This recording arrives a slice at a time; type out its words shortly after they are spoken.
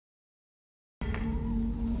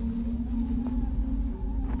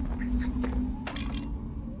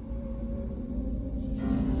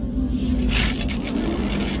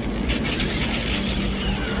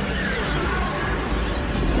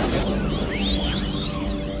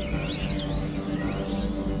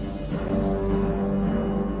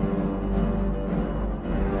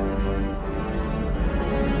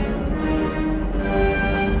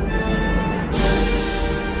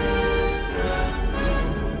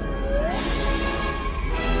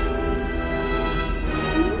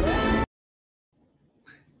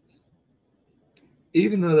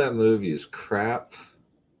even though that movie is crap,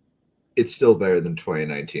 it's still better than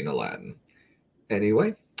 2019 Aladdin.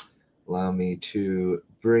 Anyway, allow me to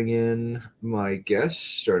bring in my guests,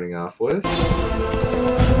 starting off with.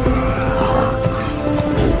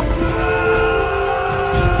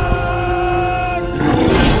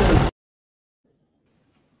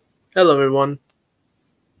 Hello, everyone.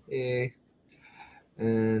 Hey.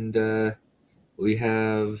 And we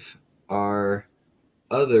have our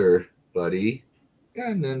other buddy.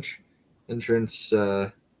 Yeah, an entrance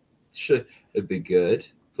should be good.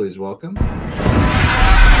 Please welcome.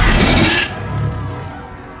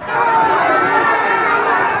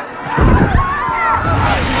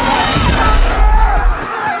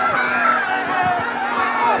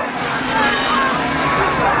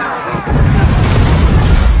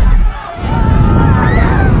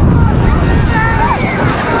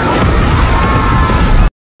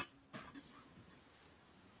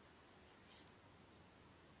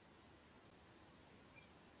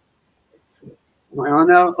 Am I on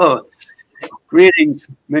now? Oh,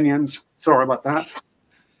 greetings, minions. Sorry about that.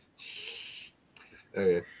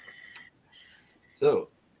 Okay. So,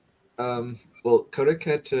 well, Kodak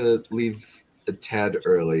had to leave a tad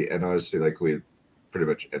early, and honestly, like, we pretty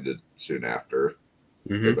much ended soon after,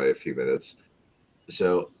 by a few minutes.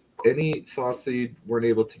 So, any thoughts that you weren't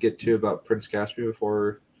able to get to about Prince Caspian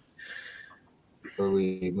before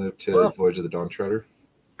we move to Voyage of the Dawn Treader?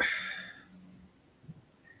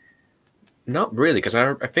 Not really, because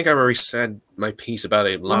I think I already said my piece about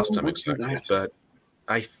it last time exactly. But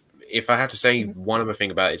if I have to say one other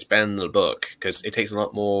thing about it, it's better than the book, because it takes a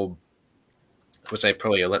lot more, I would say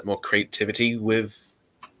probably a lot more creativity with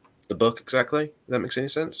the book exactly. If that makes any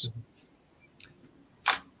sense?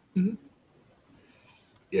 Mm-hmm.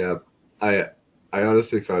 Yeah, I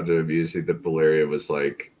honestly found it amusing that Valeria was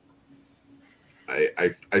like, I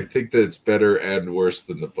think that it's better and worse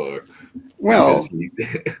than the book. Well,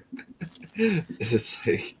 it's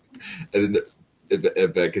like, and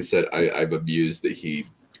Becca said, I'm amused that he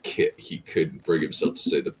couldn't bring himself to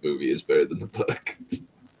say the movie is better than the book.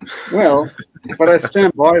 Well, but I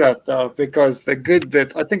stand by that though, because I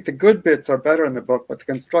think the good bits are better in the book, but the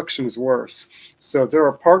construction is worse. So there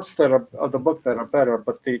are parts of the book that are better,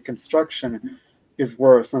 but the construction is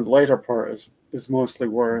worse, and the later part is mostly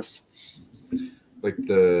worse. Like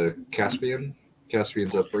the Caspian's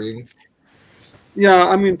upbringing. Yeah,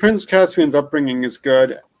 I mean, Prince Caspian's upbringing is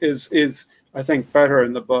good. Is I think better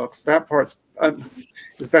in the books. That part's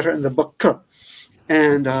is better in the book.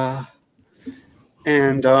 And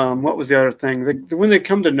what was the other thing? When they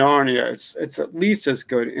come to Narnia, it's at least as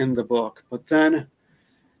good in the book. But then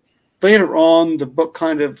later on, the book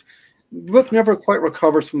never quite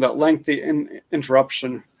recovers from that lengthy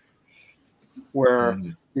interruption, where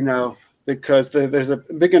because there's a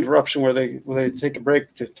big interruption where they take a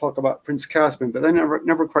break to talk about Prince Caspian, but then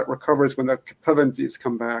never quite recovers when the Pevensies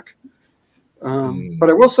come back. But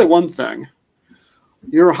I will say one thing: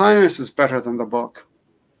 Your Highness is better than the book.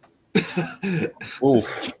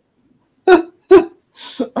 Oof.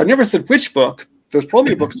 I never said which book. There's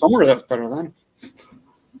probably a book somewhere that's better than.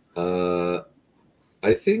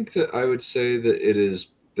 I think that I would say that it is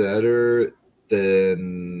better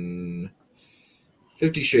than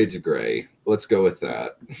 50 Shades of Grey. Let's go with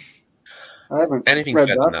that. I haven't Anything's read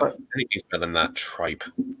better that. Than that. Anything's better than that tripe.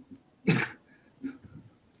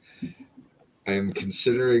 I am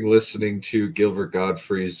considering listening to Gilbert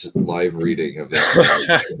Gottfried's live reading of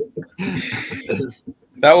that.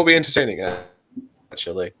 That will be entertaining,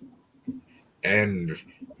 actually. And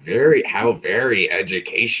very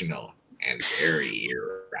educational and very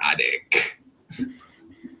erotic.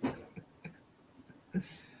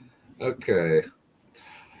 Okay.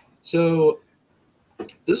 So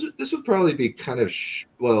this would probably be kind of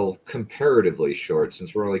comparatively short,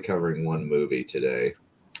 since we're only covering one movie today.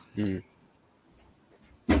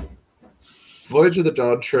 Voyage of the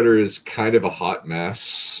Dawn Treader is kind of a hot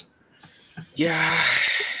mess. Yeah,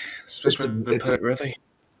 especially when we put it really.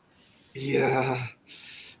 Yeah,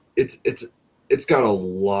 it's got a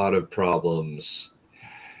lot of problems,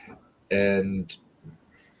 and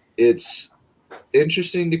it's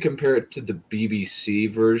interesting to compare it to the BBC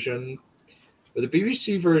version. But the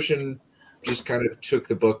BBC version just kind of took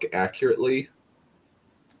the book accurately,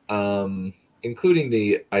 including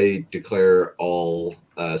the "I declare all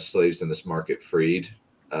slaves in this market freed."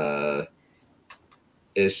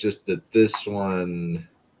 It's just that this one,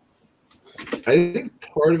 I think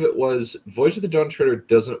part of it was Voyage of the Dawn Treader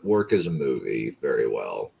doesn't work as a movie very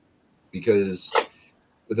well, because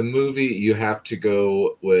with a movie you have to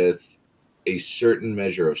go with a certain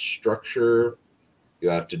measure of structure. You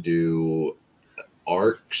have to do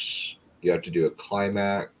arcs, you have to do a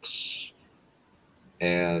climax,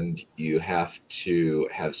 and you have to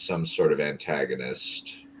have some sort of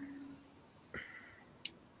antagonist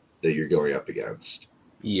that you're going up against.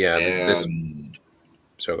 Yeah, and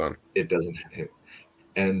so gone. It doesn't.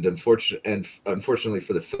 And unfortunately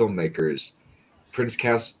for the filmmakers, Prince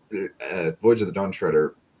Cass, Voyage of the Dawn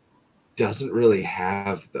Treader doesn't really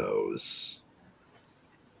have those.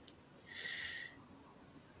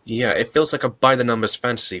 Yeah, it feels like a by-the-numbers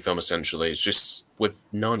fantasy film, essentially. It's just with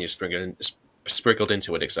Narnia sprinkled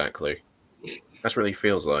into it, exactly. That's what it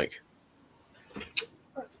feels like.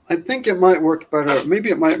 I think it might work better. Maybe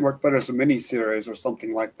it might work better as a miniseries or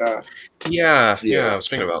something like that. Yeah, I was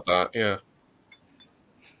thinking about that, yeah.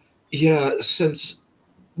 Yeah, since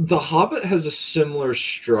The Hobbit has a similar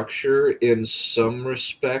structure in some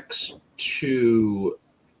respects to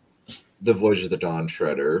The Voyage of the Dawn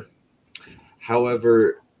Treader.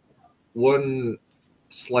 However, one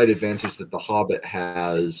slight advantage that The Hobbit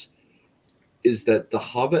has is that The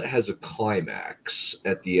Hobbit has a climax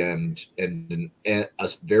at the end and a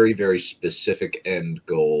very, very specific end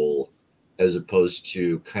goal, as opposed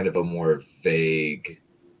to kind of a more vague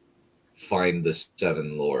find the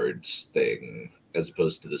seven lords thing, as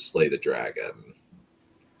opposed to the slay the dragon.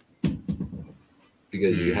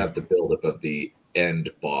 Because you have the buildup of the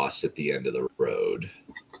end boss at the end of the road.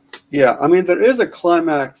 Yeah, I mean, there is a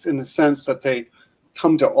climax in the sense that they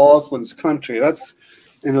come to Aslan's country. That's,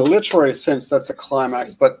 in a literary sense, that's a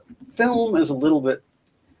climax. But film is a little bit...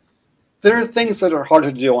 There are things that are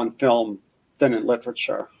harder to do on film than in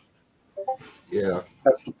literature. Yeah.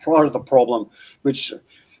 That's the part of the problem, which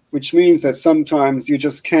means that sometimes you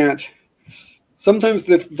just can't... Sometimes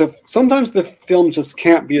the film just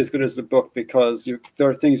can't be as good as the book because there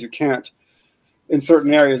are things you can't, in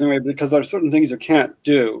certain areas anyway, because there are certain things you can't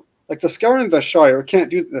do. Like the Scouring of the Shire, you can't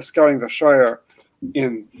do the Scouring of the Shire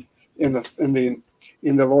in the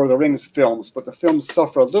Lord of the Rings films, but the films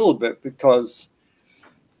suffer a little bit because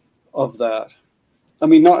of that. I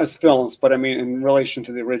mean, not as films, but I mean in relation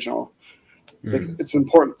to the original. It's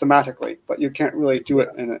important thematically, but you can't really do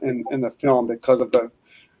it in the film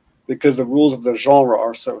because the rules of the genre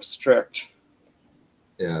are so strict.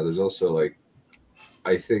 Yeah, there's also like,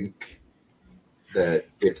 I think that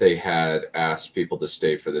if they had asked people to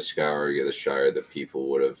stay for the Scouring of the Shire, that people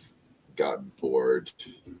would have gotten bored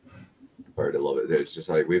or to love it. It's just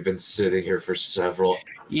like, we've been sitting here for at least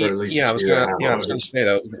 2 hours. I was going to say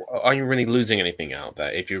that. Are you really losing anything out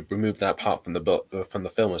there if you remove that part from the book, from the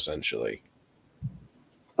film, essentially?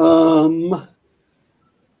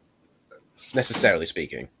 Necessarily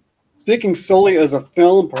speaking. Speaking solely as a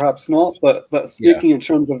film, perhaps not, but speaking in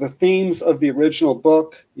terms of the themes of the original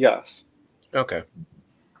book, yes. Okay.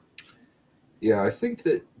 Yeah, I think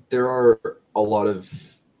that there are a lot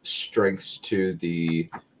of strengths to the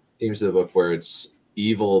themes of the book where it's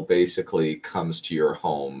evil basically comes to your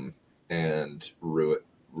home and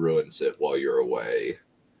ruins it while you're away.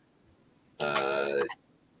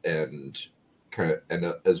 And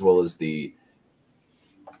as well as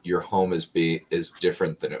your home is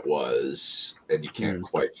different than it was, and you can't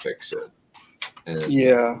quite fix it. And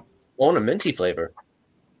yeah. I want a minty flavor.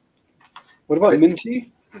 What about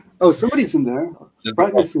minty? Oh, somebody's in there.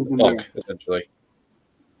 Brightness is in there. Essentially.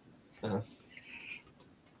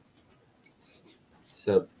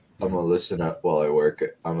 So I'm gonna listen up while I work.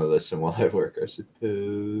 I'm gonna listen while I work, I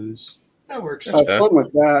suppose. That works. Have fun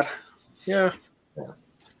with that. Yeah.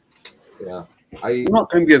 I'm not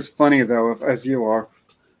going to be as funny though as you are.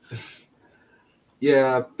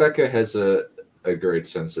 Yeah, Becca has a great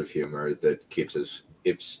sense of humor that keeps us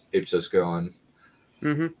going.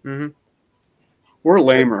 We're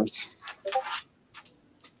lamers.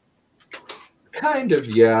 Kind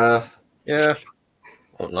of, yeah. Yeah.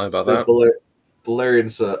 I won't lie about that.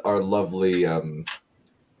 Valerian's our lovely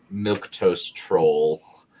milquetoast troll,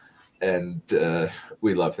 and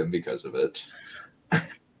we love him because of it.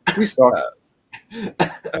 We suck.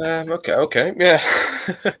 Okay, yeah.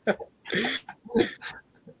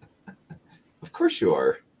 Of course you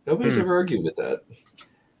are. Nobody's ever argued with that.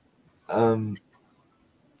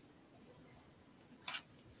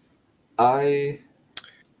 I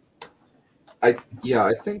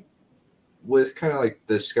think with kind of like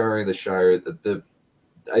the Scouring of the Shire,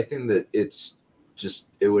 I think that it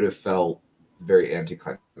would have felt very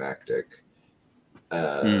anticlimactic.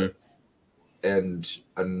 And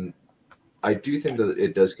I do think that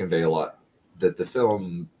it does convey a lot, that the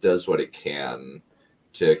film does what it can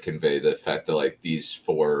to convey the fact that like these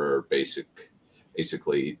four are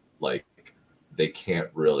basically like they can't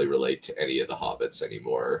really relate to any of the hobbits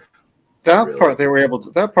anymore. They were able to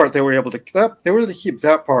keep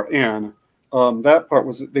that part in That part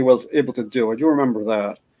was they were able to do. I do remember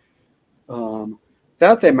that.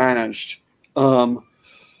 That they managed. But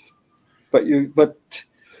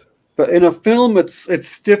in a film,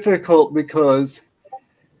 it's difficult because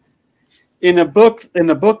in the book,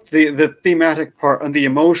 the thematic part and the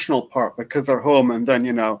emotional part, because they're home, and then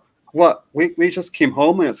we just came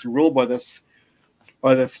home and it's ruled by this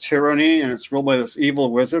tyranny and it's ruled by this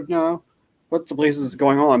evil wizard now. What the blazes is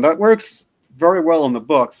going on? That works very well in the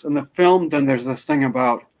books. In the film, then there's this thing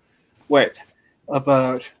about we're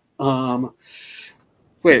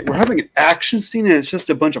having an action scene and it's just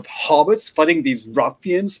a bunch of hobbits fighting these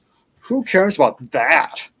ruffians. Who cares about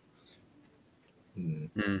that?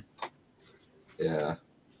 Mm. Yeah.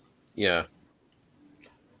 Yeah.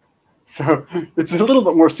 So it's a little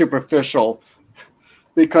bit more superficial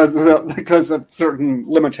because of certain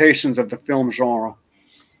limitations of the film genre.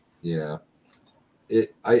 Yeah.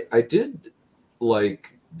 I did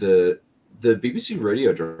like the BBC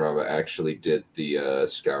radio drama actually did the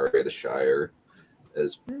Scouring of the Shire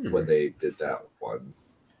as when they did that one.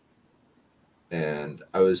 And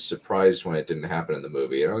I was surprised when it didn't happen in the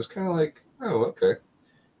movie. And I was kind of like, oh, okay.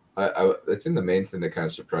 I think the main thing that kind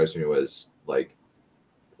of surprised me was, like,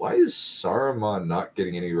 why is Saruman not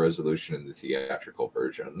getting any resolution in the theatrical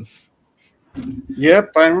version?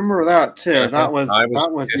 Yep, I remember that too. Yeah, that was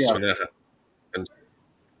yes.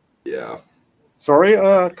 Yeah. Sorry,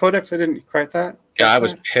 Codex, I didn't quite that. Yeah, I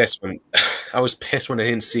was pissed when I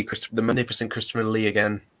didn't see the magnificent Christopher Lee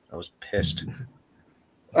again. I was pissed.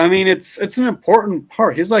 I mean, it's an important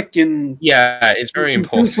part. He's like in it's very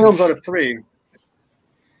important. 2 films out of 3.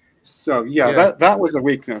 So that was a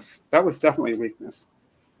weakness. That was definitely a weakness.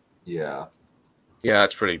 Yeah. Yeah,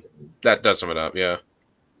 that does sum it up. Yeah.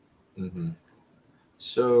 Mm-hmm.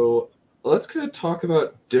 So let's kind of talk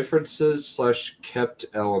about differences / kept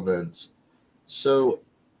elements. So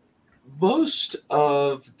most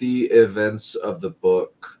of the events of the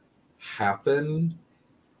book happen.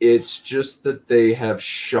 It's just that they have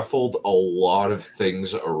shuffled a lot of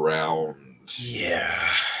things around.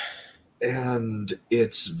 Yeah. And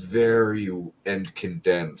it's very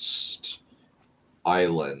condensed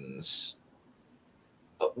islands.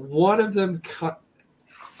 One of them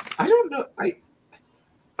I don't know.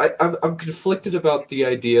 I'm conflicted about the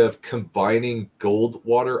idea of combining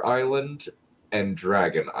Goldwater Island and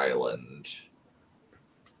Dragon Island.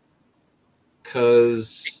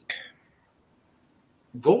 Because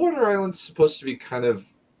Goldwater Island's supposed to be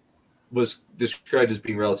was described as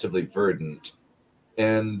being relatively verdant.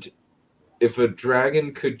 And if a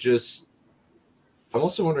dragon could just... I'm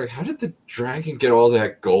also wondering, how did the dragon get all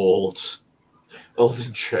that gold? All the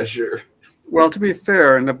treasure? Well, to be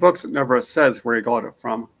fair, in the books it never says where he got it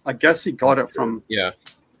from. I guess he got it from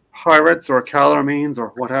pirates or Calamines or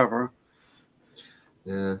whatever.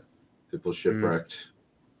 Yeah, people shipwrecked.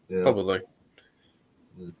 Yeah. Probably.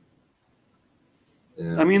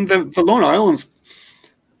 Yeah. I mean, the Lone Islands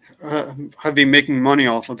have been making money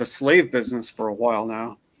off of the slave business for a while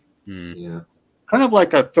now. Yeah. It's kind of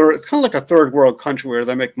like a third world country where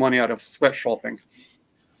they make money out of sweatshopping.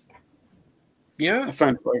 Yeah.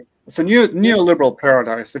 Essentially. It's a neoliberal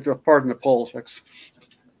paradise, if you'll pardon the politics.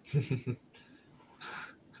 I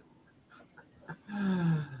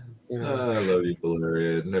love you,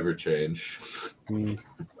 Valeria. Never change. We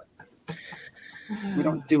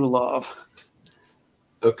don't do love.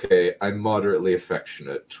 Okay, I'm moderately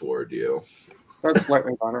affectionate toward you. That's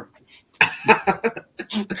slightly better.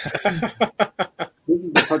 This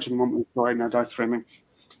is the touching moment right now, dice framing.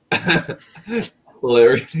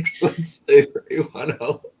 Valeria explains slavery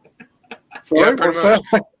 101. Sorry, what's that?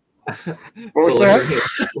 What was that?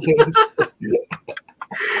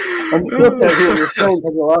 I'm sure that you're saying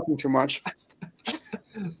because you're laughing too much.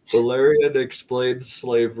 Valerian explains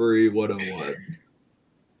slavery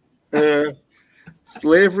 101.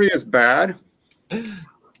 Slavery is bad.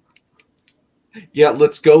 Yeah,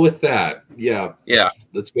 let's go with that. Yeah.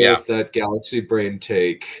 Let's go with that galaxy brain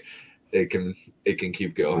take. It can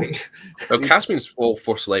keep going. Oh, Caspian's all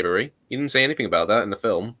for slavery. You didn't say anything about that in the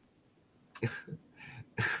film.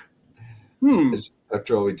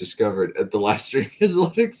 After all we discovered at the last stream is a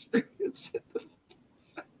lot of experience.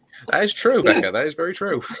 That is true, Becca. That is very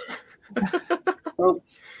true.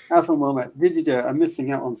 Oops, half a moment. I'm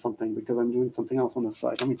missing out on something because I'm doing something else on the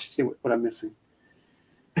side. Let me just see what I'm missing.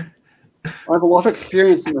 I have a lot of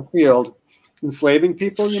experience in the field. Enslaving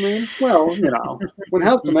people, you mean? Well, one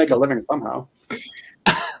has to make a living somehow.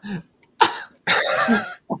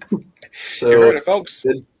 So, you heard it, folks.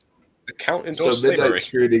 The count endorsed slavery.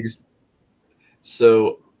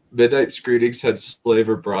 Midnight Screenings had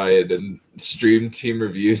Slaver Brian, and Stream Team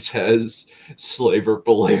Reviews has Slaver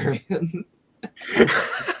Valerian.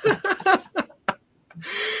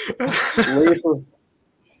 Slaver.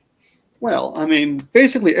 Well, I mean,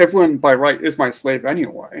 basically everyone by right is my slave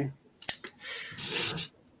anyway.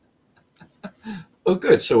 Oh,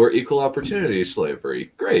 good. So we're equal opportunity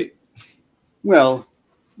slavery. Great. Well,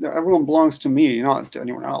 everyone belongs to me, not to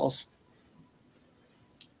anyone else.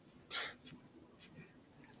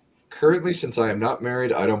 Currently, since I am not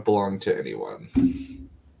married, I don't belong to anyone.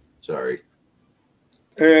 Sorry.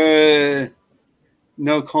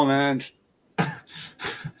 No comment.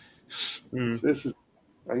 Mm.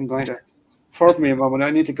 I'm going to. Pardon me a moment.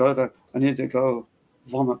 I need to go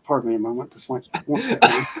vomit. Pardon me a moment. This won't take long.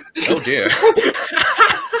 Oh dear.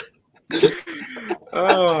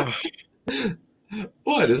 Oh.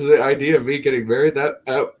 What is the idea of me getting married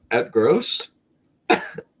at gross?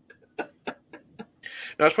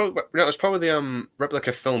 No, it's probably the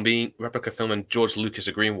replica film and George Lucas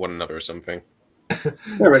agreeing with one another or something.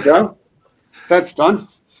 There we go. That's done.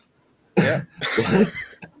 Yeah.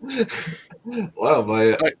 Wow,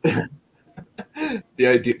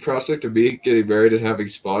 the prospect of me getting married and having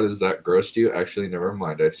Spawn is that gross to you? Actually, never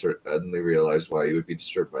mind. I suddenly realized why you would be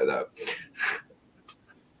disturbed by that.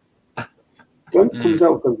 Then comes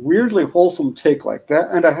out with a weirdly wholesome take like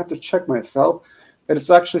that, and I have to check myself that it's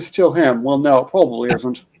actually still him. Well, no, it probably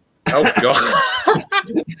isn't. Oh god.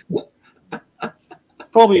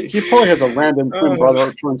 He probably has a random twin brother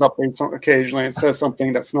who turns up occasionally and says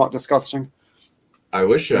something that's not disgusting. I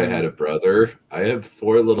wish I had a brother. I have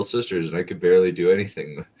 4 little sisters, and I could barely do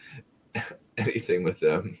anything with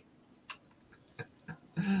them.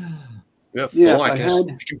 Yeah, 4. Yeah, I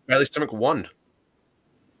can barely stomach 1.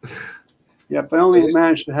 Yeah, but I only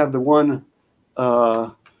managed to have the one.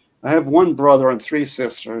 I have 1 brother and 3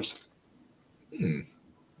 sisters.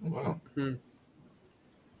 Wow.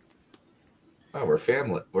 Oh, we're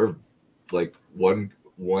family. We're like one.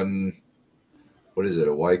 What is it?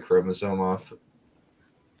 A Y chromosome off?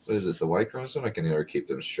 What is it? The Y chromosome? I can never keep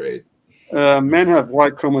them straight. Men have Y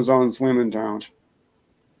chromosomes, women don't.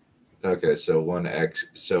 Okay, so 1 X.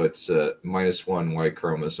 So it's -1 Y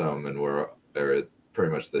chromosome, and they're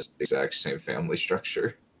pretty much the exact same family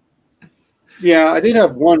structure. Yeah, I did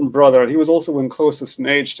have 1 brother. He was also in closest in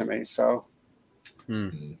age to me, so.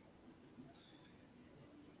 He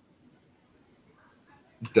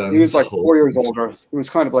was like 4 years older. He was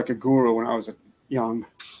kind of like a guru when I was young.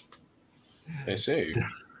 I see.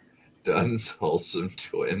 Dunn's wholesome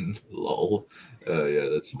twin. Lol. Yeah,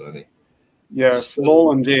 that's funny. Yes,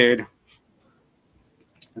 lol indeed.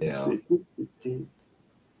 Let's see.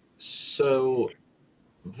 So,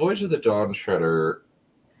 Voyage of the Dawn Treader,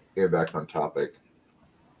 get back on topic.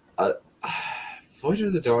 Voyage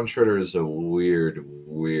of the Dawn Treader is a weird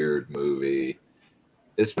movie.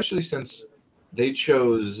 Especially since they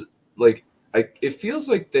chose, it feels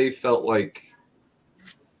like they felt like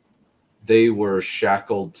they were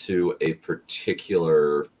shackled to a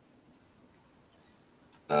particular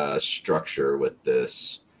structure with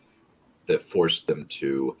this that forced them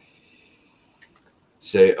to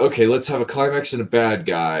say, okay, let's have a climax and a bad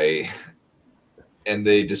guy. And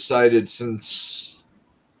they decided, since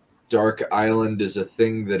Dark Island is a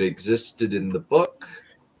thing that existed in the book,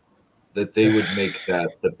 that they would make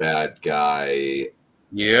that the bad guy.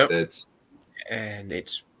 Yep. And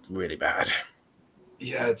it's really bad.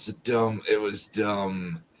 Yeah, it was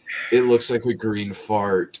dumb. It looks like a green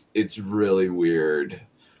fart. It's really weird.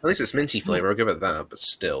 At least it's minty flavor, I'll give it that, but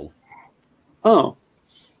still. Oh.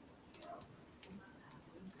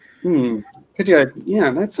 Yeah,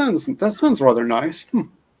 that sounds rather nice.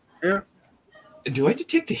 Yeah. Do I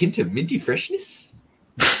detect a hint of minty freshness?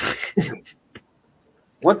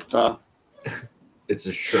 What the? It's a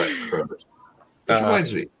Shrek quote. Which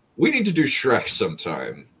reminds me, we need to do Shrek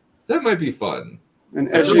sometime. That might be fun. An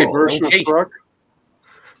edgy version of Shrek?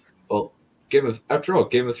 Well, after all,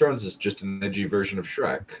 Game of Thrones is just an edgy version of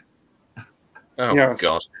Shrek. Oh, yes.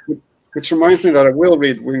 God. Which reminds me that I will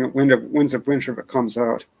read Winds of Winter if it comes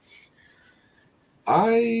out.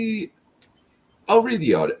 I'll read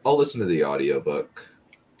the audio. I'll listen to the audiobook.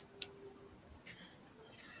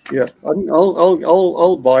 Yeah,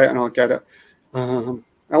 I'll buy it and I'll get it.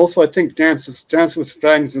 Also, I think Dance with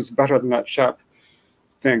Dragons is better than that chap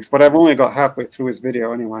thinks, but I've only got halfway through his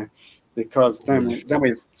video anyway, because then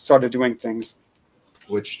we started doing things.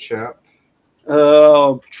 Which chap?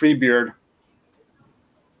 Treebeard.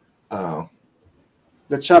 Oh,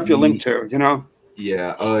 the chap you linked to, you know?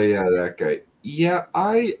 Yeah. Oh, yeah, that guy. Yeah,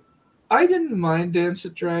 I didn't mind Dance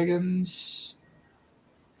with Dragons.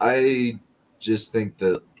 I just think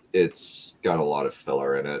that it's got a lot of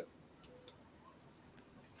filler in it.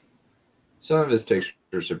 Some of his takes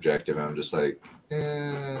are subjective. I'm just like,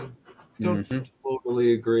 don't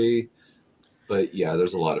totally agree. But yeah,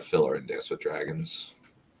 there's a lot of filler in Dance with Dragons.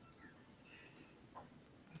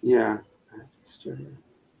 Yeah.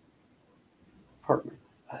 Pardon me.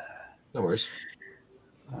 No worries.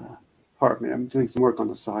 Pardon me. I'm doing some work on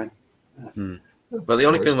the side. Well, the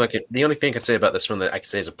only thing I can say about this one that I can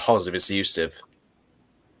say is a positive is Yusuf.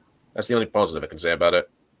 That's the only positive I can say about it.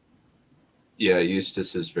 Yeah,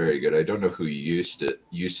 Eustace is very good. I don't know who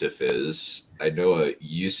Yusuf is. I know a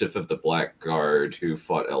Yusuf of the Black Guard who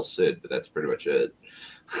fought El Cid, but that's pretty much it.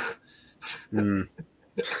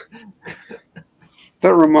 That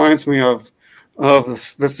reminds me of the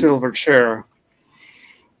silver chair.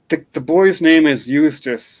 The boy's name is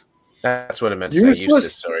Eustace. That's what I meant to say.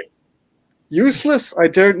 Eustace, sorry. Useless? I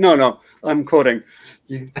dare... No, I'm quoting.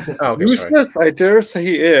 Okay, useless? Sorry. I dare say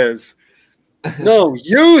he is. No,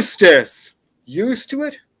 Eustace! Used to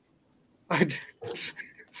it?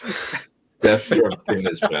 Death Trumpkin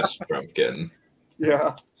is best Trumpkin.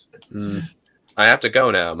 Yeah. I have to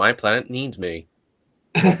go now. My planet needs me.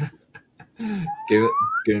 Gonna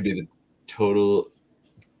be the total...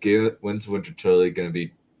 When's Winter totally gonna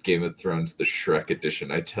be Game of Thrones, the Shrek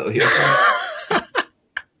edition, I tell you.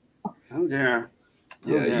 Oh, yeah.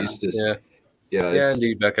 Yeah, Eustace. Yeah,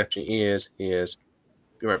 indeed, Becca. He is. Be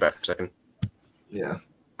right back for a second. Yeah.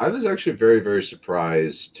 I was actually very, very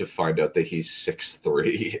surprised to find out that he's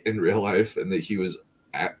 6'3" in real life, and that he was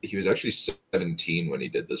actually 17 when he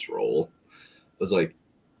did this role. I was like,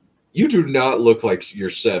 you do not look like you're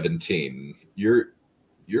 17. Your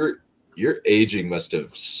aging must have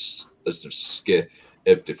skipped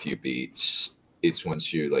a few beats. It's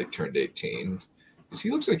once you like turned 18. Because he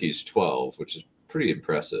looks like he's 12, which is pretty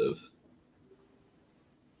impressive.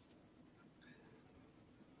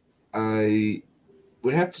 I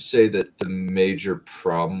would have to say that the major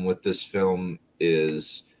problem with this film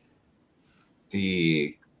is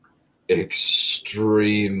the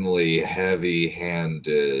extremely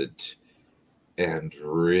heavy-handed and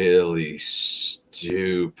really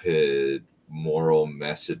stupid moral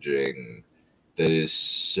messaging that is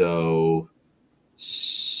so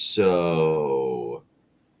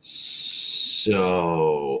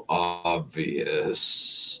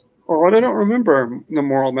obvious. Oh, I don't remember the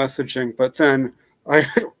moral messaging, but then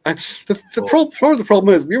the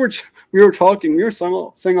problem is we were talking, we were saying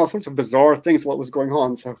all sorts of bizarre things what was going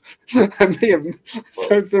on. So I may have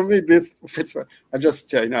I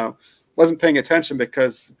just wasn't paying attention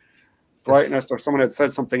because brightness or someone had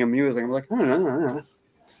said something amusing. I'm like, we're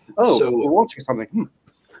watching something.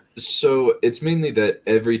 So it's mainly that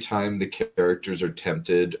every time the characters are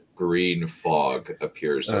tempted, green fog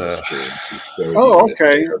appears on the screen.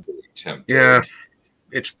 Okay. Yeah,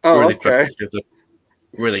 it's really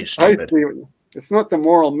really stupid. I see. It's not the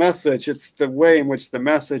moral message; it's the way in which the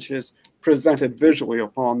message is presented visually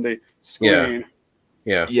upon the screen.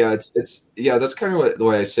 Yeah. That's kind of the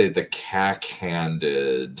way I say the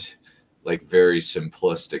cack-handed, like very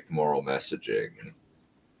simplistic moral messaging.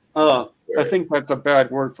 I think that's a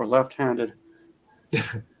bad word for left-handed.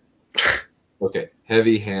 Okay,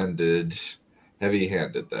 heavy-handed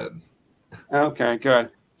then. Okay, good.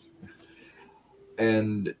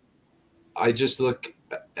 And I just look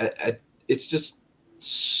at it's just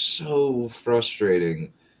so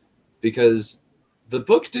frustrating because the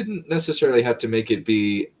book didn't necessarily have to make it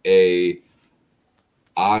be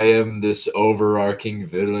I am this overarching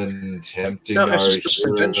villain tempting our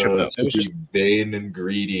hero to be vain and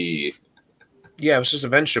greedy. Yeah, it was just a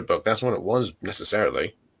venture book. That's what it was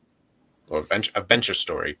necessarily. Or a venture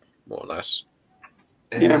story, more or less.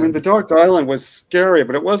 Yeah, I mean, the Dark Island was scary,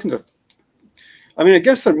 but it wasn't I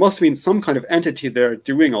guess there must have been some kind of entity there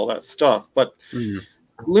doing all that stuff, but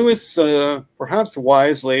Lewis, perhaps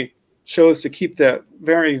wisely, chose to keep that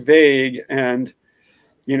very vague, and,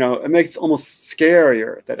 it makes it almost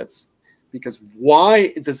scarier that it's because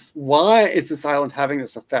why is this island having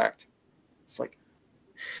this effect? It's like,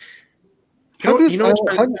 how does an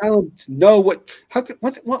island know what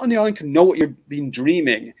on the island can know what you've been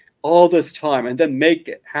dreaming all this time and then make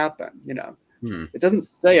it happen? It doesn't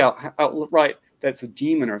say outright that it's a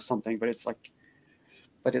demon or something, but it's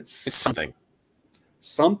something.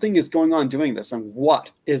 Something is going on doing this, and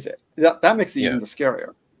what is it? That makes it even the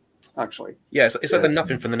scarier, actually. Yeah, it's like the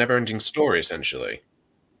nothing from the never-ending story, essentially.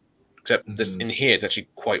 Except this in here, it's actually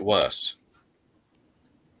quite worse.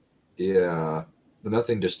 Yeah. The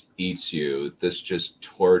nothing just eats you. This just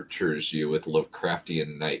tortures you with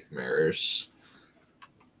Lovecraftian nightmares.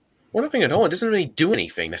 Well, nothing at all. It doesn't really do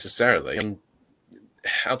anything necessarily. I mean,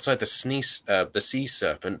 outside the sea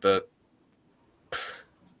serpent, but it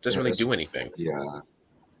doesn't really do anything. Yeah,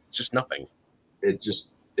 it's just nothing. It just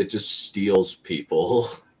steals people.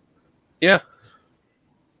 Yeah.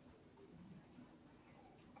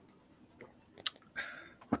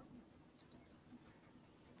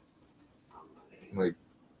 Like,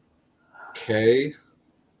 okay.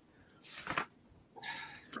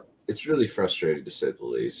 It's really frustrating to say the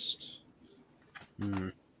least.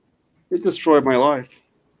 It destroyed my life.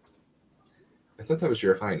 I thought that was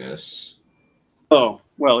Your Highness. Oh,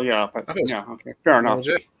 well, yeah, but yeah, okay, fair enough.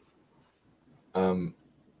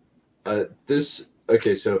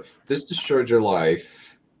 Okay, so this destroyed your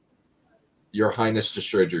life. Your Highness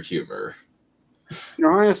destroyed your humor.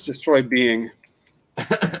 Your Highness destroyed being.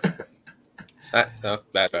 That's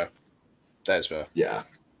fair. That is fair. Yeah.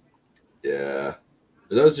 Yeah.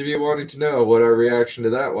 For those of you wanting to know what our reaction to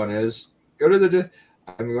that one is, go to the...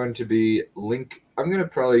 I'm going to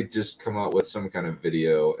probably just come out with some kind of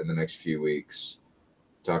video in the next few weeks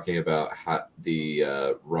talking about how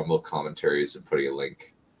the Rumble commentaries and putting a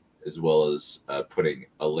link, as well as putting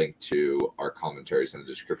a link to our commentaries in the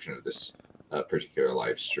description of this particular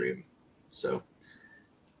live stream. So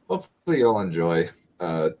hopefully you'll enjoy.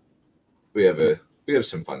 We have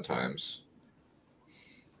some fun times.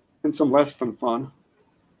 And some less than fun.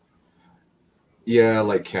 Yeah,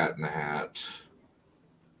 like Cat in the Hat.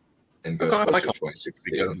 And Ghostbusters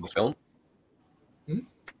 2016. The film.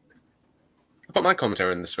 I thought my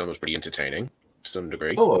commentary in this film was pretty entertaining to some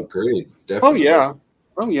degree. Oh, agreed. Definitely.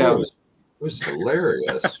 Oh yeah. It was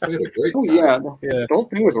hilarious. We had a great time. Yeah. The whole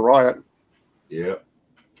thing was a riot. Yeah.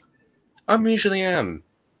 I usually am.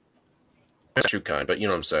 That's true kind, but you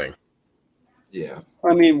know what I'm saying. Yeah.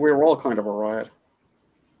 I mean, we were all kind of a riot.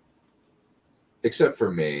 Except for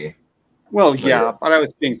me. Well, yeah, but I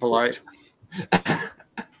was being polite.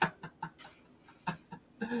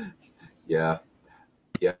 Yeah.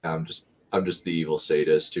 Yeah, I'm just the evil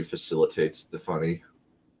sadist who facilitates the funny.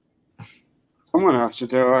 Someone has to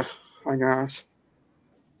do it, I guess.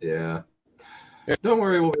 Yeah. Don't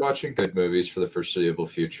worry, we'll be watching good movies for the foreseeable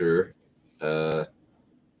future.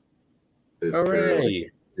 Hooray!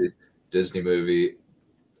 Disney movie,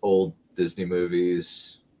 old Disney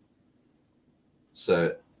movies,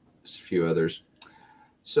 so a few others.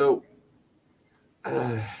 So,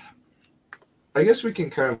 I guess we can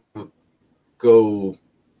kind of go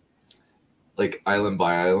like island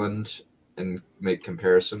by island and make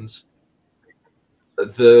comparisons.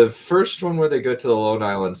 The first one where they go to the Lone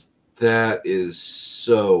Islands, that is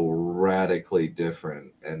so radically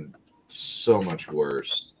different and so much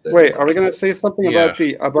worse. Wait, are we going to say something about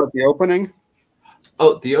the opening?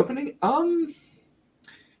 Oh, the opening?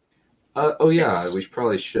 We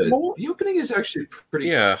probably should. The opening is actually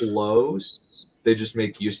pretty close. They just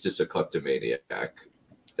make Eustace a kleptomaniac.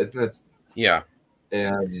 And that's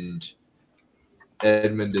and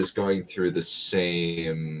Edmund is going through the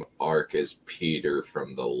same arc as Peter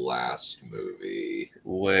from the last movie,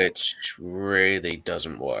 which really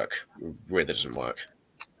doesn't work. Really doesn't work.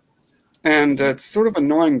 And it's sort of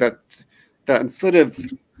annoying that instead of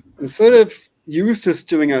Eustace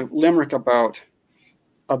doing a limerick about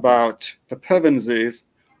the Pevensies,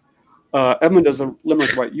 Edmund does a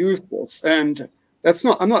limerick about Eustace, and that's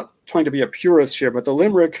not. I'm not trying to be a purist here, but the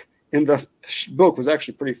limerick in the book was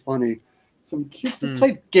actually pretty funny. Some kids that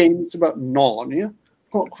played games about Narnia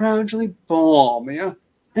got gradually balmier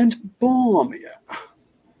and balmier.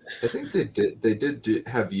 I think they did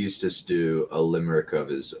have Eustace do a limerick of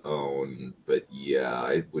his own, but yeah,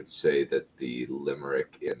 I would say that the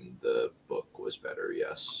limerick in the book was better,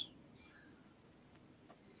 yes.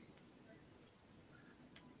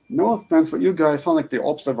 No offense, but you guys sound like the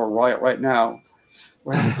opposite of a riot right now.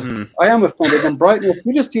 Well, I am offended. And Brighton, if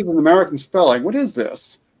you just use an American spelling, what is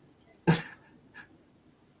this?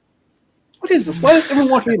 What is this? Why does everyone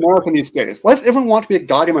want to be American these days? Why does everyone want to be a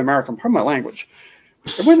goddamn American? Pardon my language.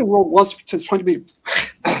 Everyone in the world is trying to be.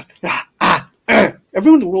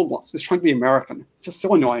 Everyone in the world is trying to be American. Just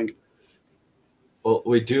so annoying. Well,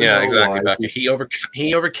 we do. Yeah, know exactly. why.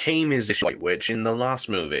 He overcame his issue with Witch in the last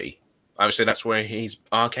movie. Obviously, that's where his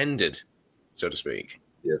arc ended, so to speak.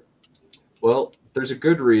 Yeah. Well, there's a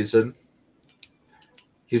good reason.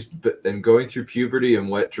 He's been going through puberty and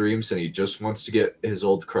wet dreams, and he just wants to get his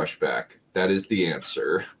old crush back. That is the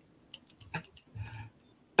answer.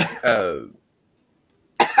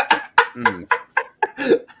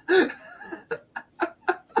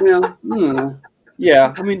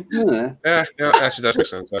 Yeah. I mean, actually, that makes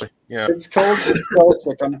sense. Actually. Yeah, it's called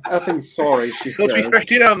Celtic. I'm effing sorry. Well, to be fair, he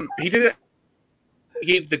did it. He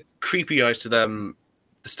gave the creepy eyes to them,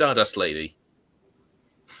 the Stardust lady.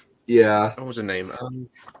 Yeah. What was her name?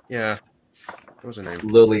 Yeah. What was her name?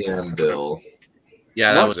 Lillian Bill.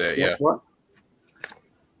 Yeah, that was it. Yeah. What?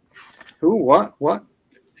 Who? What?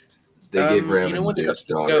 They gave Ram you know when and they got his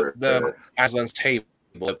to daughter. the Aslan's table,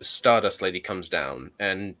 the Stardust lady comes down,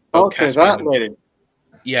 and Okay, that lady.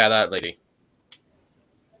 Yeah, that lady.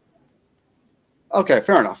 Okay,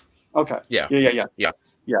 fair enough. Okay. Yeah.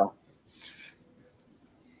 Yeah.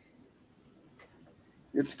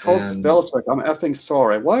 It's called spell check. I'm effing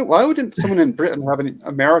sorry. Why wouldn't someone in Britain have an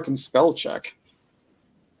American spell check?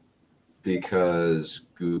 Because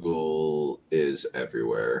Google is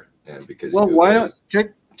everywhere, and because Well, Google why don't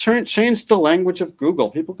change the language of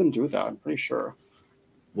Google? People can do that. I'm pretty sure.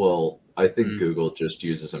 Well, I think Google just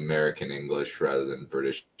uses American English rather than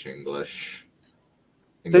British English.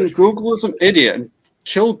 Then Google is an idiot and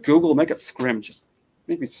kill Google, make it scrim. Just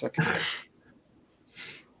maybe second.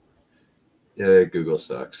 Yeah, Google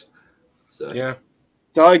sucks. So. Yeah.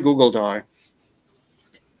 Die, Google, die.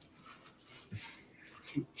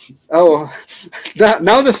 Oh,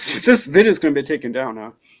 now this video is going to be taken down,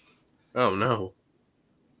 huh? Oh no.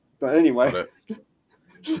 But anyway.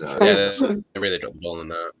 Yeah, they really dropped the ball on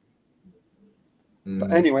that.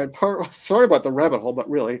 But anyway, sorry about the rabbit hole, but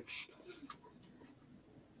really.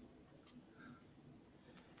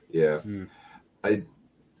 Yeah. I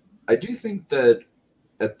do think that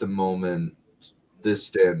at the moment this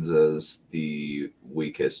stands as the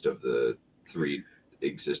weakest of the 3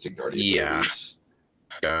 existing Narnia movies.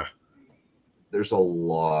 Yeah. There's a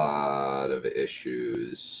lot of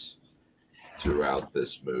issues throughout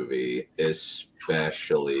this movie,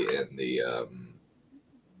 especially in the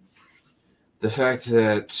fact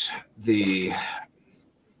that the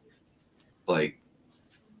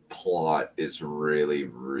plot is really,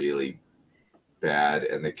 really bad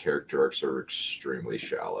and the character arcs are extremely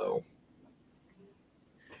shallow.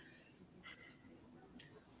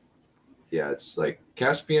 Yeah, it's like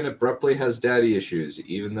Caspian abruptly has daddy issues,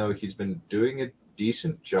 even though he's been doing a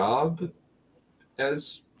decent job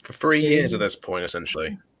as for 3 years at this point,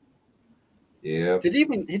 essentially. Yeah. He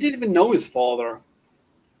didn't even know his father.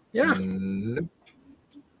 Yeah. Nope.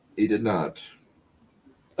 He did not.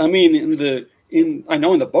 I mean, I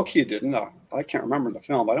know in the book he didn't. I can't remember in the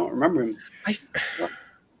film. I don't remember him.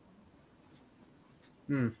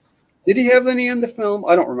 Did he have any in the film?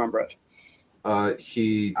 I don't remember it.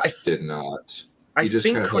 He did not. I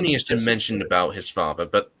think Cornelius did mention about his father,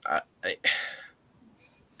 but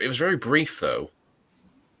it was very brief, though.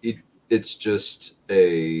 It's just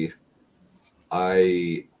it's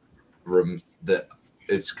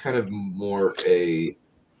kind of more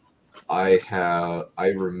I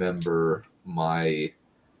remember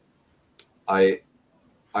I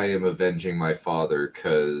am avenging my father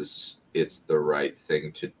because it's the right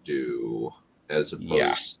thing to do, as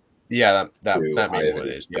opposed that may be what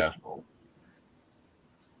it is.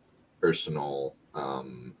 Personal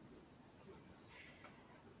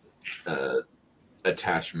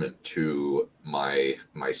attachment to my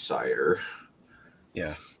sire.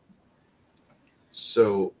 Yeah.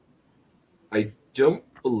 So I don't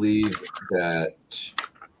believe that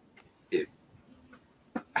it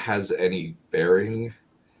has any bearing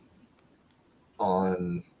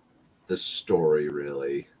on the story,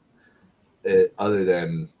 really. Other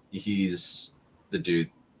than he's the dude.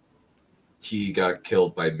 He got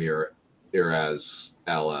killed by Miraz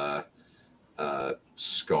a la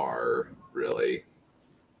Scar, really.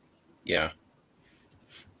 Yeah.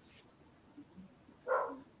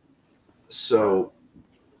 So...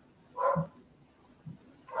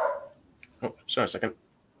 Oh, sorry a second.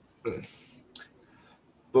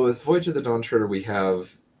 But with Voyage of the Dawn Treader, we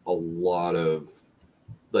have a lot of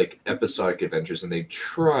episodic adventures, and they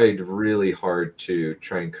tried really hard to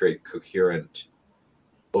try and create coherent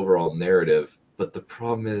overall narrative, but the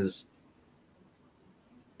problem is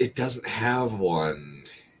it doesn't have one.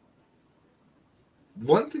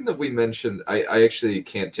 One thing that we mentioned, I actually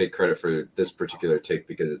can't take credit for this particular take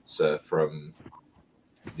because it's from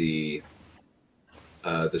this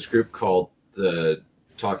group called the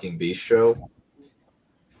Talking Beast Show.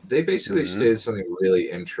 They basically stated something really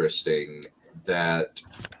interesting, that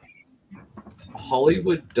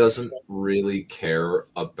Hollywood doesn't really care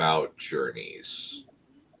about journeys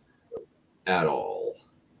at all.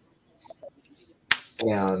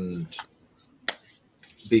 And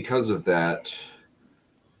because of that,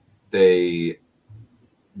 they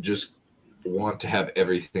just want to have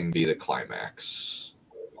everything be the climax.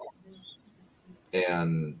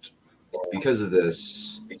 And because of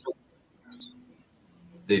this,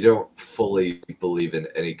 they don't fully believe in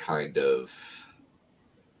any kind of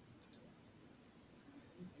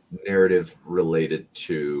narrative related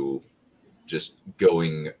to just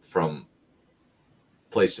going from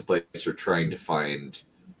place to place or trying to find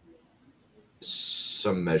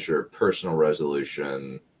some measure of personal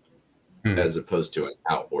resolution as opposed to an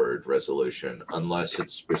outward resolution, unless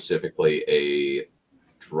it's specifically a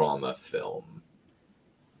drama film.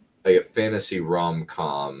 Like a fantasy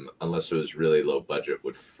rom-com, unless it was really low budget,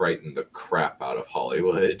 would frighten the crap out of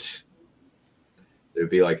Hollywood. They'd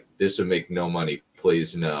be like, this would make no money.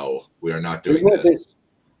 Please, no. We are not doing this.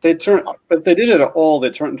 They turn, if they did it at all,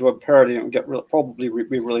 they turn into a parody and get probably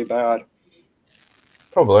be really bad.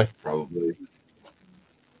 Probably.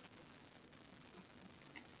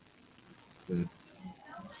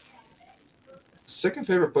 Second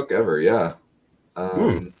favorite book ever, yeah.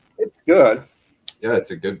 It's good. Yeah,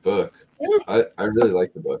 it's a good book. I really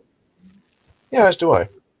like the book. Yeah, as do I.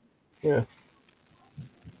 Yeah.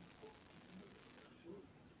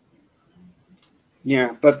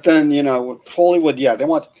 Yeah, but then, with Hollywood, they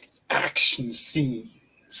want action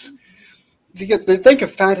scenes. They think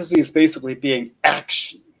of fantasy as basically being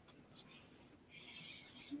action.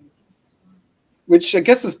 Which I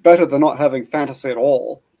guess is better than not having fantasy at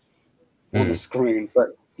all on the screen. But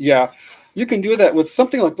yeah, you can do that with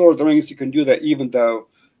something like Lord of the Rings. You can do that even though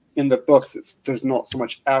in the books there's not so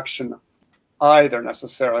much action either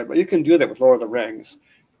necessarily. But you can do that with Lord of the Rings.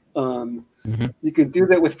 You can do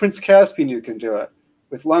that with Prince Caspian. You can do it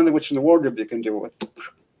with Lion the Witch and the Wardrobe. You can do it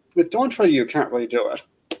with Dawn Treader. You can't really do it.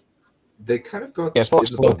 They kind of go. Yeah, it's not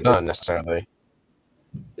slow done necessarily.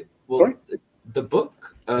 Well, Sorry? The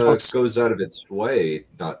book goes out of its way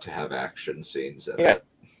not to have action scenes in it.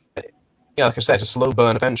 Yeah, like I said, it's a slow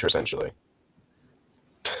burn adventure essentially.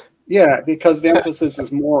 Yeah, because the emphasis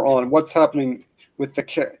is more on what's happening with the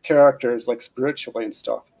characters, like spiritually and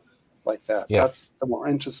stuff like that. Yeah. That's the more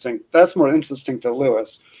interesting. That's more interesting to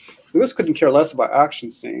Lewis. Lewis couldn't care less about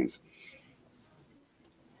action scenes.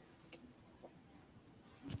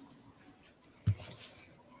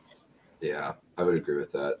 Yeah, I would agree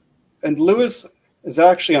with that. And Lewis is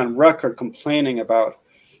actually on record complaining about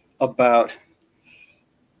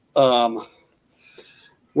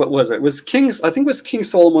what was it? It was I think it was King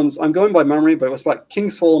Solomon's, I'm going by memory, but it was about King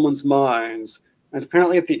Solomon's Mines. And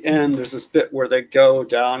apparently at the end there's this bit where they go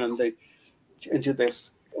down and they into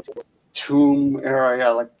this tomb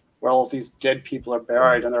area, like where all these dead people are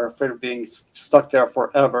buried, and they're afraid of being stuck there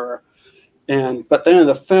forever. But then in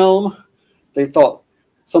the film, they thought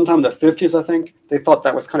sometime in the 50s, I think, they thought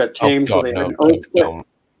that was kind of tame, so they had an earthquake.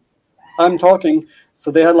 I'm talking,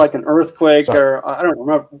 so they had like an earthquake, or I don't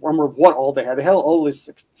remember what all they had. They had all this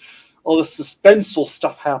suspenseful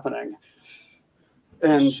stuff happening,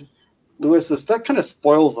 and Lewis says that kind of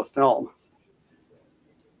spoils the film.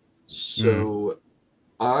 So,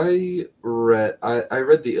 I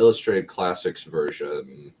read the Illustrated Classics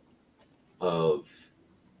version of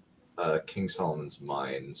King Solomon's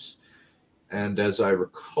Mines. And as I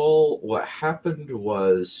recall, what happened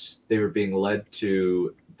was they were being led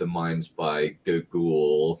to the mines by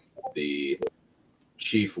Gagul, the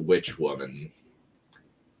chief witch woman,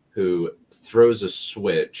 who throws a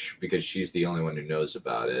switch because she's the only one who knows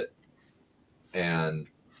about it. And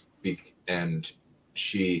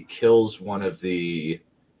she kills one of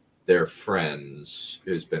their friends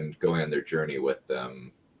who's been going on their journey with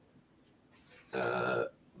them. I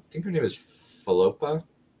think her name is Philoppa.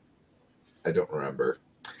 I don't remember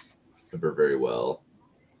very well.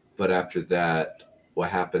 But after that, what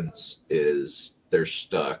happens is they're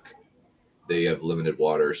stuck. They have limited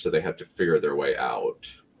water, so they have to figure their way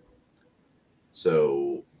out.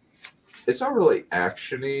 So it's not really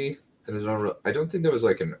action-y. And I don't think there was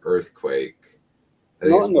like an earthquake.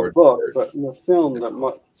 Not in the book, but in the film,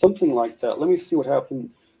 something like that. Let me see what happened.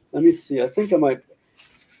 Let me see. I think I might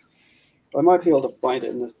be able to find it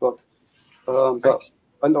in this book. But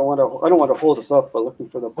I don't want to hold us up by looking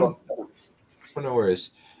for the book. Oh, no worries.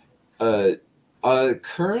 Currently,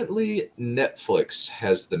 Netflix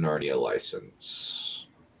has the Narnia license.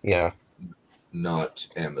 Yeah. Not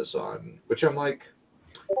Amazon, which I'm like,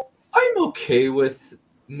 I'm okay with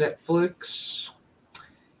Netflix.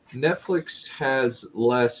 Netflix has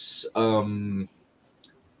less,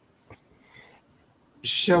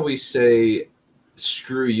 shall we say,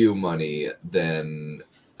 screw you money than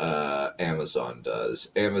Amazon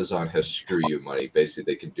does. Amazon has screw you money.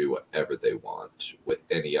 Basically, they can do whatever they want with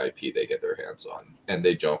any IP they get their hands on, and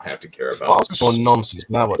they don't have to care about. Oh, this one nonsense.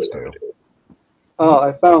 Now what's good? Oh,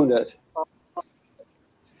 I found it.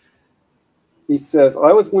 He says,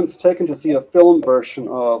 I was once taken to see a film version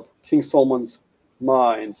of King Solomon's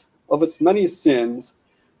Mines. Of its many sins,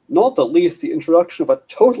 not the least the introduction of a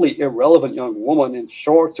totally irrelevant young woman in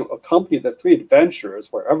short to accompany the three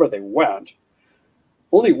adventurers wherever they went.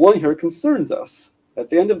 Only one here concerns us. At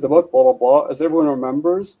the end of the book, blah, blah, blah, as everyone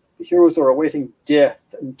remembers, the heroes are awaiting death,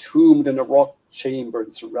 entombed in a rock chamber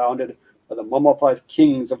and surrounded by the mummified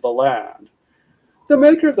kings of the land. The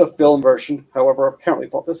maker of the film version, however, apparently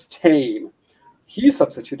thought this tame. He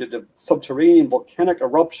substituted a subterranean volcanic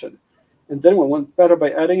eruption, and then went better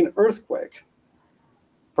by adding an earthquake.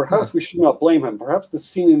 Perhaps we should not blame him. Perhaps the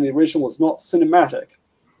scene in the original was not cinematic,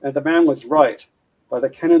 and the man was right, by the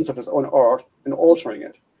canons of his own art, in altering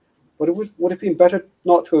it. But it would have been better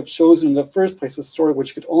not to have chosen in the first place a story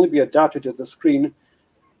which could only be adapted to the screen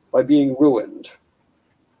by being ruined.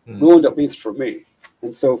 Ruined, at least for me,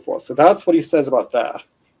 and so forth. So that's what he says about that.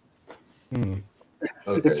 Okay,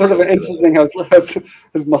 It's sort of interesting how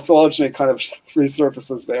his misogyny kind of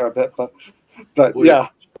resurfaces there a bit, but yeah.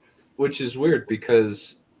 Which is weird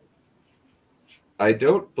because I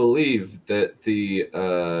don't believe that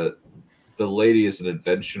the lady is an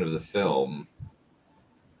invention of the film.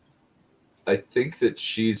 I think that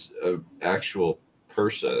she's an actual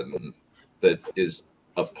person that is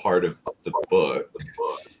a part of the book.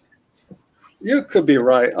 You could be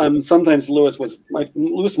right. Sometimes Lewis might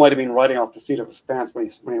have been writing off the seat of his pants when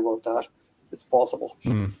he wrote that. It's possible.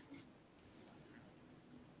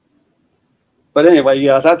 But anyway,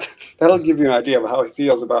 yeah, that'll give you an idea of how he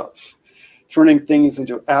feels about turning things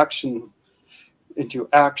into action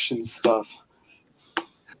stuff.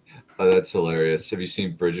 Oh, that's hilarious. Have you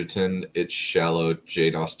seen Bridgerton? It's shallow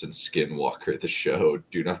Jane Austen Skinwalker, the show.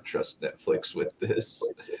 Do not trust Netflix with this.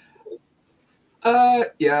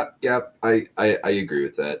 Yeah, I agree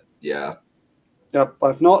with that. Yeah. Yep,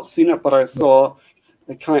 I've not seen it, but I saw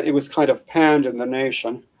it was kind of panned in the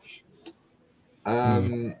nation.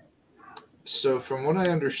 So from what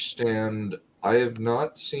I understand, I have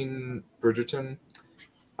not seen Bridgerton.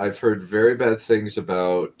 I've heard very bad things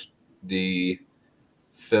about the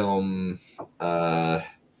film, the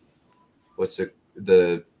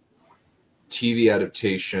TV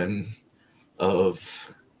adaptation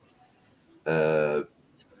of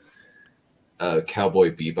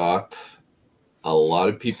Cowboy Bebop. A lot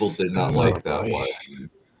of people did not like that one.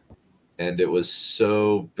 And it was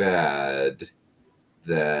so bad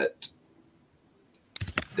that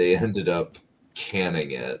they ended up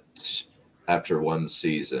canning it after one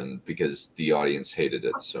season because the audience hated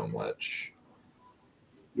it so much.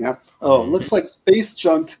 Yep. Oh, looks like Space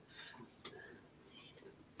Junk.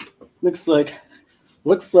 Looks like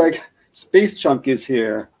Space Junk is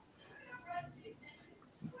here.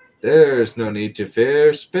 There's no need to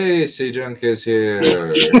fear. Spacey Junk is here.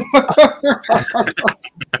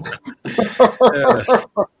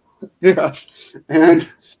 Yes. And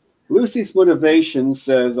Lucy's motivation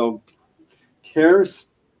says,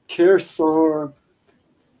 Kersor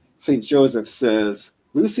St. Joseph says,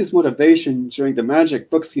 Lucy's motivation during the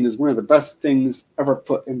magic book scene is one of the best things ever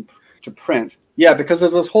put into print. Yeah, because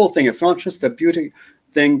there's this whole thing. It's not just the beauty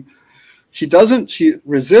thing. She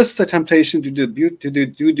resists the temptation to do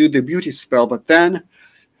the beauty spell, but then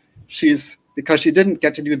because she didn't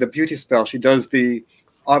get to do the beauty spell, she does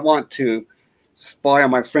I want to spy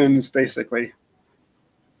on my friends, basically,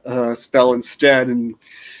 spell instead,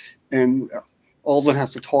 and Olsen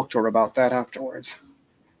has to talk to her about that afterwards.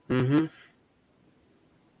 But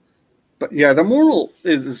yeah, the moral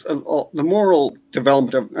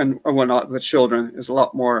development of and whatnot of the children is a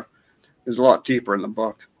lot deeper in the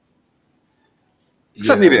book.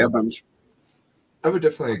 Except maybe Evans. I would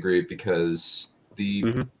definitely agree because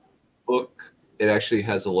the book, it actually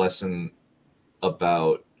has a lesson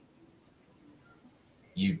about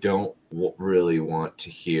you don't really want to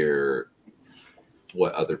hear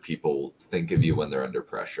what other people think of you when they're under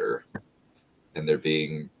pressure and they're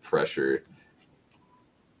being pressured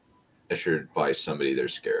by somebody they're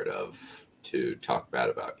scared of to talk bad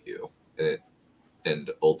about you. And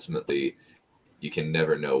ultimately, you can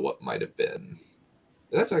never know what might have been.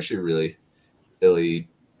 That's actually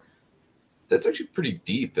that's actually pretty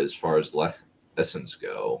deep as far as lessons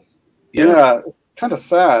go. Yeah, it's kind of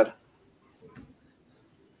sad.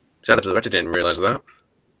 Sad that the director didn't realize that.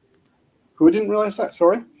 Who didn't realize that?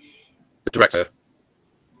 Sorry? The director.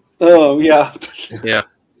 Oh, yeah. Yeah.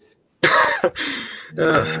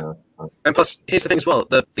 And plus, here's the thing as well.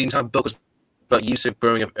 The entire book was about Yusuf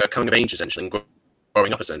coming of age, essentially, and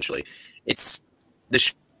growing up, essentially. This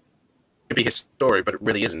should be his story, but it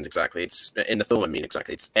really isn't exactly. It's in the film, I mean,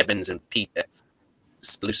 exactly. It's Edmund's and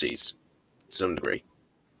Lucy's, to some degree.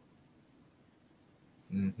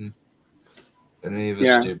 Any of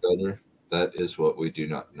us do better? That is what we do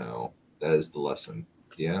not know. That is the lesson.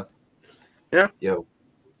 Yeah. Yeah.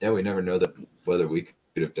 We never know that whether we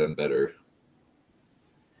could have done better.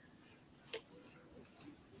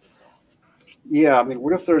 Yeah, I mean,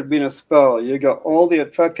 what if there had been a spell? You got all the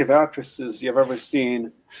attractive actresses you've ever seen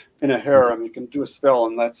in a harem. You can do a spell,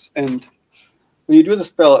 and when you do the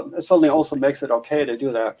spell, it suddenly also makes it okay to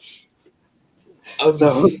do that.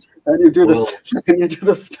 So and you do this, and you do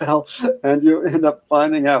the spell, and you end up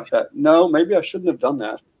finding out that no, maybe I shouldn't have done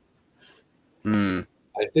that. I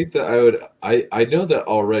think that I would. I know that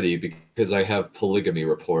already because I have polygamy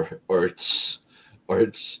report, or it's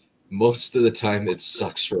most of the time it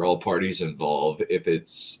sucks for all parties involved if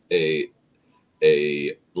it's a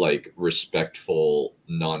like respectful,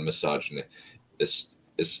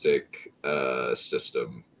 non-misogynistic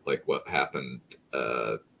system, like what happened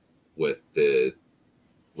with the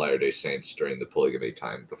Latter-day Saints during the polygamy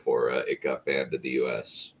time before it got banned in the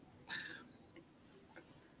U.S.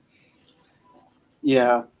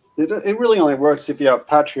 Yeah, it really only works if you have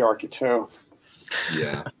patriarchy too.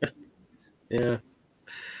 Yeah. Yeah.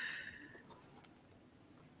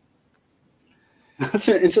 That's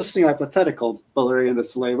an interesting hypothetical, Valerian the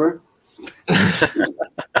Slaver.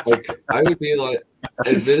 Like, I would be like,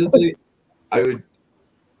 admittedly, I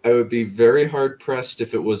would be very hard pressed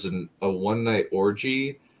if it was a one night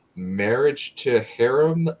orgy. Marriage to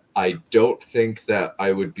harem, I don't think that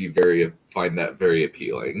I would be find that very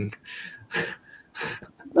appealing.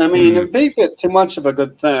 I mean, it may be too much of a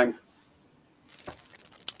good thing.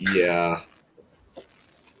 Yeah.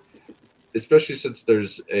 Especially since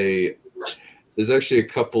there's actually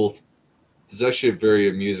a very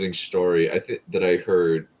amusing story I think that I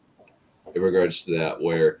heard in regards to that,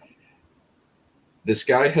 where this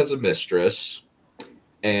guy has a mistress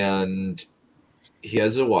and he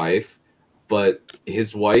has a wife, but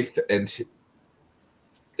his wife and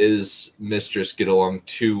his mistress get along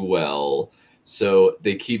too well. So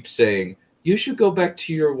they keep saying, you should go back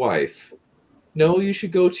to your wife. No, you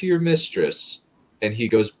should go to your mistress. And he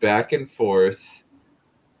goes back and forth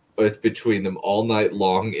between them all night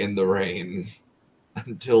long in the rain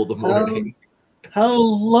until the morning. How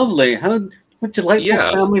lovely. What delightful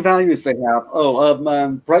family values they have.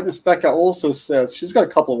 Brightness Becca also says, she's got a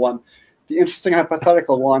couple of one. The interesting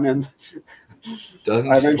hypothetical one, and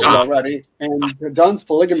I mentioned already, and Dunn's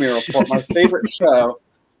Polygamy Report, my favorite show.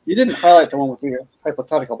 You didn't highlight the one with the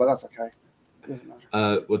hypothetical, but that's okay. Doesn't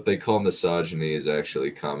matter. What they call misogyny is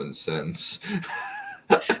actually common sense.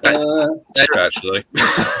 That's true, actually.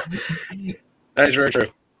 That is very true.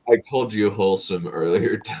 I called you wholesome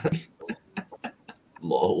earlier, Dunn.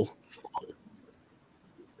 Lol.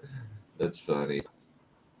 That's funny.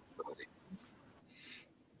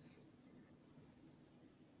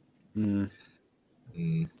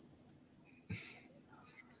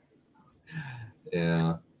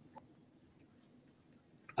 Yeah.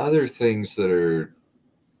 Other things that are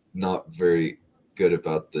not very good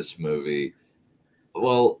about this movie.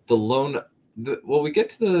 Well, we get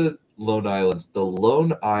to the Lone Islands. The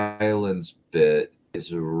Lone Islands bit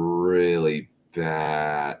is really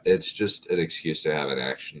bad. It's just an excuse to have an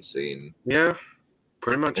action scene. Yeah,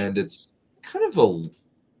 pretty much. And it's kind of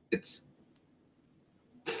it's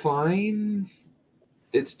fine.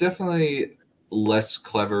 It's definitely less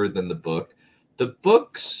clever than the book. The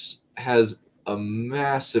books has a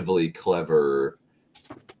massively clever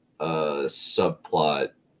subplot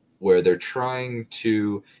where they're trying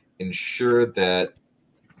to ensure that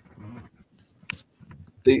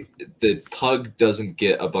the pug doesn't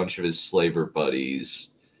get a bunch of his slaver buddies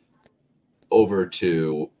over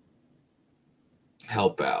to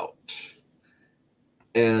help out.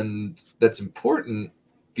 And that's important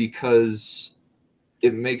because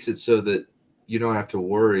it makes it so that you don't have to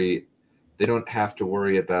worry. They don't have to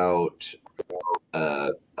worry about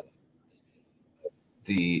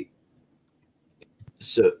the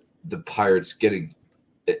pirates getting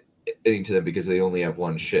to them because they only have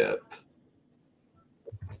one ship.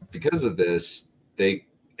 Because of this, they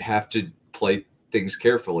have to play things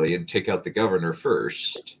carefully and take out the governor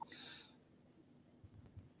first.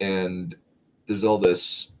 And there's all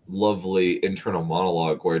this lovely internal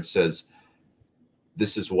monologue where it says,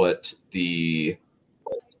 this is what the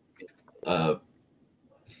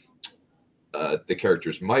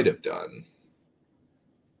characters might have done,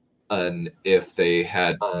 and if they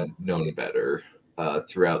had known better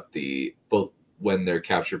throughout both when they're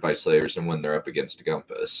captured by slavers and when they're up against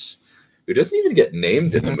Gumpus, who doesn't even get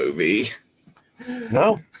named in the movie.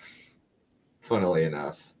 No. Funnily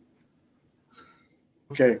enough.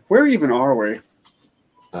 Okay, where even are we?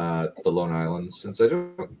 The Lone Islands, since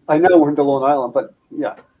I know we're in the Lone Island, but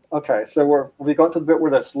yeah. Okay, so we got to the bit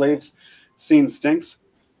where the slaves scene stinks?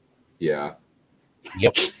 Yeah.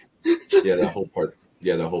 Yep. Yeah, that whole part.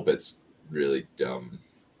 Yeah, the whole bit's really dumb.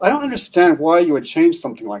 I don't understand why you would change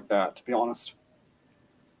something like that, to be honest.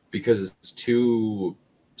 Because it's too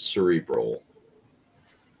cerebral.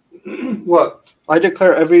 What? I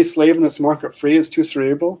declare every slave in this market free is too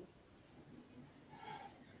cerebral?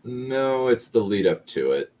 No, it's the lead up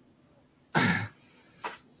to it.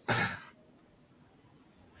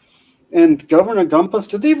 And Governor Gumpus,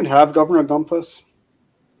 did they even have Governor Gumpus?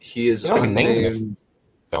 He is They don't name unnamed.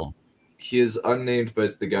 the film. He is unnamed, but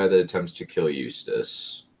it's the guy that attempts to kill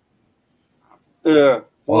Eustace. Yeah.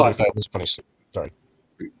 Well, Why? that was funny. Sorry.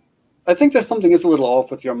 I think there's something is a little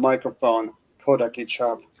off with your microphone, Kodaki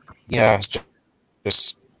chap. Yeah, it's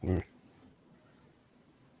just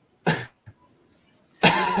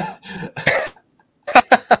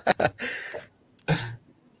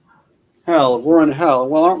Hell, we're in hell.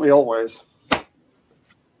 Well, aren't we always?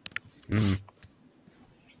 What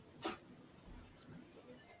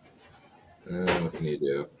can you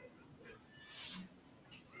do?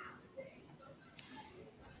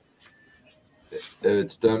 If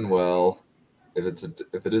it's done well, if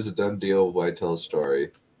it is a done deal, why tell a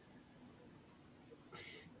story?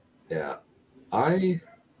 Yeah, I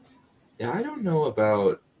don't know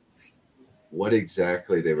about what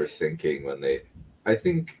exactly they were thinking when they. I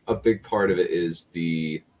think a big part of it is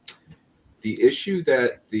the issue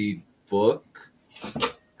that the book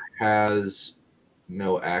has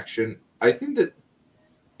no action. I think that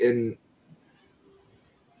in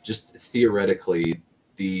just theoretically,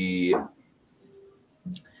 the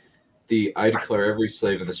I declare every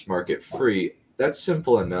slave in this market free, that's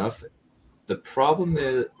simple enough. The problem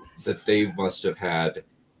is that they must have had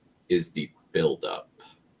is the buildup.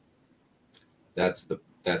 That's the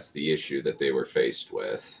issue that they were faced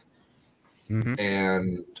with.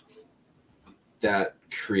 And that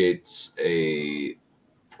creates a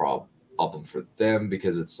problem for them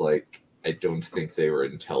because it's like, I don't think they were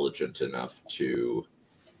intelligent enough to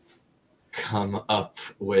come up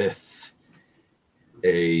with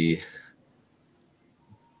a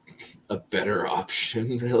better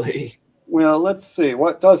option, really. Well, let's see.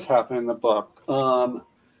 What does happen in the book?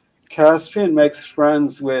 Caspian makes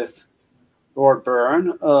friends with Lord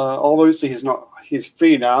Byrne. Obviously, he's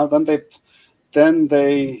free now. Then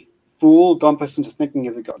they fool Gumpus into thinking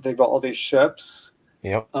they've got all these ships.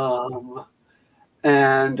 Yep.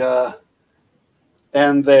 And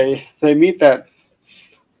they meet that.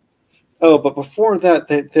 Oh, but before that,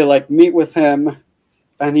 they like meet with him,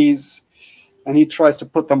 and he tries to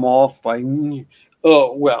put them off by,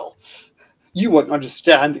 oh well, you wouldn't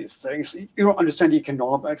understand these things. You don't understand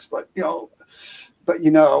economics, but blah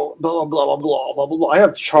blah blah blah blah blah. I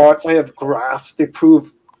have charts, I have graphs. They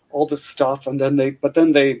prove all this stuff, and then they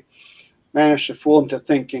manage to fool him to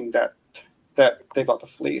thinking that they got the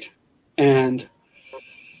fleet, and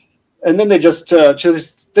then they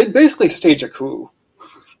they basically stage a coup.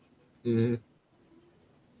 Mm-hmm.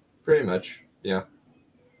 Pretty much, yeah.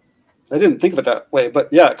 I didn't think of it that way,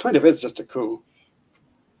 but yeah, it kind of is just a coup.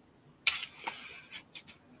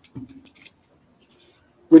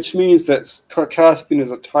 Which means that Caspian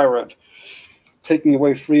is a tyrant, taking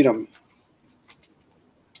away freedom.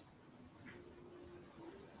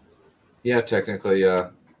 Yeah, technically,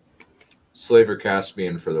 Slaver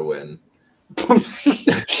Caspian for the win.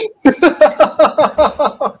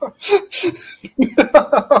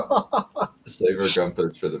 Slaver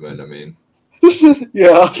Gumpus for the win, I mean.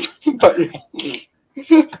 Yeah, but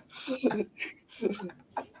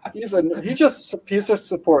he just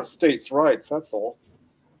supports states' rights. That's all.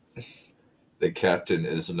 The captain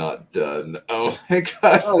is not done. Oh my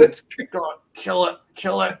gosh, Oh, that's God! Kill it!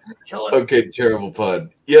 okay. Terrible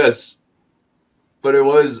pun. Yes, but it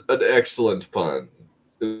was an excellent pun.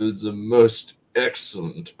 It was the most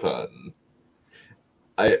excellent pun.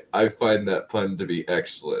 I find that pun to be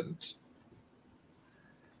excellent.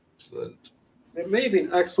 Excellent. It may have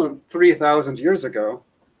been excellent 3,000 years ago.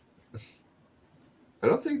 I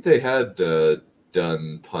don't think they had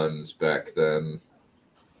done puns back then.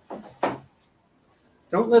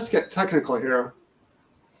 Let's get technical here.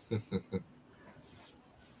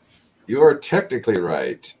 You are technically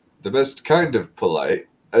right. The best kind of polite.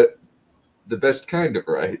 The best kind of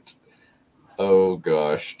right. Oh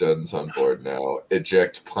gosh, Dunn's on board now.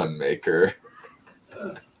 Eject pun maker.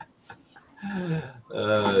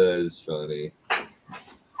 That is funny.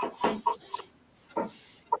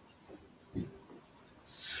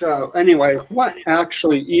 So anyway, what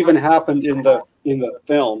actually even happened in the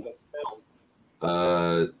film?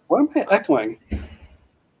 Why am I echoing?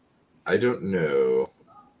 I don't know.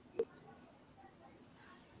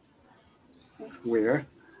 That's weird.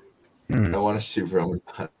 I want to see Roman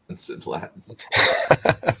puns in Latin.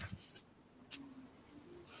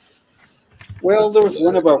 Well, there's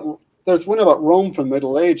one about Rome from the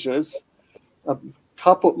Middle Ages.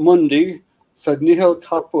 Caput mundi, sed nihil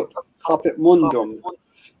caput mundum.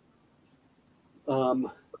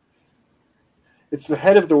 It's the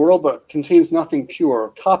head of the world, but contains nothing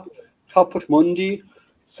pure. Caput mundi,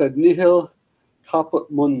 sed nihil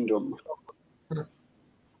caput mundum.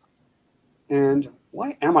 And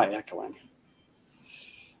why am I echoing?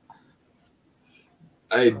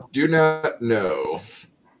 I do not know.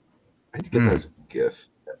 I need to get that as a GIF.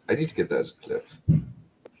 I need to get that as a clip.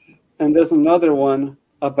 And there's another one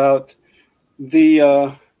about the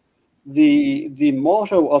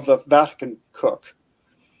motto of the Vatican cook.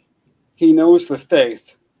 He knows the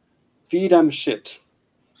faith. Feed 'em shit.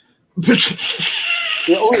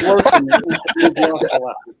 It only works in ecclesiastical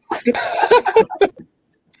Latin.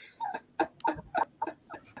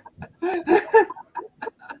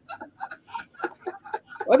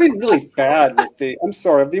 I've been really bad with the. I'm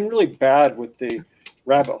sorry. I've been really bad with the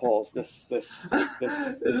rabbit holes. This thing.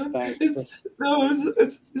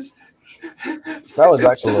 That was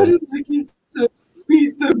actually. Like you said,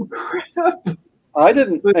 beat them crap. I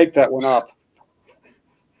didn't make that one up.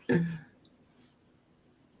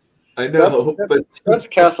 I know, but that's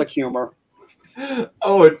Catholic humor.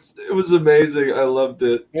 Oh, it was amazing. I loved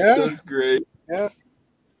it. Yeah, it was great. Yeah.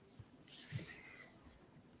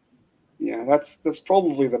 Yeah, that's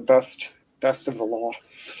probably the best of the lot.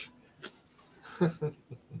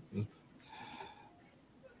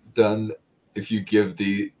 Done. If you give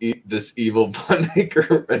this evil pun-maker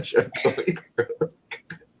a bunch of going broke.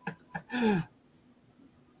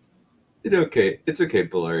 It's okay,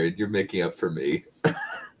 Balarian. You're making up for me.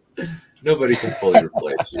 Nobody can fully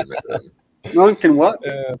replace you, madam. No one can what?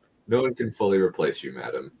 No one can fully replace you,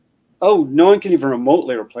 madam. Oh, no one can even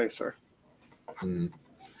remotely replace her.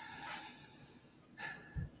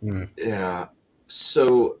 Yeah.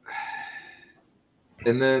 So,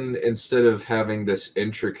 and then instead of having this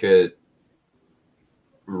intricate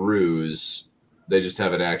ruse, they just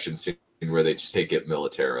have an action scene where they just take it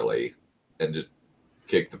militarily and just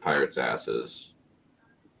kick the pirates' asses.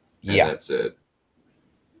 And that's it.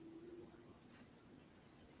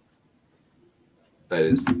 That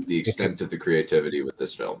is the extent of the creativity with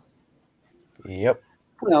this film. Yep.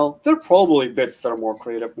 Well, there are probably bits that are more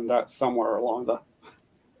creative than that somewhere along the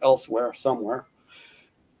elsewhere somewhere.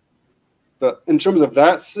 But in terms of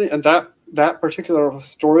that particular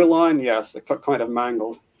storyline, yes, it got kind of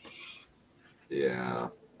mangled. Yeah,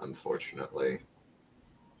 unfortunately.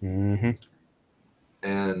 Mm-hmm.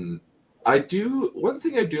 And one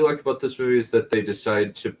thing I do like about this movie is that they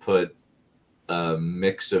decide to put a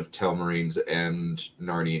mix of Telmarines and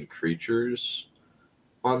Narnian creatures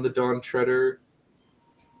on the Dawn Treader,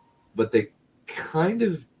 but they kind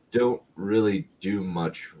of don't really do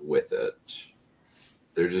much with it.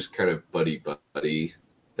 They're just kind of buddy-buddy,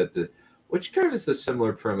 which kind of is the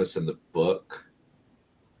similar premise in the book,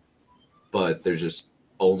 but there's just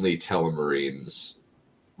only Telmarines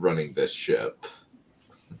running this ship.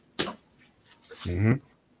 Mm-hmm.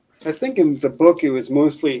 I think in the book it was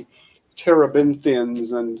mostly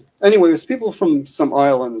Terebinthians, and anyway, it was people from some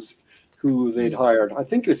islands who they'd hired. I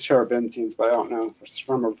think it was Terebinthians, but I don't know for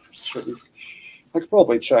certain. I could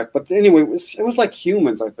probably check, but anyway, it was like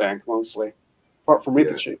humans, I think, mostly, apart from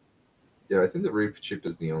Reepicheep. Yeah, I think that Reepicheep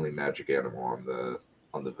is the only magic animal on the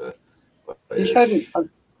He hadn't.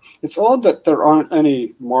 It's odd that there aren't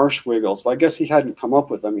any marsh wiggles, but I guess he hadn't come up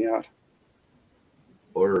with them yet.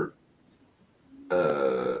 Or,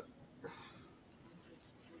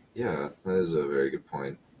 yeah, that is a very good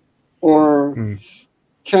point. Or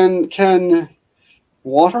can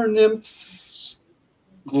water nymphs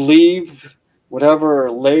leave whatever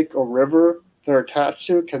lake or river they're attached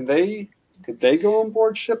to? Could they go on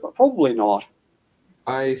board ship? Probably not.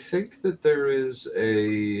 I think that there is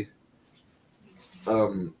a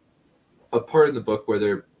part in the book where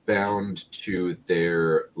they're bound to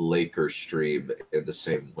their lake or stream in the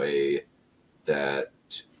same way that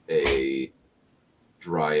a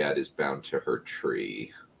dryad is bound to her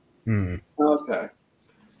tree. Okay.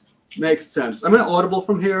 Makes sense. Am I audible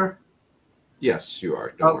from here? Yes, you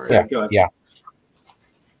are. Don't worry. Yeah. Good. Yeah.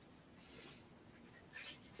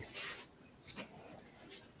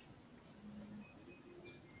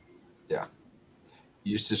 Yeah.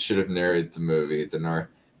 Eustace should have narrated the movie.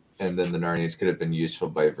 And then the Narnians could have been useful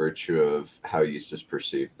by virtue of how Eustace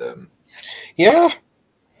perceived them. Yeah.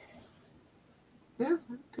 Yeah.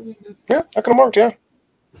 Yeah, that could have worked, yeah.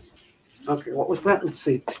 Okay, what was that? Let's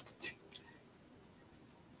see.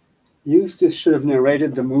 Eustace should have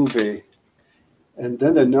narrated the movie, and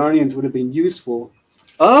then the Narnians would have been useful.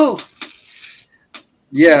 Oh!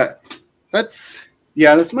 Yeah, this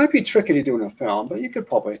might be tricky to do in a film, but you could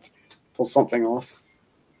probably pull something off.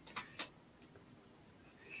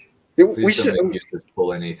 We should make Eustace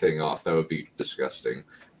pull anything off. That would be disgusting.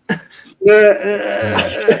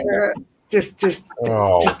 Just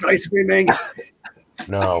ice screaming.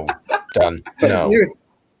 No, done. But No.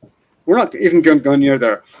 We're not even going to go near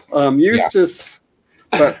there. Eustace,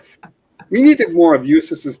 but we needed more of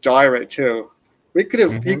Eustace's diary too. We could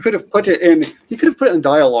have. He could have put it in. He could have put it in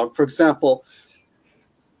dialogue. For example,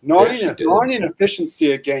 Narnia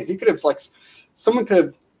efficiency again. He could have someone could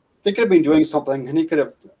have. They could have been doing something, and he could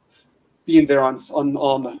have been there on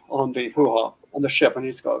the ship, and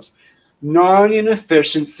he goes, Narnian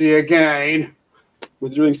efficiency again. We're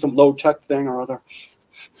doing some low tech thing or other.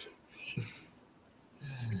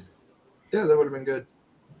 Yeah, that would have been good.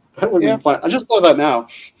 That would have been fun. I just thought of that now.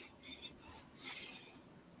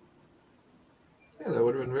 Yeah, that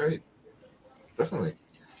would have been very definitely.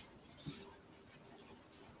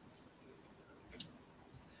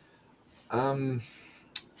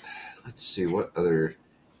 Let's see what other.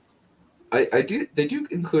 They do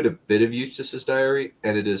include a bit of Eustace's diary,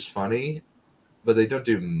 and it is funny, but they don't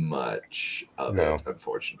do much of it,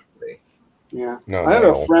 unfortunately. Yeah, I had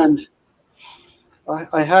a friend.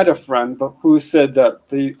 I had a friend, but who said that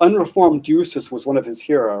the unreformed Eustace was one of his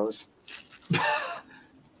heroes.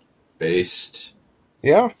 Based.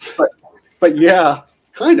 Yeah. But yeah,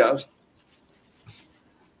 kind of.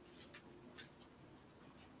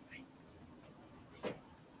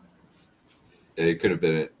 It could have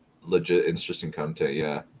been a legit interesting content,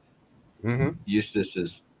 yeah. Eustace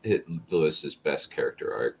has hit Lewis's best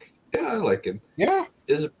character arc. Yeah, I like him. Yeah.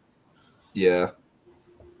 Yeah.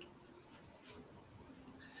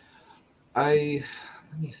 Let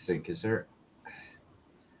me think,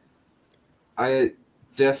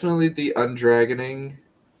 definitely the undragoning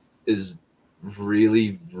is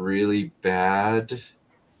really, really bad.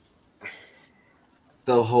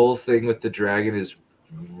 The whole thing with the dragon is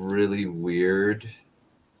really weird.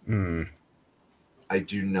 I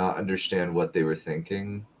do not understand what they were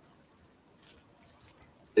thinking.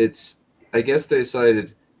 I guess they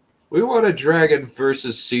decided, we want a dragon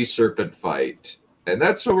versus sea serpent fight. And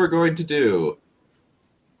that's what we're going to do.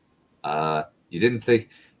 You didn't think...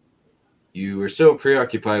 You were so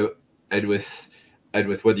preoccupied with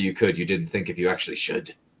whether you could, you didn't think if you actually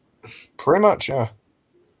should. Pretty much, yeah.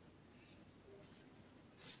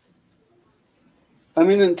 I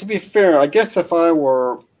mean, and to be fair, I guess if I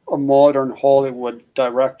were a modern Hollywood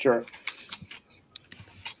director,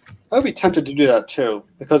 I'd be tempted to do that too,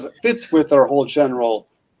 because it fits with our whole general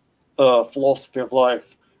philosophy of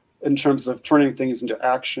life in terms of turning things into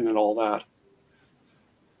action and all that.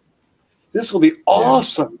 This will be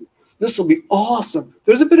awesome. Yeah. This will be awesome.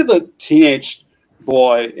 There's a bit of a teenage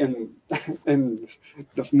boy in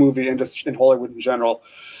the movie industry, in Hollywood in general.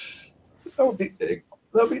 That would be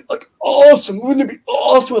like awesome. Wouldn't it be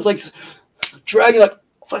awesome with like dragging like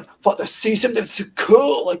to see something so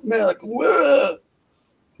cool? Like, man, like whoa.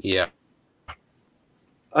 Yeah.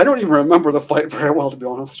 I don't even remember the fight very well, to be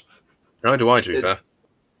honest. Neither do I, to be fair.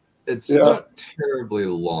 It's not terribly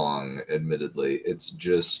long, admittedly. It's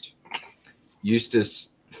just Eustace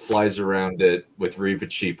flies around it with Reba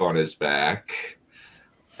Cheap on his back,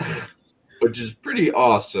 which is pretty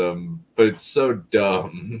awesome, but it's so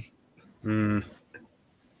dumb.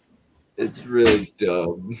 It's really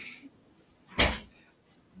dumb.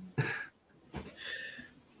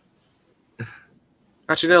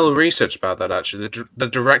 Actually, a little research about that, actually. The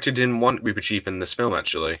director didn't want Reba Cheap in this film,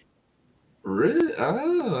 actually. Really?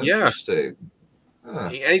 Oh, interesting. Yeah.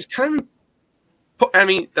 And he's kind of... I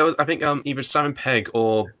mean, I think either Simon Pegg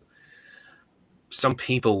or some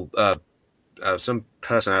people, some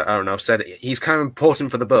person, I don't know, said he's kind of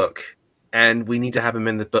important for the book, and we need to have him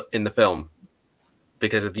in the film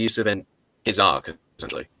because of use of his arc,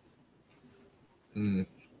 essentially.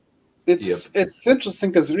 It's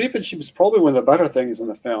interesting because Reba Cheap is probably one of the better things in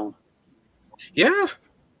the film. Yeah,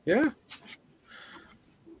 yeah.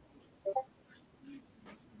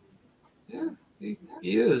 Yeah, he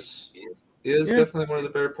is. He is definitely one of the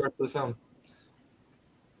better parts of the film.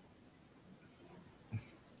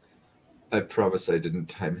 I promise I didn't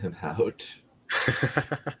time him out.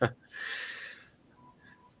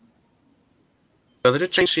 Well, they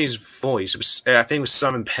did change his voice. It was, I think it was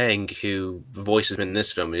Simon Pegg who voices him in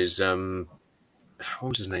this film. Is what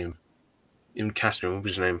was his name? In Caspian, what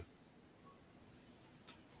was his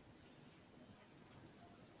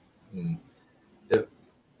name?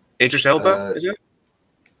 Idris Elba, is it?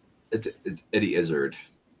 Eddie Izzard.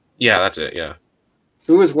 Yeah, that's it. Yeah.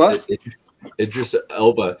 Who is what? Idris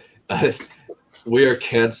Elba. We are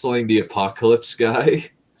canceling the Apocalypse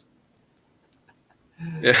guy.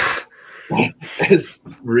 Yeah. As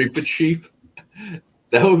Reaper Chief.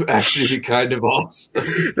 That would actually be kind of awesome.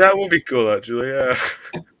 That would be cool, actually. Yeah.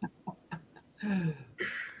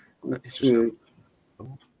 Let's see.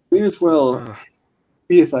 May as well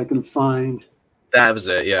see if I can find. That was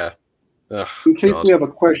it, yeah. In case we have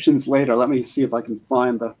questions later, let me see if I can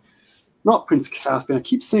find the. Not Prince Caspian. I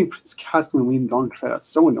keep saying Prince Caspian when we don't try. That's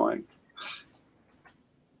so annoying.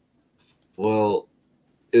 Well,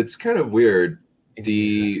 it's kind of weird.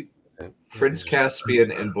 The Prince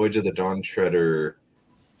Caspian and Voyage of the Dawn Treader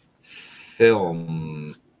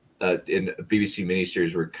film in a BBC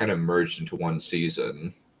miniseries were kind of merged into one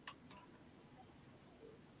season.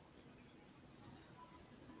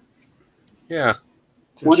 Yeah.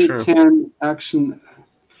 2010 action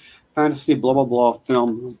fantasy blah blah blah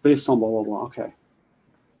film based on blah blah blah. Okay.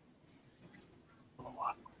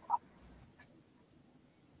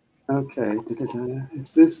 Okay.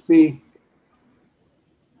 Is this the?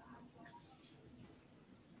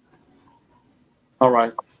 All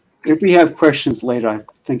right. If we have questions later, I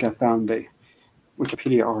think I found the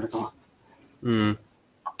Wikipedia article. Hmm.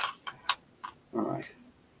 All right.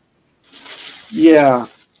 Yeah.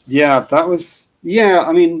 That was. Yeah.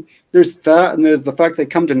 I mean, there's that, and there's the fact they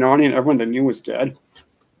come to Narnia and everyone they knew was dead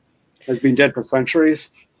has been dead for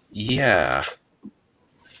centuries. Yeah.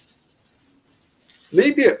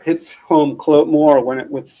 Maybe it hits home more when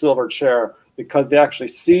with Silver Chair because they actually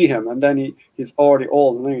see him, and then he's already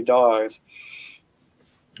old, and then he dies.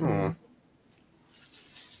 Oh.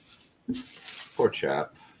 Poor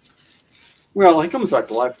chap. Well, he comes back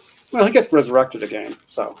to life. Well, he gets resurrected again,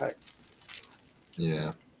 so hey.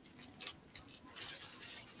 Yeah.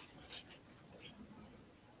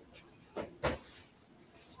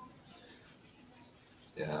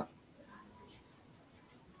 Yeah.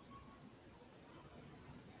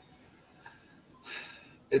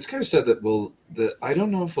 It's kind of sad that I don't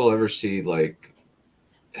know if we'll ever see, like,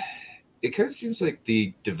 it kind of seems like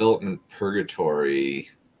the development purgatory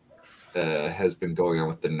has been going on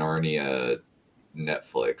with the Narnia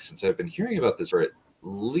Netflix since I've been hearing about this for at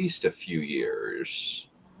least a few years.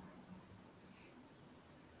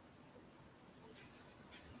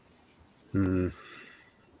 Time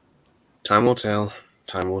will tell.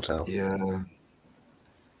 Time will tell. Yeah.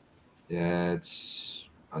 Yeah, it's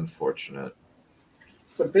unfortunate.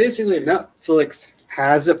 So basically, Netflix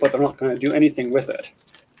has it, but they're not going to do anything with it.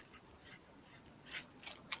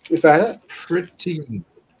 Is that it? Pretty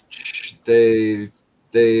much. They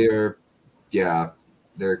are, yeah,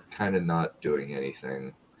 they're kind of not doing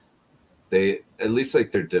anything. They, at least,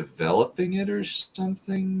 like, they're developing it or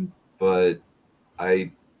something, but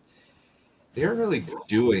they aren't really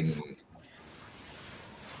doing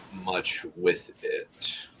much with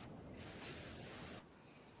it.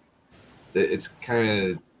 It's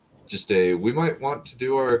kind of just we might want to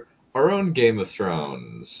do our own Game of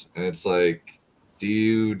Thrones. And it's like, do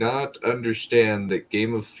you not understand that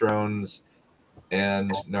Game of Thrones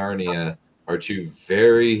and Narnia are two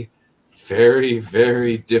very, very,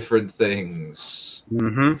 very different things?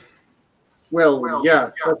 Mm-hmm. Well,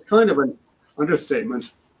 yes, that's kind of an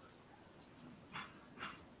understatement.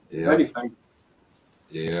 Yeah. Anything.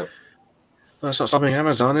 Yep. That's not stopping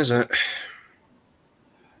Amazon, is it?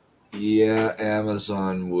 Yeah,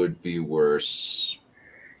 Amazon would be worse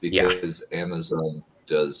because Amazon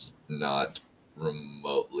does not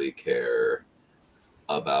remotely care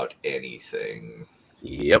about anything.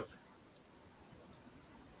 Yep.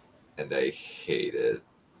 And I hate it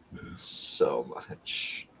so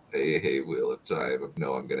much. I hate Wheel of Time.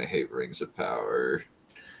 No, I'm going to hate Rings of Power.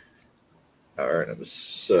 And I'm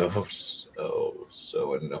so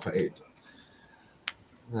annoyed.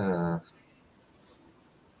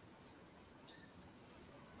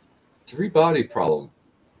 Three Body Problem.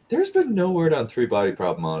 There's been no word on Three Body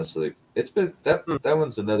Problem, honestly. It's been that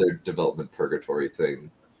one's another development purgatory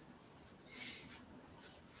thing.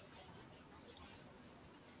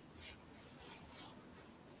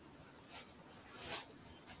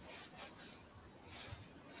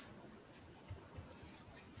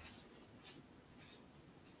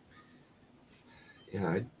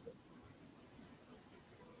 Yeah,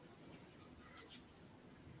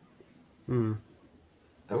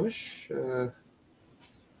 I wish.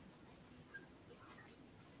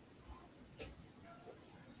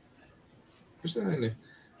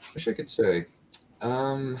 Wish I could say.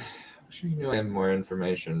 Wish I knew I had more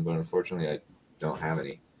information, but unfortunately, I don't have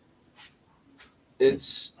any.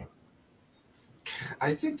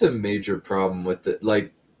 I think the major problem with it,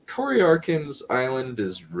 like, Cory Arkin's Island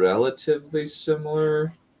is relatively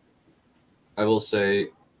similar. I will say,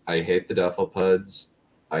 I hate the Dufflepuds.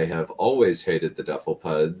 I have always hated the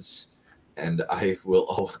Dufflepuds, and I will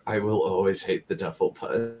always hate the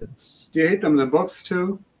Dufflepuds. Do you hate them in the books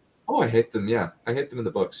too? Oh, I hate them. Yeah, I hate them in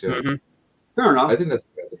the books. Yeah, Fair enough. I think that's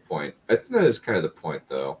kind of the point. I think that is kind of the point,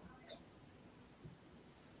 though.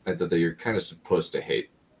 I thought that you're kind of supposed to hate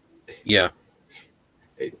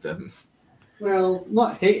them. Well,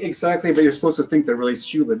 not hate exactly, but you're supposed to think they're really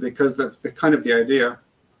stupid because that's kind of the idea.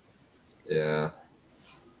 Yeah.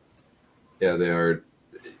 Yeah, they are.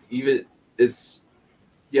 Even since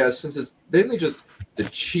it's mainly just the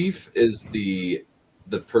chief is the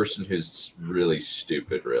person who's really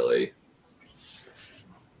stupid, really.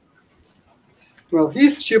 Well,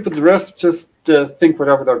 he's stupid. The rest just think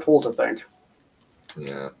whatever they're told to think.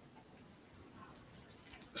 Yeah.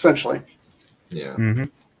 Essentially. Yeah. Mm-hmm.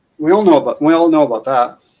 We all know about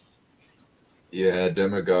that. Yeah,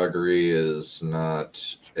 demagoguery is not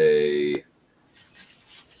a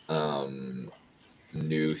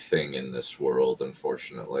new thing in this world,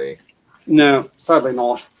 unfortunately. No, sadly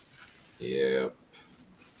not. Yeah.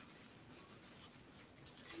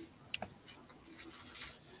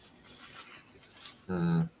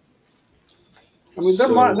 I mean, they're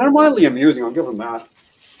mildly amusing. I'll give them that.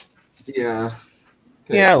 Yeah.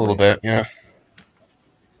 Yeah, a little bit. Yeah.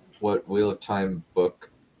 What Wheel of Time book?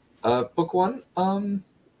 Book one.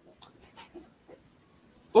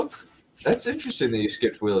 Book. That's interesting that you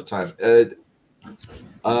skipped Wheel of Time.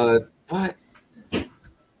 But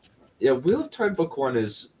yeah, Wheel of Time book one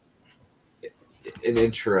is an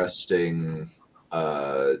interesting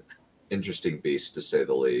beast, to say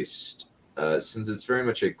the least. Since it's very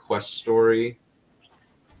much a quest story,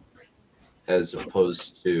 as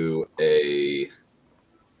opposed to a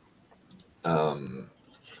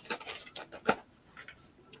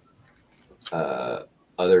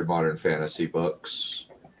other modern fantasy books.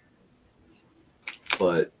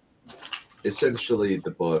 But essentially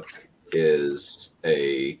the book is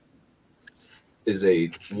a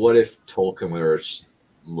what if Tolkien were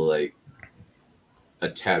like a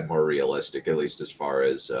tad more realistic, at least as far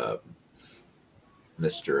as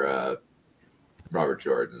Mr. Robert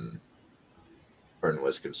Jordan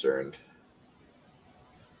was concerned.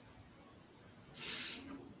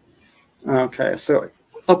 Okay, so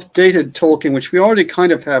updated Tolkien, which we already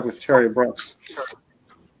kind of have with Terry Brooks.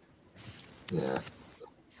 Yeah.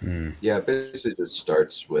 Mm. Yeah, it basically just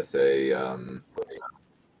starts with a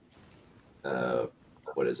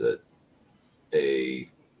what is it? A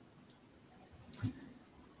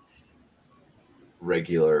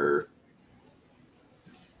regular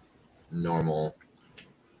normal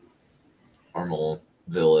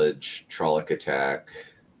village Trolloc attack.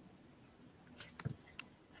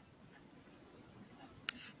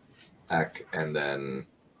 And then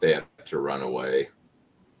they have to run away.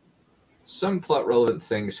 Some plot relevant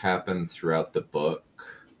things happen throughout the book.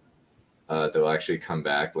 They'll actually come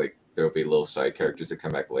back. Like there'll be little side characters that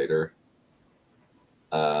come back later.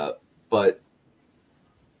 But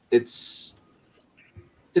it's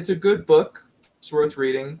a good book. It's worth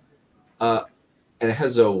reading. And it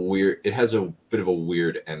has a bit of a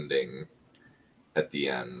weird ending at the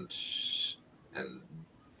end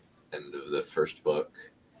of the first book.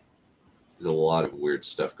 There's a lot of weird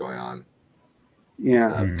stuff going on.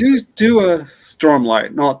 Yeah, do a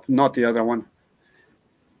Stormlight, not the other one.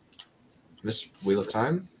 Miss Wheel of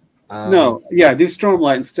Time? No, yeah, do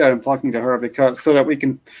Stormlight instead. I'm talking to her because so that we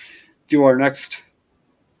can do our next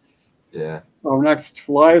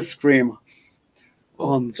live stream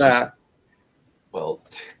on that. Well,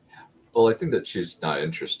 I think that she's not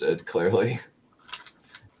interested. Clearly,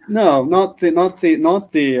 no, not the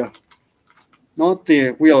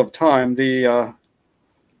Wheel of Time, the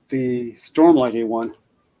Stormlighty one.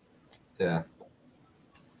 Yeah.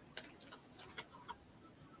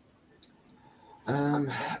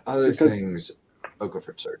 Things. Oh, go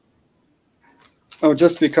for it, sir. Oh,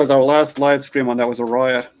 just because our last live stream on that was a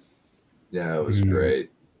riot. Yeah, it was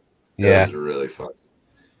great. Yeah, it was really fun.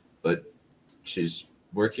 But she's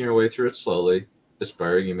working her way through it slowly.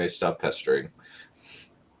 Aspiring, you may stop pestering.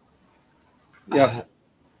 Yeah.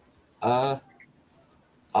 I've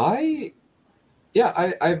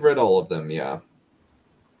read all of them. Yeah.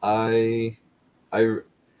 I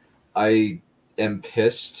am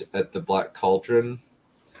pissed at the Black Cauldron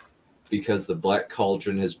because the Black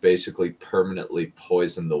Cauldron has basically permanently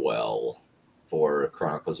poisoned the well for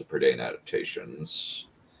Chronicles of Prydain adaptations,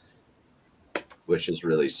 which is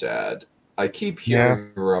really sad. I keep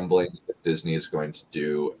hearing rumblings that Disney is going to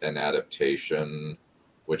do an adaptation,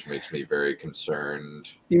 which makes me very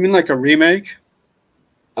concerned. You mean like a remake?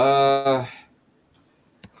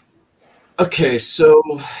 Okay,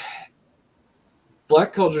 so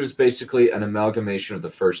Black Cauldron is basically an amalgamation of the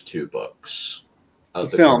first two books of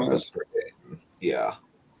the Chronicles of Prydain. Yeah.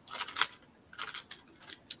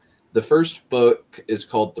 The first book is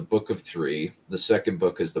called The Book of Three. The second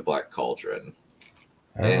book is The Black Cauldron.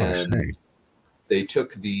 they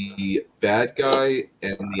took the bad guy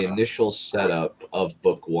and the initial setup of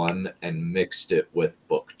book 1 and mixed it with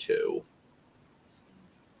book 2.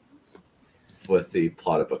 With the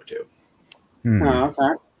plot of book 2. Oh,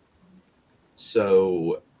 okay.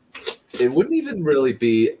 So it wouldn't even really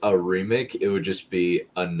be a remake, it would just be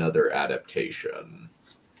another adaptation.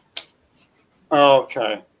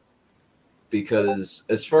 Okay. Because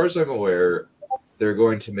as far as I'm aware, they're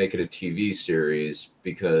going to make it a TV series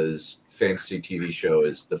because fantasy TV show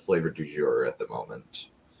is the flavor du jour at the moment.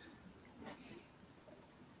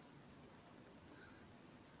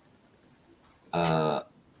 But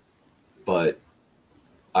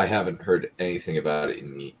I haven't heard anything about it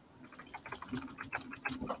in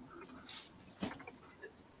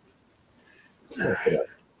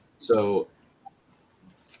So,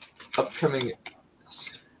 upcoming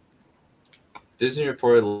Disney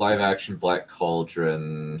reported live-action Black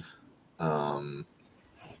Cauldron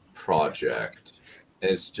project.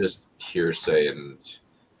 It's just hearsay and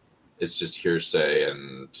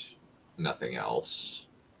nothing else.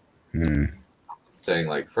 Saying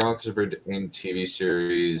like Chronicles of Narnia TV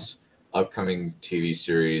series, upcoming TV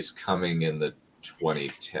series coming in the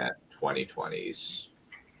 2020s.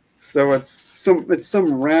 So it's some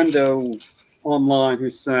rando online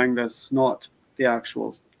who's saying this, not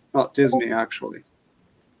Disney actually.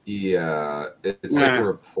 Yeah, it's like a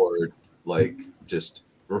report,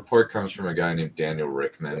 report comes from a guy named Daniel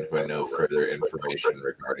Rickman, who had no further information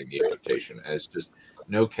regarding the adaptation. As just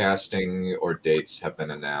no casting or dates have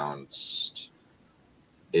been announced.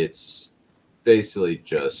 It's basically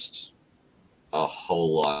just a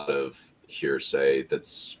whole lot of hearsay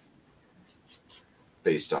that's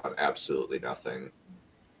based on absolutely nothing.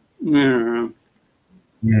 Yeah.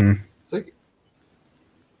 It's like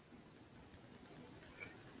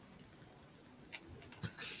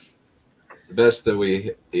the best that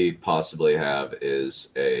we possibly have is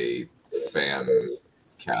a fan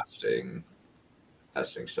casting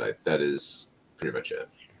site. That is pretty much it.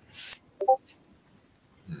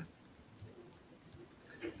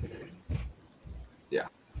 Yeah.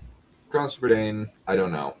 Chronicles of Narnia, I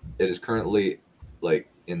don't know. It is currently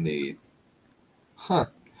in the Yeah,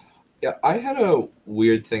 I had a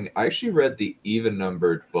weird thing. I actually read the even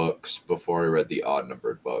numbered books before I read the odd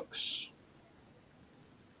numbered books.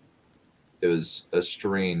 It was a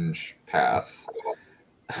strange path,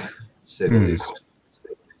 to say the least.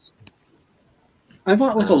 I've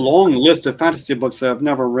got a long list of fantasy books that I've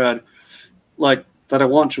never read, that I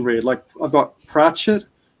want to read. Like I've got Pratchett.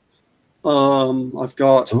 I've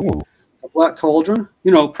got the Black Cauldron.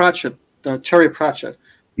 Pratchett, Terry Pratchett.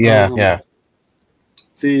 Yeah.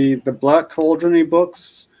 The Black Cauldron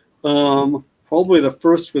books. Probably the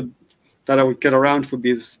first that I would get around to would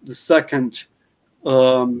be the second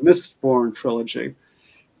Mistborn trilogy.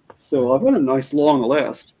 So I've got a nice long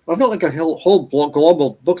list. I've got a whole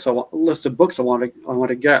global list of books I want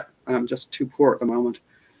to get, and I'm just too poor at the moment.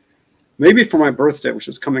 Maybe for my birthday, which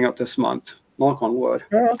is coming up this month. Knock on wood.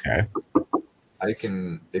 Oh, okay. I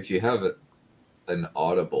can, if you have an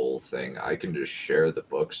Audible thing, I can just share the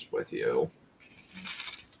books with you.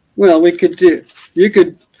 Well, we could do. You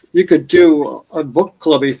could do a book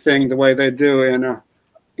clubby thing the way they do in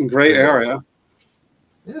Gray Area.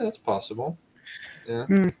 Yeah, that's possible. Yeah,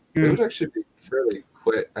 it would actually be fairly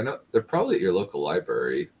quick. I know they're probably at your local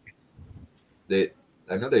library. That's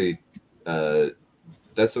the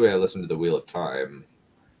way I listened to the Wheel of Time.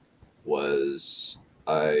 Was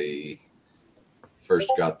I first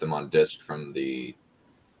got them on disc from the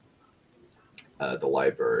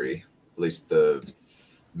library, at least the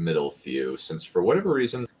middle few, since for whatever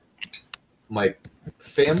reason my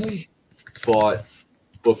family bought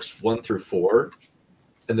books 1 through 4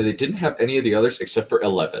 and then they didn't have any of the others except for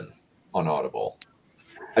 11 on Audible.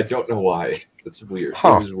 I don't know why. That's weird. It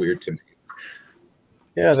was weird to me.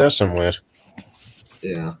 Yeah, there's some weird.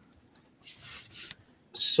 Yeah.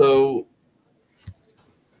 So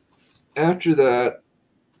after that,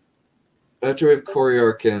 after we have Cory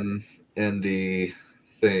Arkin and the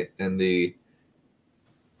thing and the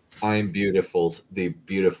I'm beautiful, the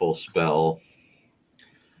beautiful spell,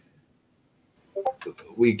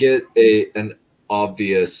 we get an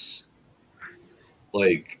obvious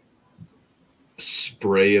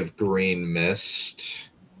spray of green mist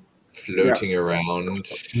floating around.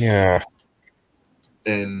 Yeah.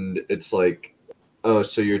 And it's like, oh,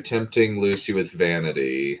 so you're tempting Lucy with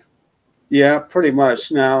vanity. Yeah, pretty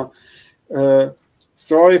much. Now,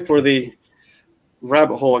 sorry for the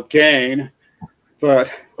rabbit hole again,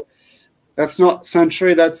 but that's not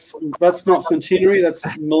century. That's not centenary.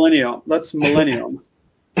 That's millennium. That's millennium.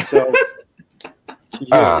 So,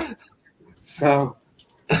 yeah. So,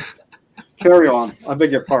 Carry on. I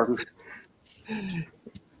beg your pardon.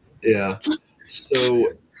 Yeah.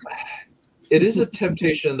 So it is a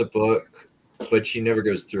temptation in the book, but she never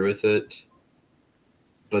goes through with it.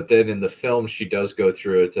 But then in the film, she does go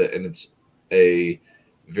through with it, and it's a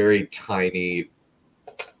very tiny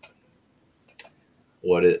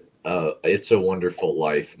It's a Wonderful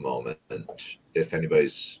Life moment, if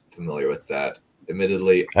anybody's familiar with that.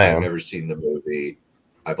 Admittedly, I've never seen the movie.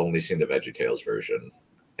 I've only seen the VeggieTales version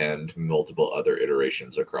and multiple other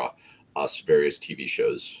iterations across various TV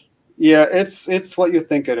shows. Yeah, it's what you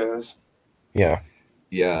think it is. Yeah.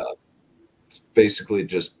 Yeah. It's basically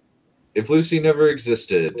just, if Lucy never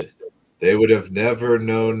existed, they would have never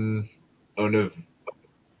known of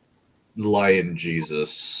Lion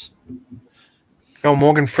Jesus. Oh,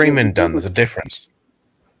 Morgan Freeman done. There's a difference.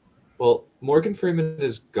 Well, Morgan Freeman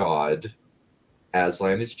is God.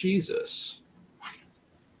 Aslan is Jesus.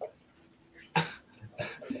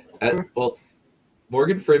 Well,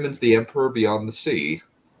 Morgan Freeman's the Emperor beyond the sea.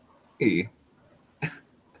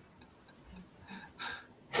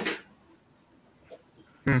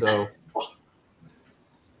 So,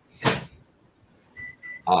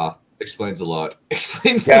 explains a lot.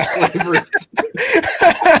 Explains the slavery.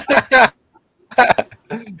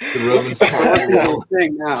 The Romans. What I'm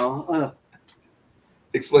saying now.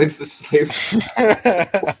 Explains the slavery.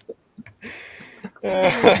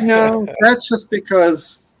 No, that's just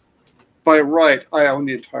because, by right, I own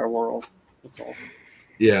the entire world. That's all.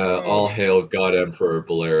 Yeah, all hail God Emperor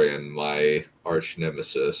Balerion, my arch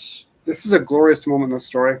nemesis. This is a glorious moment in the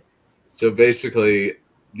story. So basically,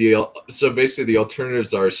 the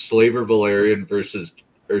alternatives are Slaver Balerion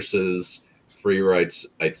versus Free Rights.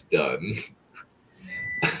 It's done.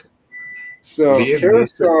 So,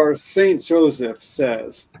 Character St. Joseph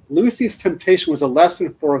says, Lucy's temptation was a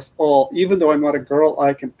lesson for us all. Even though I'm not a girl,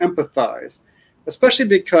 I can empathize. Especially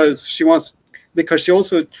because she also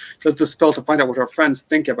does the spell to find out what her friends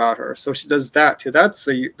think about her. So she does that too. That's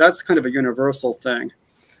kind of a universal thing.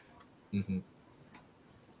 Mm-hmm.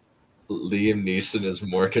 Liam Neeson is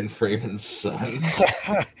Morgan Freeman's son.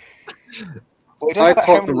 Well, I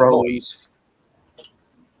caught the Romans.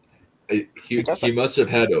 He must have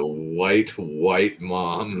had a white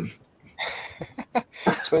mom.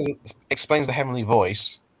 Explains the heavenly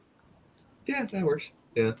voice. Yeah, that works.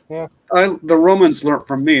 Yeah. The Romans learnt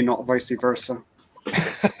from me, not vice versa.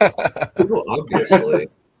 Well, obviously.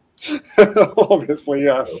 Obviously,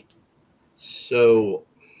 yes. So,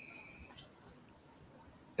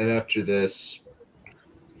 and after this,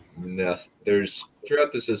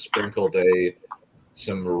 throughout this is sprinkled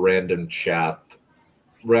some random chap.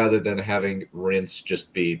 Rather than having Rince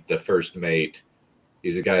just be the first mate,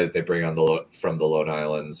 he's a guy that they bring on from the Lone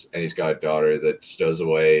Islands, and he's got a daughter that stows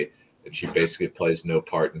away, and she basically plays no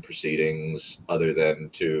part in proceedings other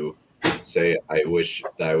than to say, "I wish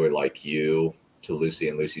that I were like you," to Lucy,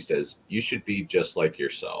 and Lucy says, "You should be just like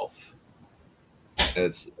yourself." And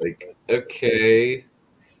it's like, okay,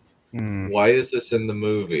 why is this in the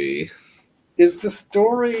movie? Is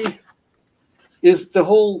the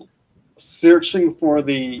whole searching for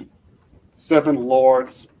the Seven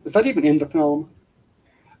Lords, is that even in the film?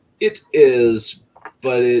 It is,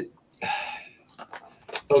 but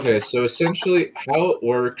okay, so essentially how it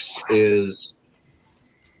works is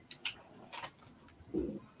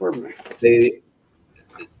they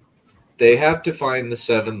have to find the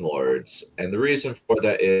Seven Lords, and the reason for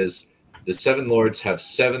that is the Seven Lords have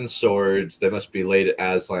 7 swords that must be laid at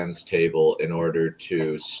Aslan's table in order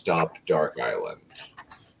to stop Dark Island.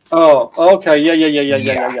 Oh, okay. Yeah.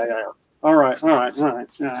 All right. Random.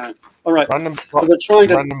 So they're trying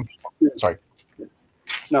to. Sorry.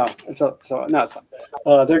 No, it's not.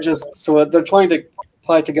 They're trying to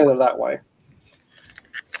tie together that way.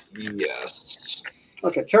 Yes.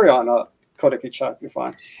 Okay, carry on, Kodaki Chuck. You're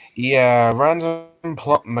fine. Yeah, random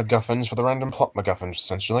plot MacGuffins for the random plot MacGuffins,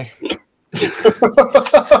 essentially.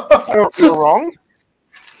 You're wrong.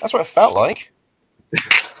 That's what it felt like.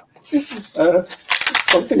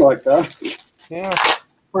 Something like that. Yeah.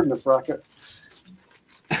 Pardon this racket.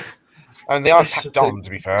 And they are tacked on, to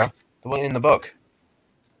be fair. The one in the book.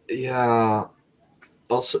 Yeah.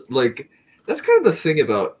 Also, that's kind of the thing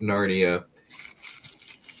about Narnia.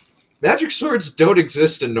 Magic swords don't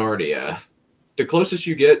exist in Narnia. The closest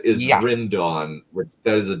you get is Rindon.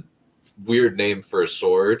 That is a weird name for a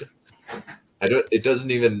sword. I don't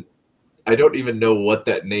even know what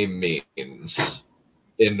that name means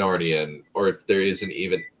in Narnia, or if there is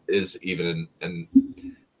even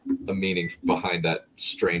a meaning behind that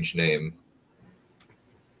strange name.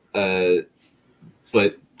 But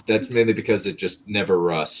that's mainly because it just never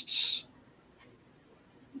rusts,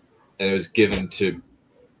 and it was given to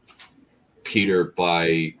Peter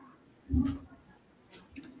by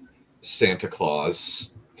Santa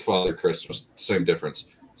Claus, Father Christmas, same difference.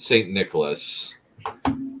 Saint Nicholas.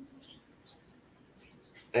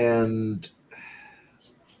 And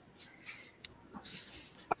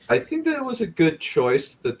I think that it was a good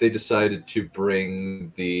choice that they decided to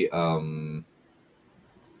bring the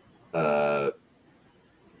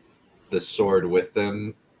sword with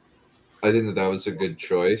them. I think that was a good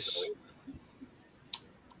choice.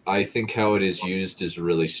 I think how it is used is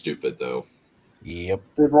really stupid, though. Yep.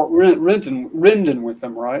 They brought Rindon with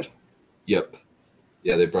them, right? Yep.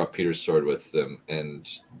 Yeah, they brought Peter's sword with them, and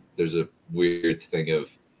there's a weird thing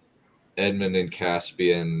of Edmund and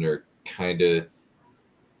Caspian are kind of,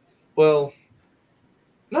 well,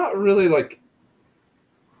 not really like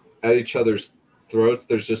at each other's throats.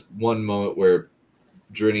 There's just one moment where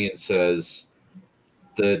Drinian says,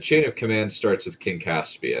 the chain of command starts with King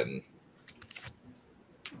Caspian.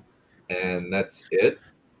 And that's it.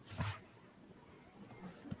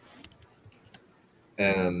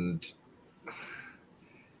 And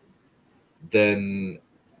then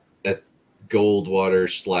at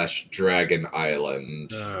Goldwater/Dragon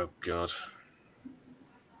Island. Oh, God.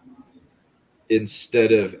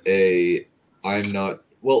 Instead of I'm not,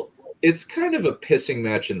 well, it's kind of a pissing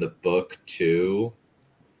match in the book too,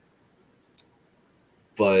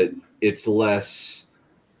 but it's less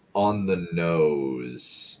on the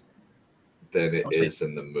nose than it is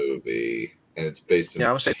in the movie, and it's based in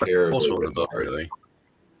I would say also in the book, really.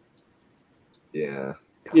 Yeah.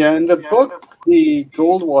 Yeah, in the book, the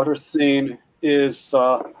Goldwater scene is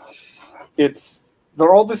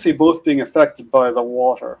they're obviously both being affected by the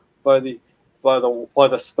water, by the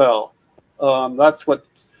spell. That's what,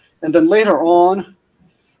 and then later on,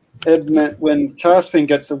 Edmund, when Caspian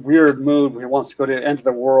gets a weird mood where he wants to go to the end of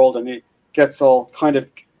the world, and he gets a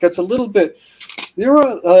little bit.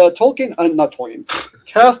 Tolkien, not Tolkien.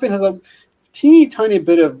 Caspian has a teeny tiny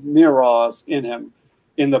bit of Miraz in him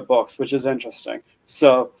in the books, which is interesting.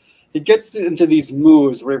 So he gets into these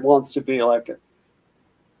moods where he wants to be a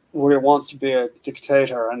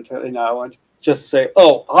dictator, and and just say,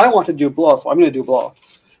 "Oh, I want to do blah, so I'm going to do blah."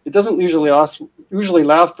 It doesn't usually last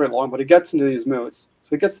very long, but he gets into these moods. So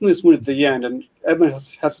he gets in this mood at the end, and Edmund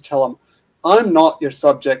has to tell him, "I'm not your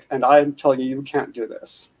subject, and I'm telling you can't do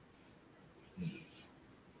this."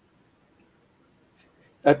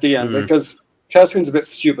 At the end, because Caspian's a bit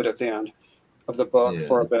stupid at the end of the book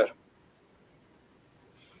for a bit.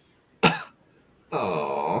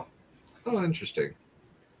 Oh, interesting.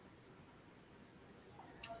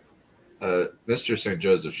 Mr. St.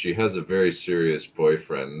 Joseph, she has a very serious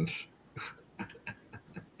boyfriend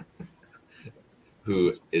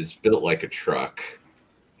who is built like a truck,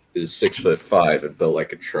 is 6'5" and built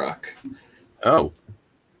like a truck. Oh,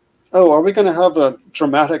 are we going to have a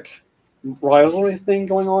dramatic rivalry thing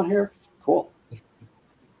going on here? Cool.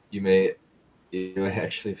 You may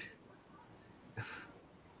actually.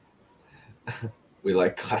 We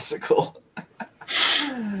like classical. I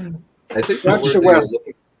think statuesque.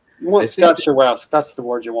 You want statuesque. That's the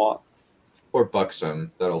word you want. Or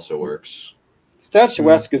buxom. That also works.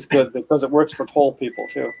 Statuesque is good because it works for tall people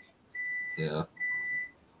too. Yeah.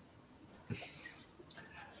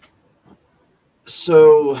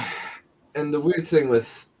 So, and the weird thing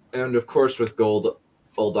of course with Old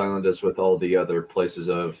Island is with all the other places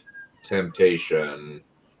of temptation,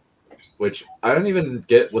 which I don't even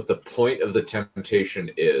get what the point of the temptation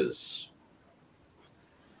is.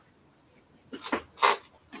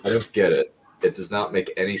 I don't get it. It does not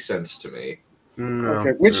make any sense to me. no,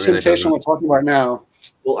 Okay, which it really temptation doesn't. we're talking about now?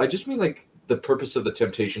 Well, I just mean like the purpose of the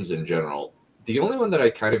temptations in general. The only one that I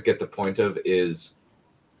kind of get the point of is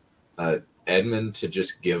Edmund to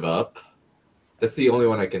just give up. That's the only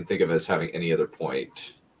one I can think of as having any other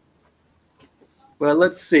point. Well,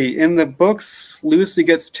 let's see. In the books, Lucy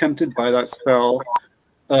gets tempted by that spell.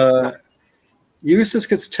 Eustace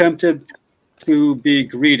gets tempted to be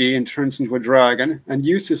greedy and turns into a dragon. And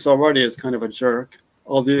Eustace already is kind of a jerk,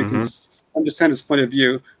 although you can understand his point of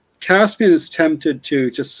view. Caspian is tempted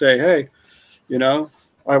to just say, "Hey,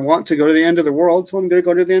 I want to go to the end of the world, so I'm going to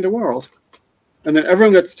go to the end of the world." And then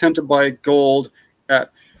everyone gets tempted by gold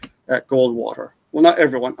at Goldwater. Well, not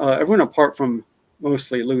everyone. Everyone apart from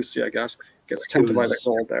mostly Lucy, I guess, gets tempted by the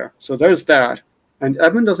gold there. So there's that. And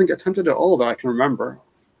Edmund doesn't get tempted at all that I can remember.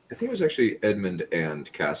 I think it was actually Edmund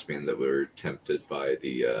and Caspian that were tempted by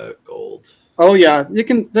the gold. Oh yeah,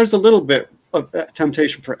 there's a little bit of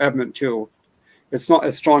temptation for Edmund too. It's not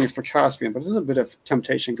as strong as for Caspian, but there's a bit of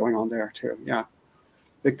temptation going on there too. Yeah,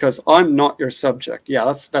 because I'm not your subject.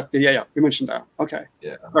 Yeah, yeah. We mentioned that. Okay.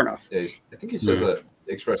 Yeah. Fair enough. Yeah, I think he says that,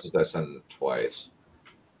 expresses that sentence twice.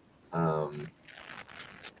 But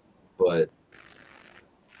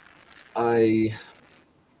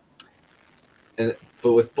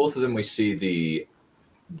but with both of them, we see the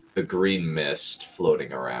green mist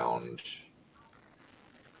floating around,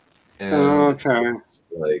 and Okay. it's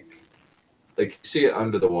like you see it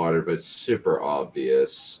under the water, but it's super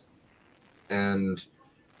obvious. And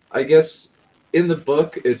I guess in the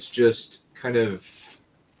book, it's just kind of,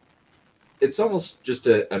 it's almost just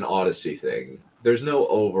an Odyssey thing. There's no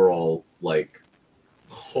overall like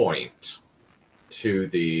point to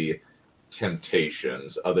the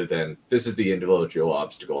temptations other than this is the individual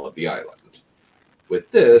obstacle of the island.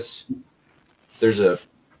 With this, there's a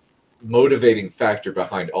motivating factor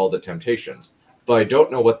behind all the temptations, but I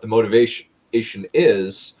don't know what the motivation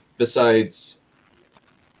is besides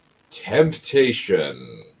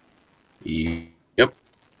temptation. Yep.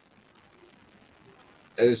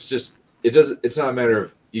 And it's not a matter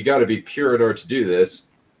of you got to be pure in order to do this,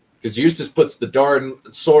 because Eustace puts the darn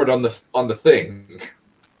sword on the thing.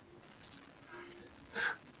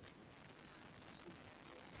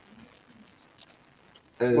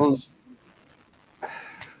 And Well,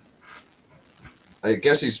 I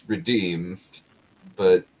guess he's redeemed,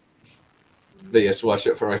 but yes, watch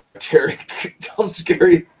out for my Tarek. Tall,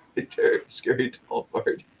 scary tall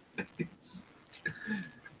party.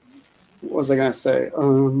 what was I gonna say?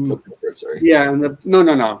 Sorry. Yeah, and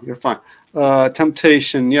no, you're fine.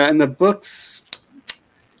 Temptation. Yeah, in the books,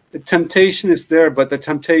 the temptation is there, but the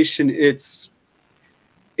temptation it's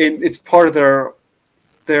part of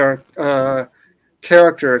their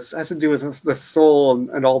character. It has to do with the soul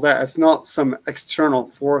and all that. It's not some external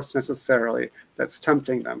force necessarily that's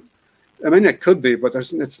tempting them. I mean, it could be, but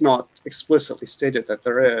it's not explicitly stated that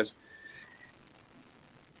there is.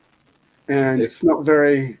 And it's not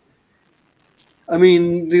very. I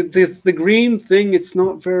mean, the green thing, it's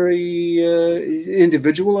not very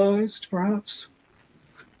individualized, perhaps.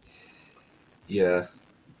 Yeah.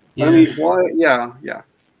 I mean, why? Yeah.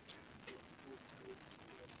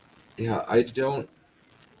 Yeah, I don't.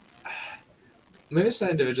 Maybe it's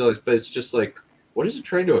not individualized, but it's just like, what is it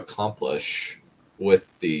trying to accomplish with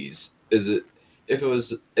these? Is it, if it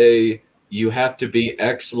was you have to be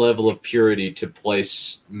X level of purity to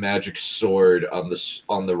place magic sword on the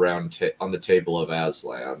on the table of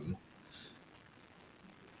Aslan?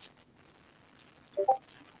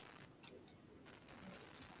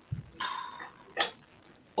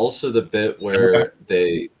 Also the bit where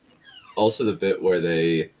they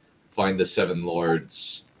find the Seven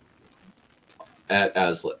Lords at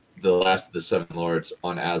Aslan, the last of the Seven Lords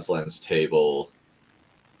on Aslan's table,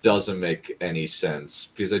 doesn't make any sense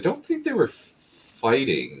because I don't think they were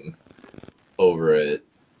fighting over it.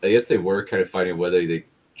 I guess they were kind of fighting whether they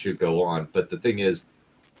should go on, but the thing is,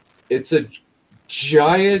 it's a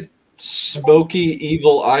giant, smoky,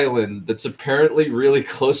 evil island that's apparently really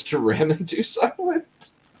close to Ramandus Island.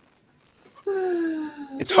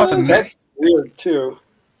 It's hard to make. That's weird too.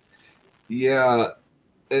 Yeah,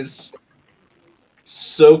 it's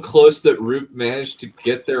so close that Roop managed to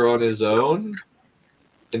get there on his own.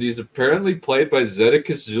 And he's apparently played by Zedek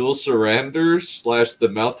Azul Sarander / the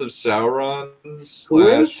Mouth of Sauron /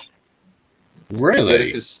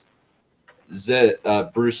 Really?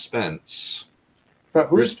 Bruce Spence. But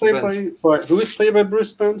who's played by Bruce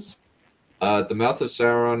Spence? The Mouth of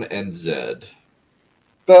Sauron and Zed.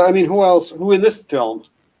 But I mean, who else? Who in this film?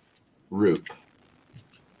 Roop.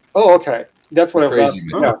 Oh, okay. That's what I was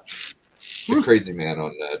asking. Yeah. The crazy man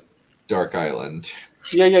on that Dark Island.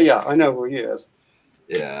 Yeah. I know who he is.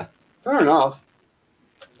 Yeah. Fair enough.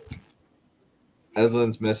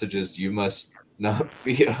 Aslan's message is, you must not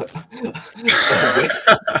be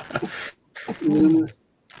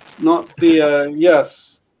not be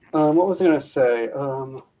yes. What was I going to say?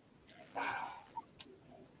 Oh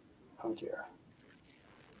dear.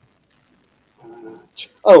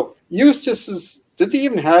 Eustace's. Did they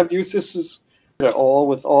even have Eustace's at all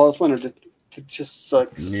with Aslan, or did it just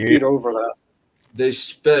speed over that? They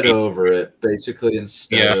sped over it, basically,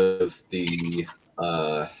 instead of the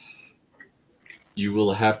you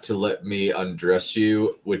will have to let me undress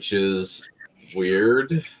you, which is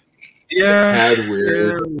weird. Yeah.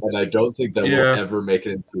 Weird, and I don't think that will ever make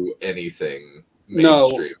it into anything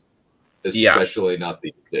mainstream. No. Especially not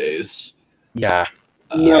these days. Yeah.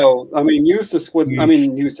 No, I mean, Eustace wouldn't. I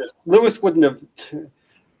mean, Lewis wouldn't have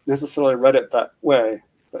necessarily read it that way,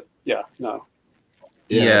 but no.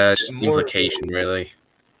 Yeah, it's just implication, really.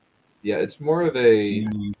 Yeah, it's more of a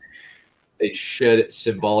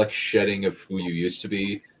symbolic shedding of who you used to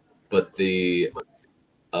be, but he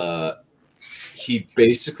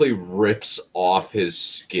basically rips off his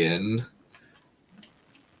skin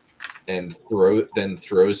and then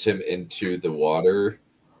throws him into the water.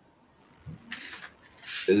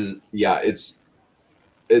 It's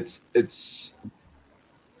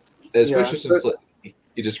especially since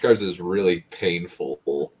he describes it as really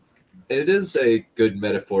painful. And it is a good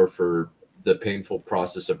metaphor for the painful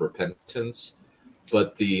process of repentance,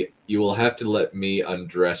 but you will have to let me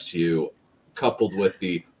undress you, coupled with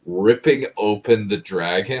the ripping open the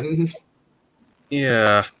dragon.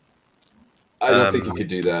 Yeah. I don't think you could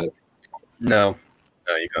do that. No,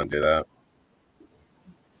 you can't do that.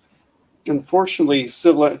 Unfortunately,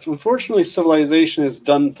 civilization has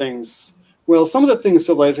done things. Well, some of the things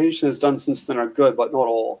civilization has done since then are good, but not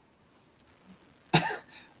all.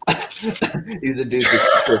 He's a dude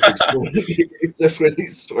that's perfect, except when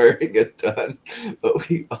he's swearing a ton. But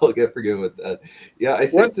we all get forgiven with that. Yeah, I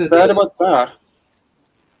think what's bad about that?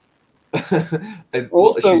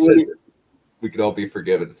 Also, we could all be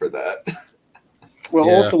forgiven for that. Well,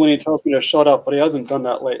 also when he tells me to shut up, but he hasn't done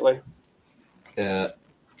that lately. Yeah.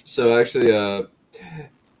 So actually,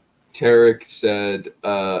 Tarek said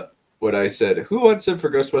what I said. Who wants him for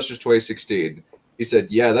Ghostbusters 2016? He said,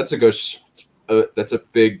 "Yeah, that's a ghost. That's a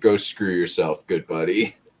big go screw yourself, good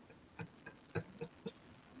buddy." I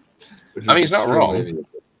mean, he's not wrong.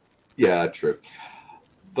 Yeah, true.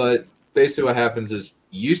 But basically, what happens is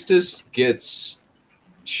Eustace gets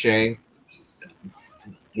shanked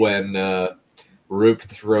when Roop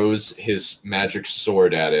throws his magic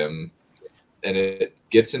sword at him, and it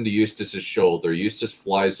gets into Eustace's shoulder. Eustace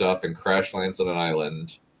flies off and crash lands on an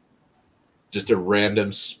island. Just a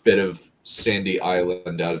random spit of sandy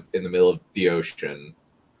island out in the middle of the ocean.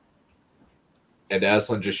 And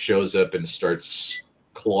Aslan just shows up and starts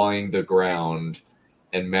clawing the ground,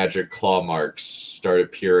 and magic claw marks start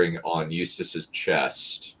appearing on Eustace's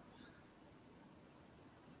chest.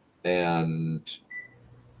 And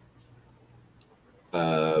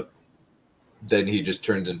then he just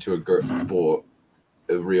turns into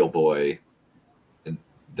a real boy, and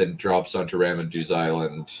then drops onto Ramandu's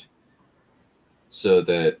island so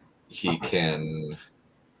that he can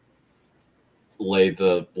lay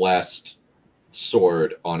the last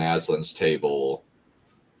sword on Aslan's table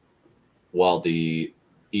while the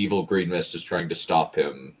evil green mist is trying to stop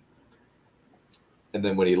him. And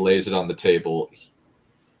then when he lays it on the table,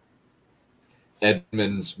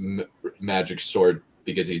 Edmund's magic sword,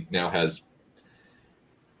 because he now has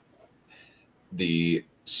the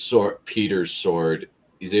sword, Peter's sword,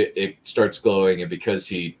 it starts glowing, and because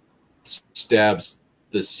he stabs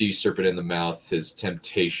the sea serpent in the mouth, his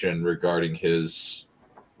temptation regarding his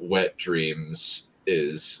wet dreams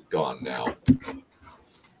is gone now.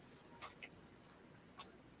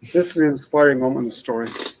 This is an inspiring moment in the story.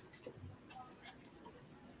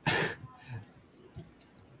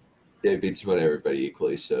 It beats about everybody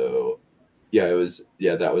equally, so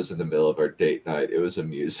that was in the middle of our date night. It was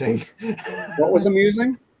amusing. What was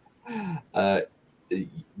amusing?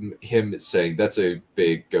 Him saying, "That's a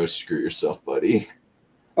big go screw yourself, buddy."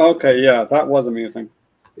 Okay, yeah, that was amusing.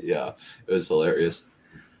 Yeah, it was hilarious.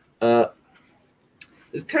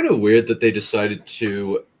 It's kind of weird that they decided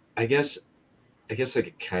to. I guess like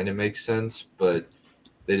it kind of makes sense, but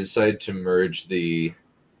they decided to merge the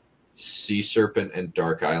Sea Serpent and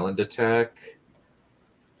Dark Island attack.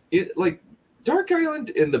 Dark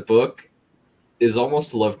Island in the book is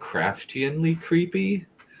almost Lovecraftianly creepy,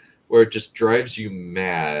 where it just drives you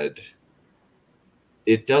mad.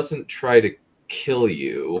 It doesn't try to kill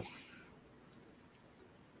you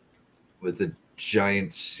with a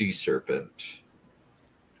giant sea serpent.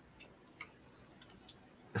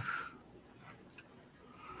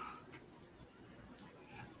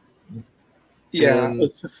 Yeah,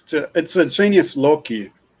 it's just it's a genius Loci.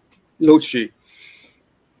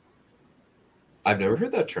 I've never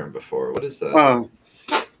heard that term before. What is that?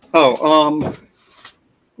 Well,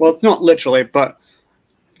 it's not literally, but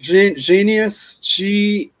genius,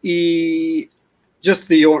 G-E, just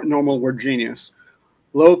the normal word genius.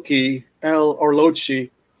 Loci, Loci,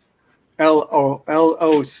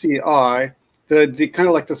 L-O-C-I, the kind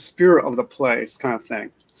of like the spirit of the place kind of thing.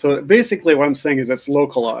 So basically what I'm saying is it's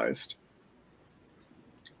localized.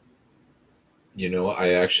 You know,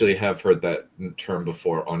 I actually have heard that term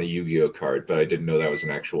before on a Yu-Gi-Oh card, but I didn't know that was an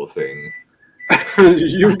actual thing.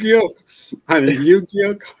 Yu-Gi-Oh!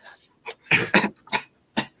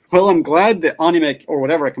 Well, I'm glad that anime or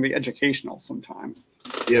whatever can be educational sometimes.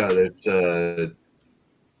 Yeah, that's there's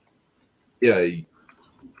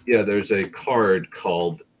a card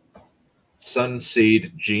called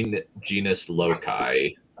Sunseed Genus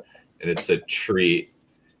Loci, and it's a tree.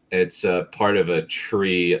 It's a part of a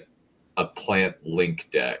tree. A plant link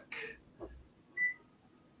deck.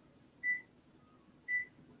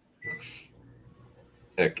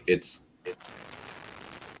 heck, it's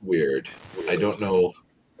weird. I don't know.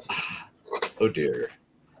 Oh dear.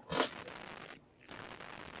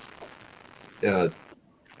 Yeah.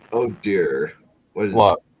 Oh dear. What is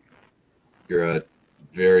What? You're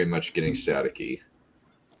very much getting staticky.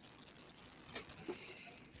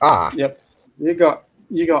 Ah, Yep. You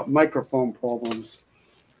got microphone problems,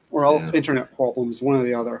 or else Yeah. internet problems, one or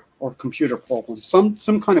the other, or computer problems. Some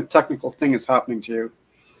kind of technical thing is happening to you.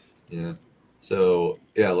 Yeah. So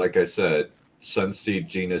yeah, like I said, Sunseed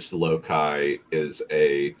Genus Loci is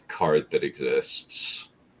a card that exists.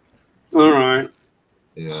 All right.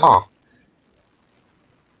 Yeah. huh.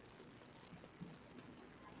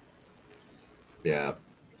 Yeah.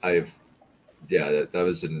 That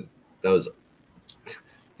was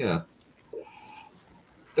yeah.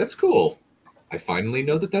 That's cool. I finally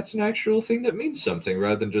know that that's an actual thing that means something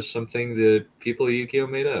rather than just something that people at Yu-Gi-Oh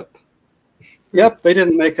made up. Yep, they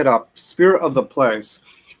didn't make it up. Spirit of the place.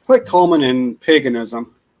 Quite common in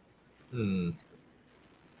paganism. Hmm.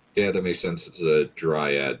 Yeah, that makes sense. It's a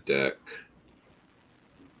dryad deck.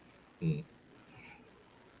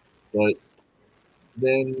 But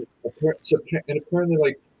then, and apparently,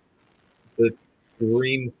 like the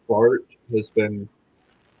green fart has been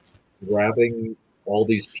grabbing all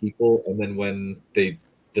these people, and then when the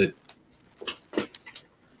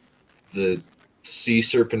the sea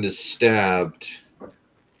serpent is stabbed,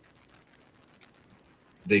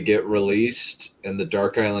 they get released, and the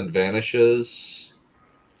Dark Island vanishes.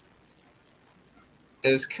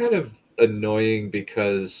 And it's kind of annoying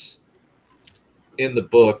because in the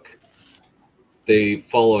book they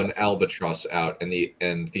follow an albatross out, and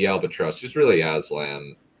the albatross, who's really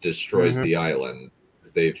Aslan, destroys Mhm. the island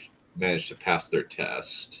because they've managed to pass their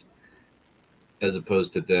test, as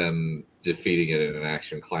opposed to them defeating it in an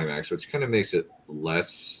action climax, which kind of makes it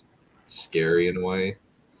less scary in a way,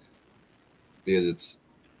 because it's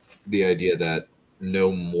the idea that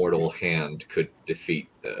no mortal hand could defeat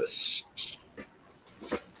this.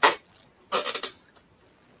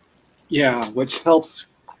 Yeah, which helps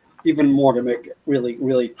even more to make it really,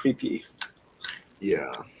 really creepy.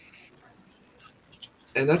 Yeah.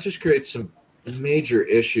 And that just creates some major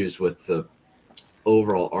issues with the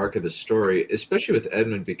overall arc of the story, especially with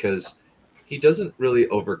Edmund, because he doesn't really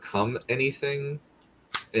overcome anything,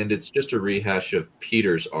 and it's just a rehash of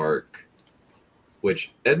Peter's arc,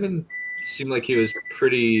 which Edmund seemed like he was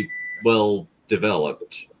pretty well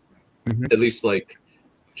developed. Mhm. At least, like,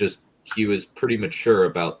 just he was pretty mature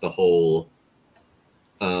about the whole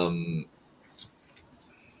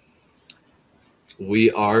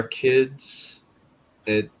we are kids.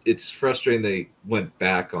 It's frustrating they went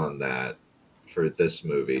back on that for this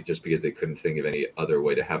movie just because they couldn't think of any other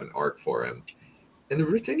way to have an arc for him. And the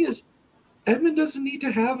weird thing is, Edmund doesn't need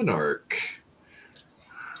to have an arc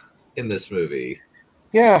in this movie.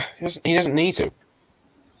 Yeah, he doesn't need to.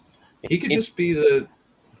 He could It's- just be the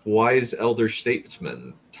wise elder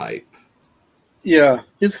statesman type. Yeah,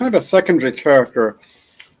 he's kind of a secondary character,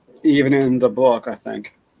 even in the book, I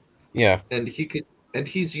think. yeah. And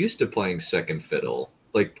he's used to playing second fiddle.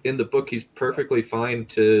 Like in the book, he's perfectly fine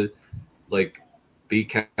to like be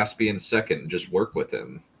Caspian second and just work with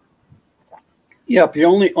him. Yep, he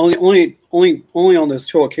only on those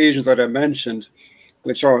two occasions that I mentioned,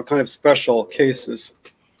 which are kind of special cases.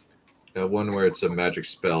 One where it's a magic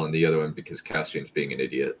spell, and the other one because Caspian's being an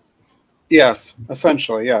idiot. Yes,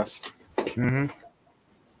 essentially, yes. Mm-hmm.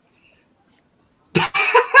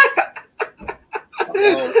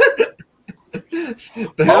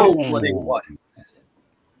 Oh, bloody what?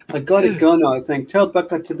 I got a gun, I think. Tell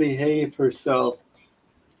Becca to behave herself.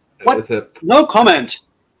 What? With a, No comment!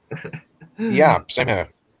 Yeah, same here.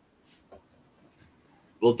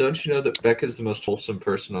 Well, don't you know that Becca's the most wholesome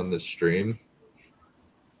person on this stream?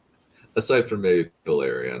 Aside from maybe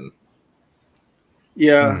Valerian.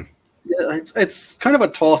 Yeah. Yeah, it's kind of a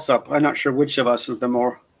toss-up. I'm not sure which of us is the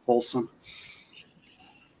more wholesome.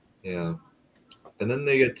 Yeah. And then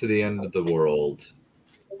they get to the end of the world.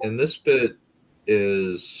 And this bit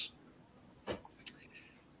is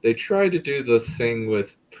they try to do the thing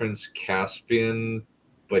with Prince Caspian,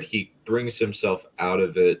 but he brings himself out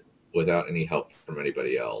of it without any help from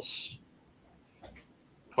anybody else.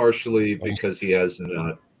 Partially because he has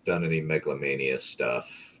not done any megalomania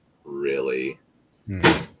stuff, really. Mm.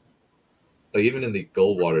 Like even in the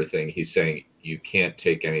Goldwater thing, he's saying you can't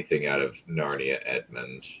take anything out of Narnia,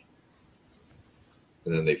 Edmund.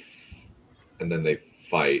 And then they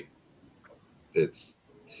fight. It's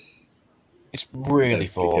really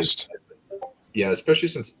forced. Yeah, especially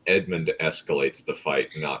since Edmund escalates the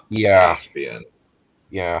fight, not Yeah. Caspian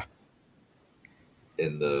Yeah.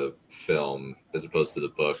 in the film, as opposed to the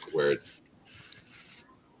book, where it's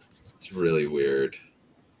It's really weird.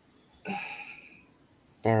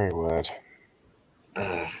 Very weird.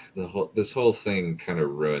 This whole thing kind of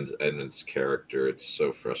ruins Edmund's character. It's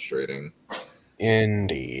so frustrating.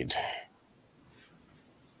 Indeed.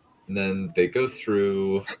 And then they go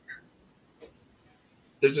through.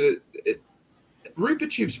 Reaper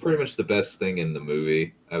Cheap's pretty much the best thing in the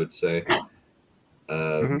movie, I would say.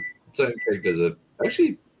 Simon Pegg does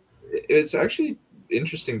it's actually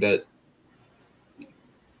interesting that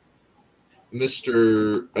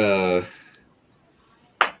Mr.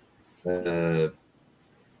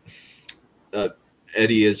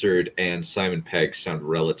 Eddie Izzard and Simon Pegg sound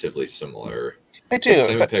relatively similar. They do.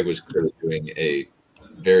 Simon Pegg was clearly doing a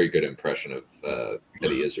very good impression of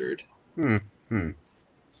Eddie Izzard.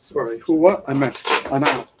 Sorry, who? What? I missed. I'm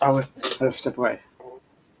out. I was step away.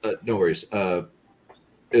 No worries. It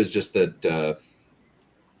was just that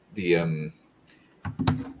the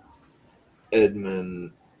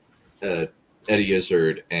Edmund, Eddie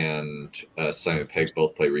Izzard, and Simon Pegg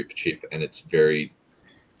both play Reaper Cheap, and it's very.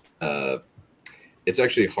 It's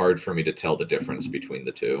actually hard for me to tell the difference between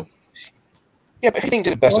the two. Yeah, but who do you think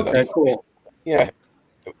did it better? Okay, cool. Yeah.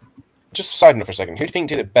 Just a side note for a second. Who do you think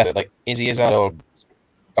did it better? Like Izzy Izzard or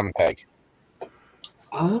Simon Pegg?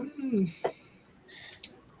 Because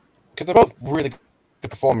they're both really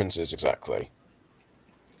good performances, exactly.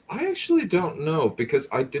 I actually don't know because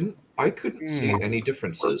I couldn't see any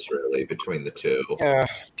differences really between the two. Yeah,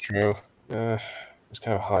 true. It's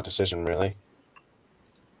kind of a hard decision, really.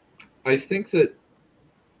 I think that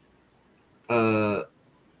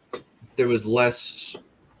there was less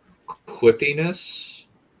quippiness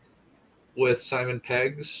with Simon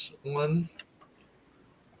Pegg's one.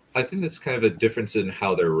 I think that's kind of a difference in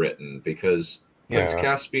how they're written because Prince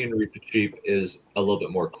Caspian Reaper Cheap is a little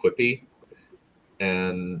bit more quippy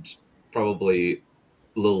and probably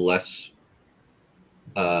a little less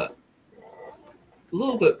a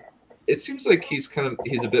little bit it seems like he's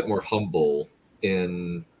a bit more humble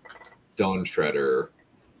in Dawn Treader.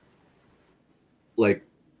 Like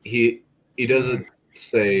he doesn't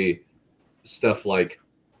say stuff like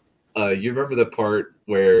you remember the part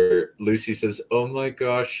where Lucy says, "Oh my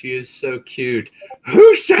gosh, he is so cute."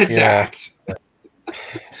 Who said that?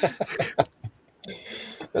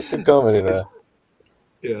 That's good comedy there.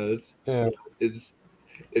 It's and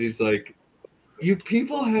he's like, "You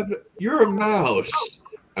people you're a mouse."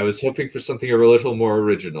 I was hoping for something a little more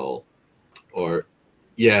original. Or,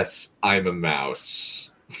 yes, I'm a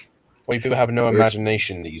mouse. Well, people have no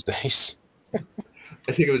imagination these days.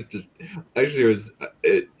 I think it was just actually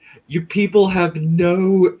you people have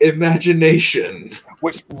no imagination.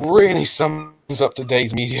 Which really sums up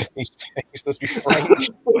today's media these days, let's be frank.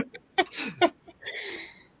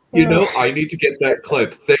 You know, I need to get that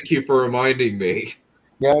clip. Thank you for reminding me.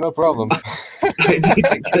 Yeah, no problem. I need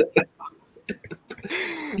to get that.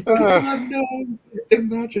 People have no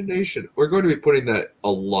imagination. We're going to be putting that a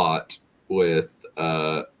lot with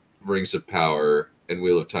Rings of Power and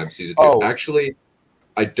Wheel of Time Season 2. Oh. Actually,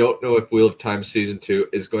 I don't know if Wheel of Time Season 2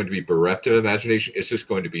 is going to be bereft of imagination. It's just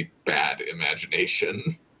going to be bad imagination.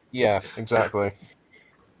 Yeah, exactly.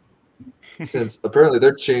 Since apparently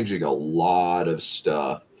they're changing a lot of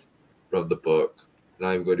stuff from the book, and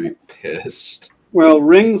I'm going to be pissed. Well,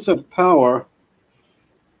 Rings of Power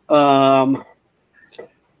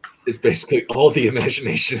It's basically all the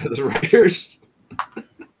imagination of the writers.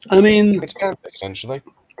 I mean, It's canon, essentially.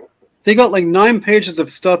 they got like 9 pages of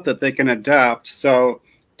stuff that they can adapt. So,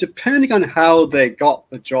 depending on how they got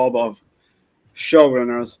the job of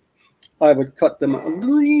showrunners, I would cut them a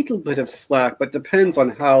little bit of slack. But depends on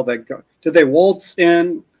how they got. Did they waltz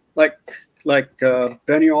in like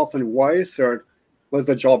Benioff and Weiss, or was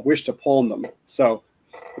the job wished upon them? So,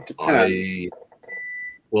 it depends.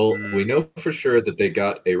 We know for sure that they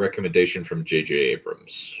got a recommendation from J.J.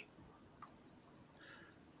 Abrams.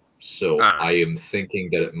 So I am thinking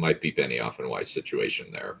that it might be Benioff and Weiss situation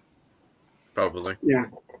there. Probably. Yeah.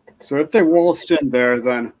 So if they waltzed in there,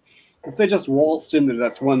 then if they just waltzed in there,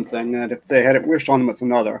 that's one thing, and if they had it wished on them, it's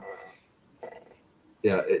another.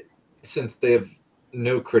 Yeah, since they have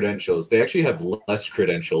no credentials, they actually have less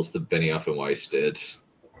credentials than Benioff and Weiss did.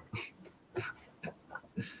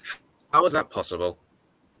 How is that possible?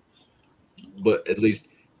 But at least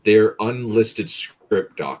they're unlisted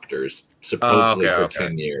script doctors, supposedly for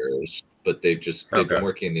 10 years. But they've been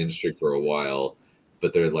working in the industry for a while.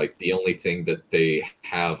 But they're like the only thing that they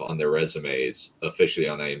have on their resumes, officially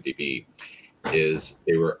on IMDb, is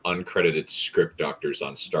they were uncredited script doctors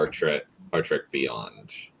on Star Trek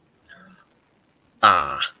Beyond.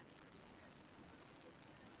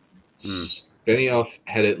 Benioff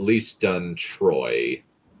had at least done Troy,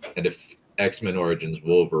 and if X-Men Origins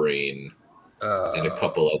Wolverine and a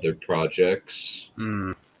couple other projects.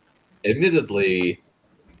 Admittedly,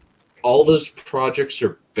 all those projects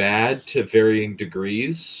are bad to varying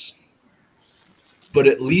degrees, but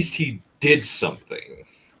at least he did something.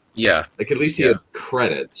 Yeah. Like, at least he had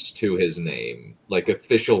credits to his name, like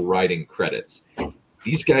official writing credits.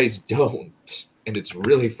 These guys don't, and it's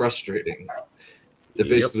really frustrating. That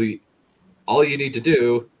basically all you need to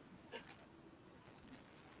do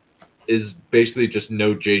is basically just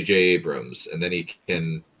know J.J. Abrams, and then he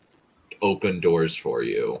can open doors for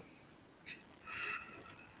you.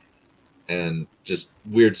 And just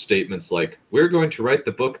weird statements like, we're going to write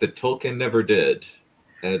the book that Tolkien never did.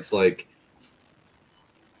 And it's like,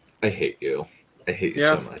 I hate you. I hate you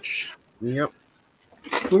so much. Yep.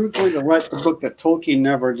 We're going to write the book that Tolkien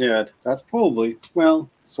never did. That's probably, well,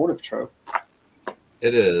 sort of true.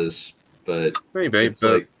 It is, but maybe, it's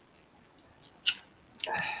like,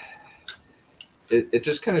 it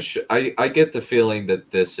just kind of I get the feeling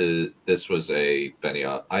that this was a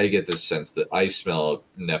Benioff. I get the sense that I smell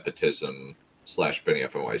nepotism /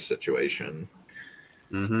 Benioff and Weiss situation.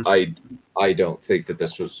 I don't think that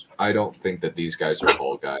this was. I don't think that these guys are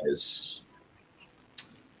fall guys.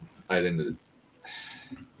 I think that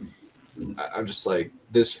I'm just like,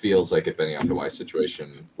 this feels like a Benioff and Weiss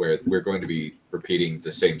situation where we're going to be repeating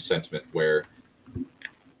the same sentiment where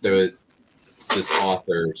this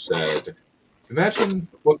author said, imagine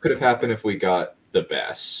what could have happened if we got the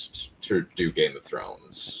best to do Game of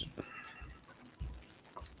Thrones.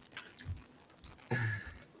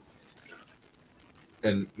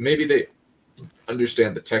 And maybe they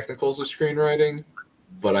understand the technicals of screenwriting,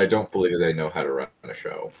 but I don't believe they know how to run a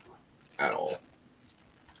show at all.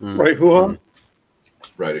 Right, who?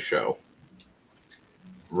 Write a show.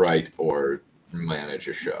 Write or manage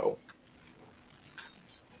a show.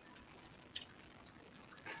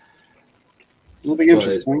 It'll be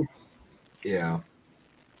interesting. Yeah.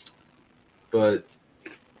 But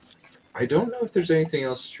I don't know if there's anything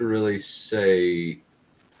else to really say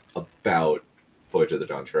about Voyage of the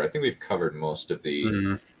Dawn Treader. I think we've covered most of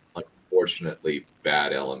the unfortunately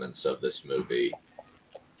bad elements of this movie.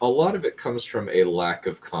 A lot of it comes from a lack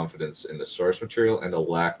of confidence in the source material and a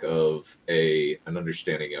lack of an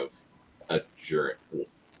understanding of a journey,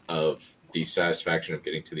 of the satisfaction of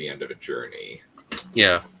getting to the end of a journey.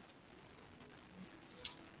 Yeah.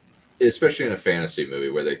 Especially in a fantasy movie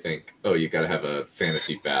where they think, oh, you got to have a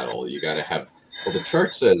fantasy battle. You got to have. Well, the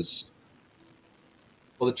chart says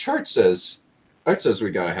we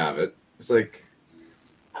got to have it. It's like,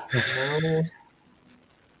 no.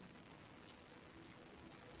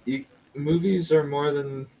 Movies are more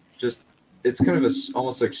than just. It's kind of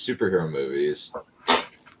almost like superhero movies,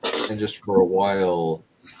 and just for a while,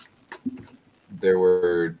 there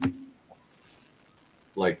were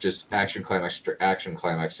like just action climax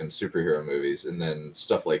in superhero movies, and then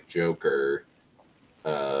stuff like Joker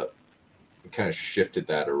kind of shifted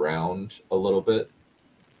that around a little bit.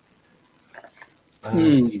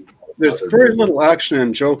 There's very little action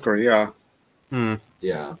in Joker, yeah.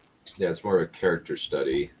 Yeah, it's more of a character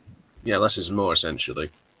study. Yeah, less is more, essentially.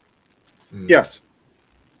 Yes.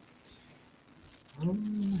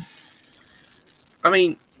 I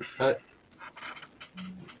mean,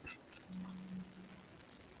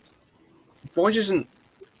 Voyage isn't.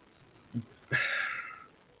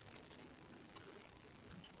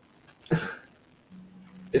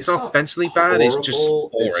 It's not offensively bad. It's just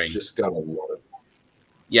boring. It's just got a lot of.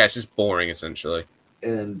 Yeah, it's just boring, essentially.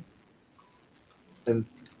 And kind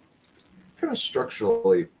of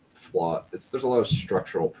structurally flawed. There's a lot of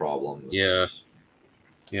structural problems. Yeah.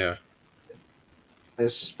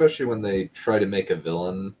 Especially when they try to make a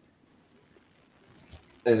villain,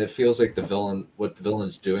 and it feels like what the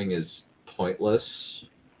villain's doing is pointless.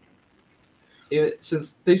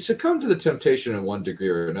 Since they succumb to the temptation in one degree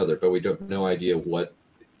or another, but we don't no idea what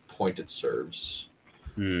point it serves.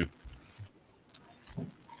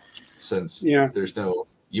 Since there's no,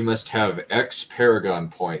 you must have X Paragon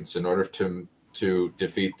points in order to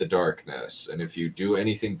defeat the darkness, and if you do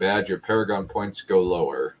anything bad, your Paragon points go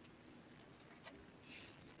lower.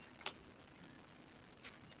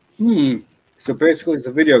 So basically, it's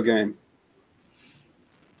a video game.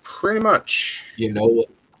 Pretty much. You know what?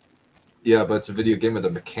 Yeah, but it's a video game where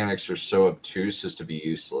the mechanics are so obtuse as to be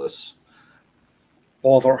useless.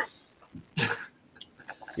 Bother.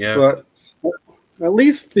 Yeah. But at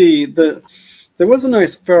least there was a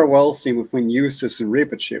nice farewell scene between Eustace and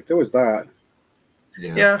Reepicheep. There was that.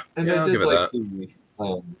 Yeah. And I did like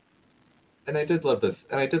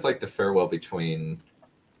I did like the farewell between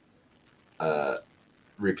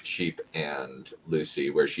Reepicheep and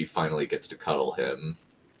Lucy, where she finally gets to cuddle him.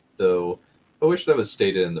 Though I wish that was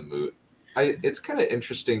stated in the movie. It's kind of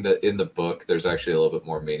interesting that in the book there's actually a little bit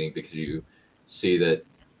more meaning because you see that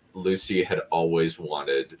Lucy had always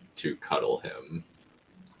wanted to cuddle him,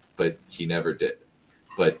 but he never did.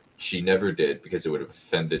 But she never did because it would have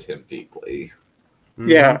offended him deeply.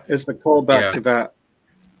 Yeah, it's a callback to that.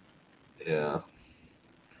 Yeah.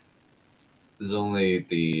 There's only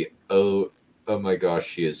the oh my gosh,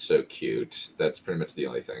 she is so cute. That's pretty much the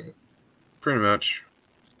only thing. Pretty much.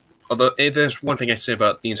 Although there's one thing I say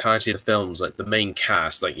about the entirety of the films, like the main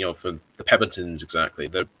cast, like for the Pembertons exactly,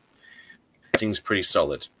 the acting's pretty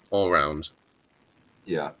solid all around.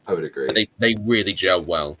 Yeah, I would agree. They really gel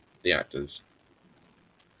well, the actors.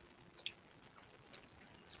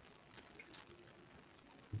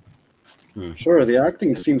 Sure, the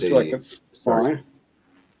acting seems like it's fine.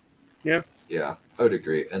 Yeah. Yeah, I would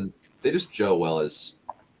agree. And they just gel well as...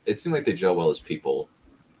 It seemed like they gel well as people.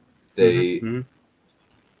 They...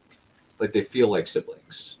 Like, they feel like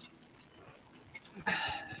siblings.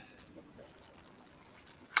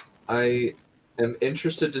 I am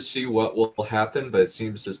interested to see what will happen, but it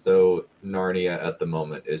seems as though Narnia at the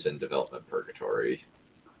moment is in development purgatory.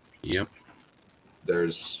 Yep.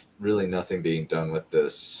 There's really nothing being done with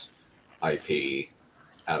this IP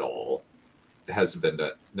at all. It hasn't been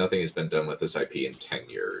done. Nothing has been done with this IP in 10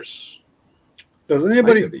 years. Does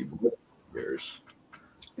anybody? Might even be more years.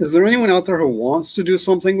 Is there anyone out there who wants to do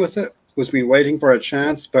something with it? Who's been waiting for a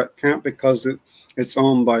chance but can't because it's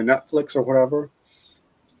owned by Netflix or whatever?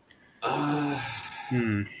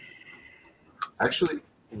 Actually,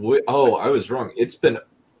 I was wrong. It's been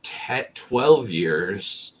 12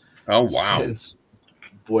 years. Oh wow! Since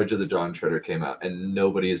Voyage of the Dawn Treader came out, and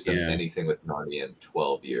nobody has done anything with Narnia in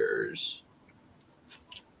 12 years.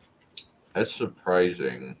 That's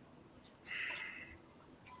surprising.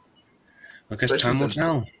 I guess time will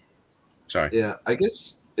tell. Sorry. Yeah, I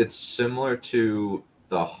guess it's similar to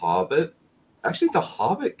The Hobbit. Actually, The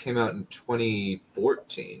Hobbit came out in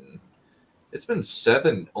 2014. It's been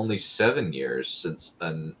only 7 years since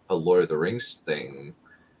a Lord of the Rings thing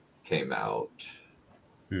came out.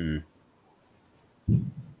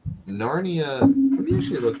 Narnia. Let me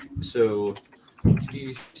actually look. So,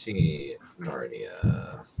 BBC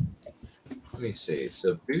Narnia. Let me see.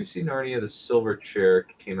 So, BBC Narnia: The Silver Chair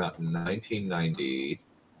came out in 1990.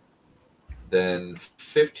 Then,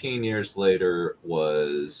 15 years later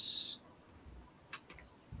was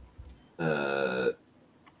Lion,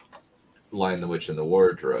 the Witch, and the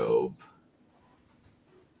Wardrobe.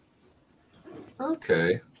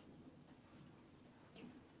 Okay.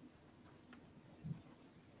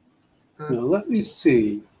 Now, let me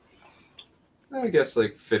see. I guess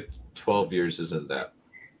like 12 years isn't that.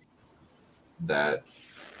 12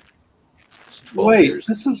 Wait, years.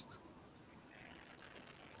 this is...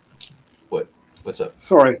 What's up?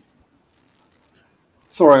 Sorry,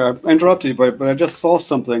 I interrupted you, but I just saw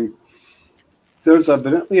something. There's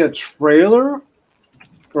evidently a trailer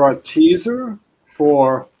or a teaser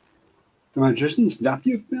for the Magician's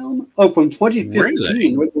Nephew film. Oh, from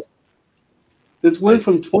 2015. Really? There's one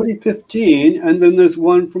from 2015, and then there's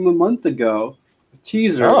one from a month ago. A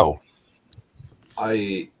teaser. Oh.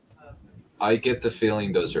 I get the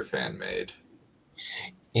feeling those are fan made.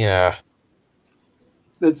 Yeah.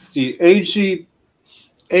 Let's see. AJP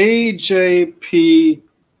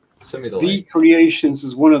Send me the V link. Creations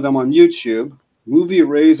is one of them on YouTube. Movie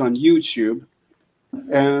Rays on YouTube.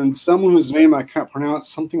 And someone whose name I can't pronounce,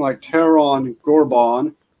 something like Teron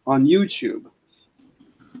Gorbon on YouTube.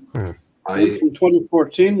 One from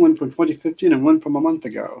 2014, one from 2015, and one from a month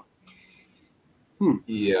ago.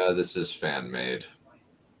 Yeah, this is fan made.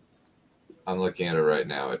 I'm looking at it right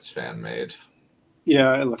now. It's fan made.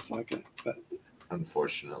 Yeah, it looks like it. But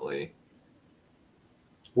unfortunately.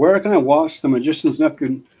 Where can I watch The Magician's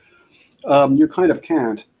Nephew? You kind of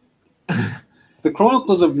can't. The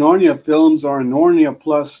Chronicles of Narnia films are Narnia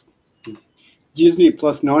plus Disney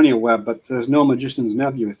plus Narnia web, but there's no Magician's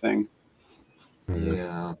Nephew thing.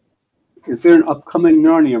 Yeah. Is there an upcoming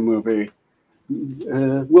Narnia movie?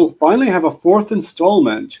 We'll finally have a 4th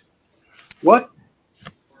installment. What?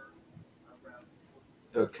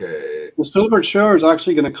 Okay. The Silver Chair is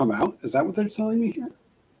actually going to come out? Is that what they're telling me here?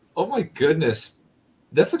 Oh my goodness.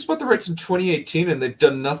 Netflix bought the rights in 2018 and they've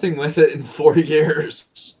done nothing with it in 4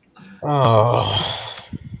 years. Oh.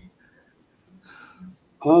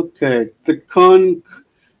 Okay. The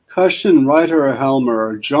concussion writer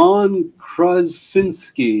Helmer, John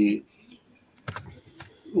Krasinski.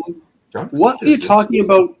 What are you talking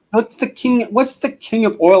about? What's the king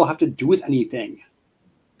of oil have to do with anything?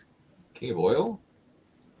 King of Oil?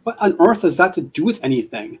 What on earth has that to do with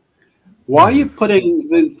anything? Why are you putting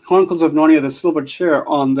the Chronicles of Narnia, the Silver Chair,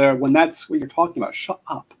 on there when that's what you're talking about? Shut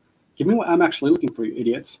up. Give me what I'm actually looking for, you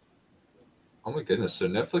idiots. Oh my goodness! So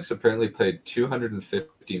Netflix apparently paid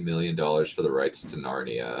 $250 million for the rights to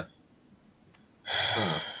Narnia.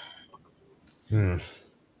 Huh.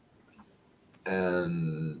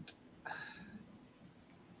 And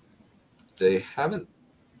they haven't.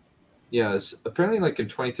 Yeah, apparently, like in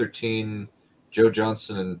 2013, Joe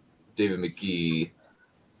Johnston and David McGee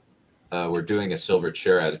were doing a Silver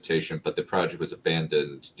Chair adaptation, but the project was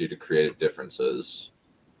abandoned due to creative differences.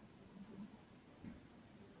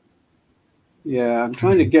 Yeah, I'm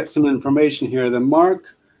trying to get some information here. The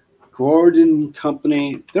Mark Gordon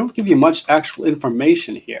Company, they don't give you much actual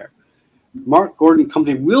information here. Mark Gordon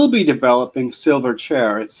Company will be developing Silver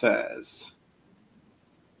Chair, it says.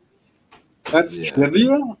 That's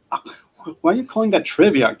trivia? Why are you calling that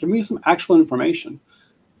trivia? Give me some actual information.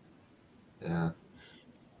 Yeah.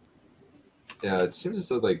 Yeah, it seems as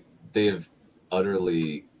though like they have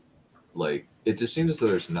utterly it just seems as though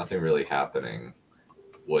there's nothing really happening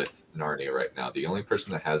with Narnia right now. The only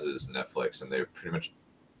person that has it is Netflix, and they're pretty much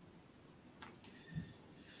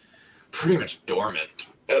dormant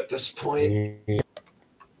at this point.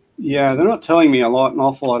 Yeah, they're not telling me an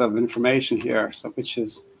awful lot of information here, so which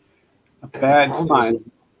is a bad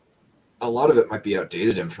sign. A lot of it might be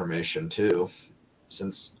outdated information too,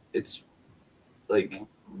 since it's like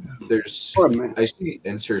I see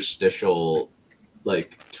interstitial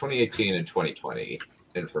 2018 and 2020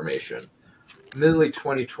 information. Mainly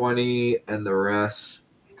 2020 and the rest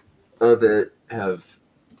of it have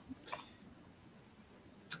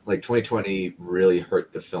 2020 really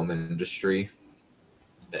hurt the film industry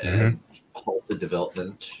and halted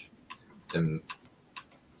development.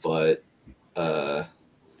 But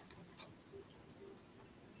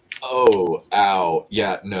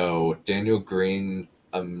Daniel Green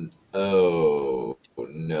no.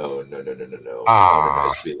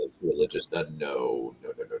 Modernized religious. No.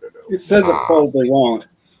 It says it probably won't.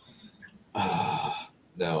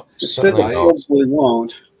 No. It says it probably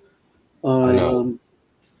won't.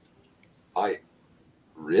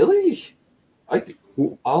 Really?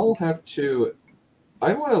 I'll have to.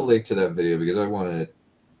 I want to link to that video because I want to.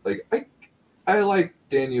 I like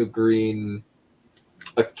Daniel Green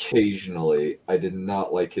occasionally. I did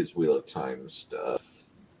not like his Wheel of Time stuff.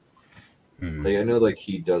 I know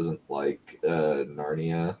he doesn't like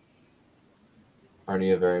Narnia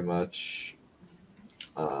very much,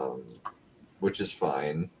 which is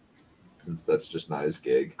fine since that's just not his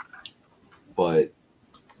gig. But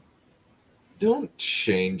don't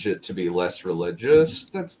change it to be less religious.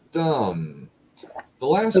 That's dumb. The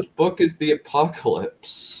last book is the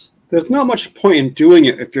Apocalypse. There's not much point in doing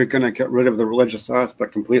it if you're going to get rid of the religious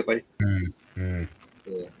aspect completely. Yeah.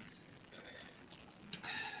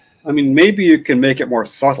 I mean, maybe you can make it more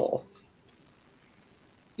subtle.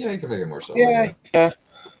 Yeah, you can make it more subtle. Yeah,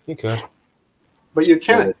 you could. But you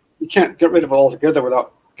can't get rid of it altogether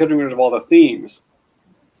without getting rid of all the themes.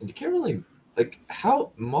 And you can't really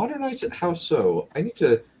how modernize it. How so? I need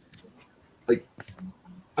to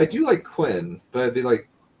I do like Quinn, but I'd be like,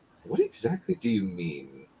 what exactly do you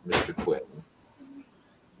mean, Mr. Quinn?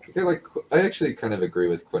 I actually kind of agree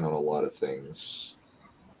with Quinn on a lot of things.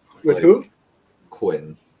 With who?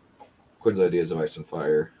 Quinn. Quinn's ideas of Ice and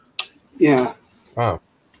Fire. Yeah. Oh.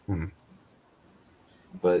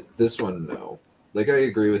 But this one, no. I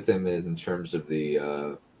agree with him in terms of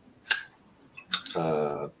the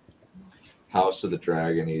House of the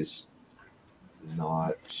Dragon. He's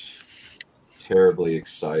not terribly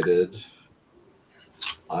excited.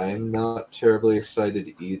 I'm not terribly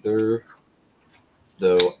excited either.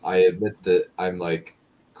 Though I admit that I'm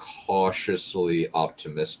cautiously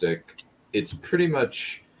optimistic. It's pretty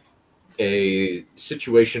much a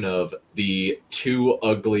situation of the two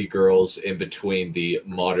ugly girls in between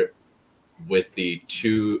with the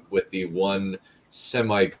one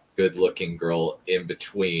semi good looking girl in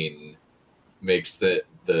between makes the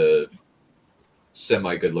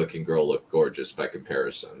semi good looking girl look gorgeous by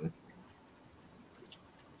comparison.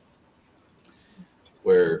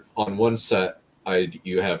 Where on one set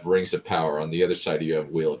you have Rings of Power, on the other side you have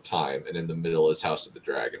Wheel of Time, and in the middle is House of the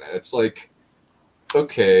Dragon. And it's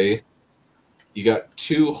okay, you got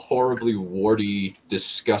two horribly warty,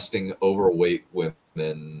 disgusting, overweight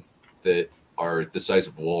women that are the size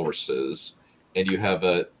of walruses, and you have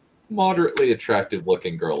a moderately attractive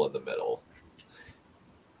looking girl in the middle.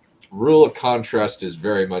 Rule of contrast is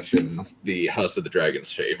very much in the House of the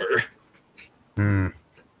Dragon's favor.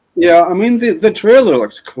 Yeah, I mean, the trailer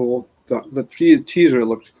looks cool. The teaser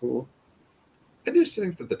looked cool. I just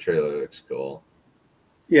think that the trailer looks cool.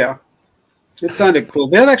 Yeah. It sounded cool.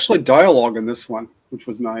 They had actually dialogue in this one, which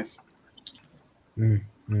was nice.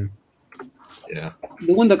 Mm-hmm. Yeah.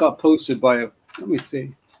 The one that got posted by let me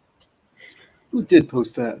see. Who did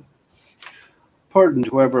post that? Pardon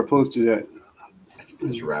whoever posted it. I think it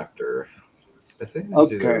was Raptor. I think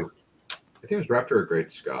it was Raptor or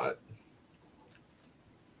Great Scott.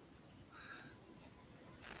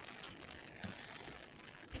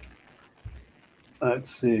 Let's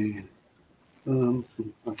see. I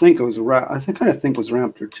think it was I kind of think it was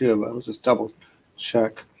Raptor too, but I'll just double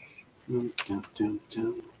check.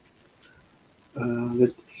 That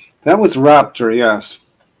was Raptor, yes.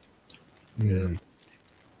 Yeah.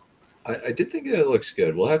 I did think it looks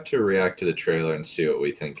good. We'll have to react to the trailer and see what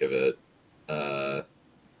we think of it. I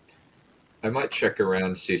might check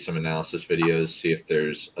around, see some analysis videos, see if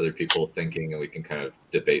there's other people thinking, and we can kind of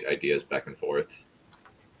debate ideas back and forth.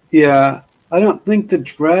 Yeah, I don't think the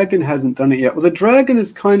dragon hasn't done it yet. Well, the dragon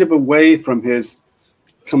is kind of away from his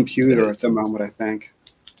computer at the moment, I think.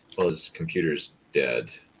 Well, his computer's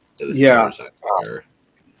dead. Yeah.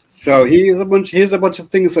 So he has a bunch of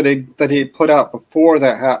things that he put out before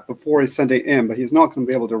before he sent it in, but he's not going to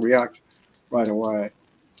be able to react right away.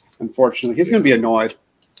 Unfortunately, he's going to be annoyed.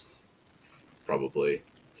 Probably.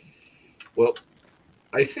 Well,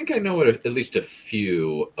 I think I know what at least a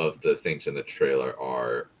few of the things in the trailer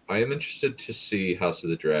are. I am interested to see House of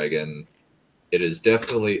the Dragon. It is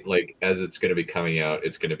definitely, like, as it's going to be coming out,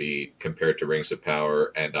 it's going to be compared to Rings of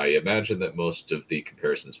Power, and I imagine that most of the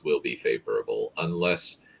comparisons will be favorable,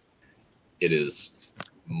 unless it is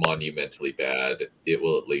monumentally bad. It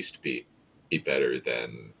will at least be better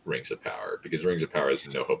than Rings of Power, because Rings of Power has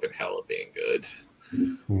no hope in hell of being good.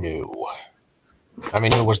 No. I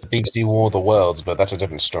mean, it was the BBC War of the Worlds, but that's a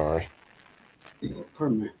different story.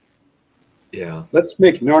 Pardon me. Yeah. Let's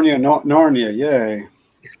make Narnia not Narnia, yay.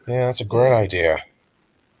 Yeah, that's a great idea.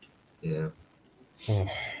 Yeah.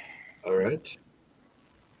 All right.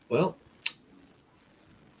 Well,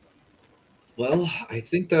 I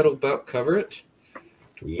think that'll about cover it.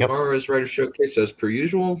 Yep. Tomorrow's Writer Showcase as per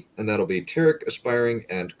usual, and that'll be Tarek, Aspiring,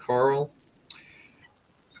 and Carl.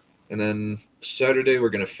 And then Saturday, we're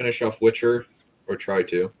going to finish off Witcher, or try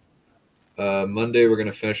to. Monday, we're going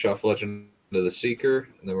to finish off Legend of the Seeker,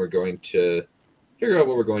 and then we're going to figure out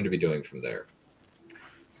what we're going to be doing from there.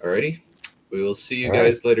 Alrighty. We will see you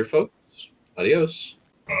guys later, folks. Adios.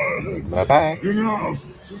 Bye-bye. Enough!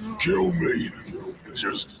 Kill me!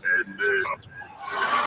 Just end it.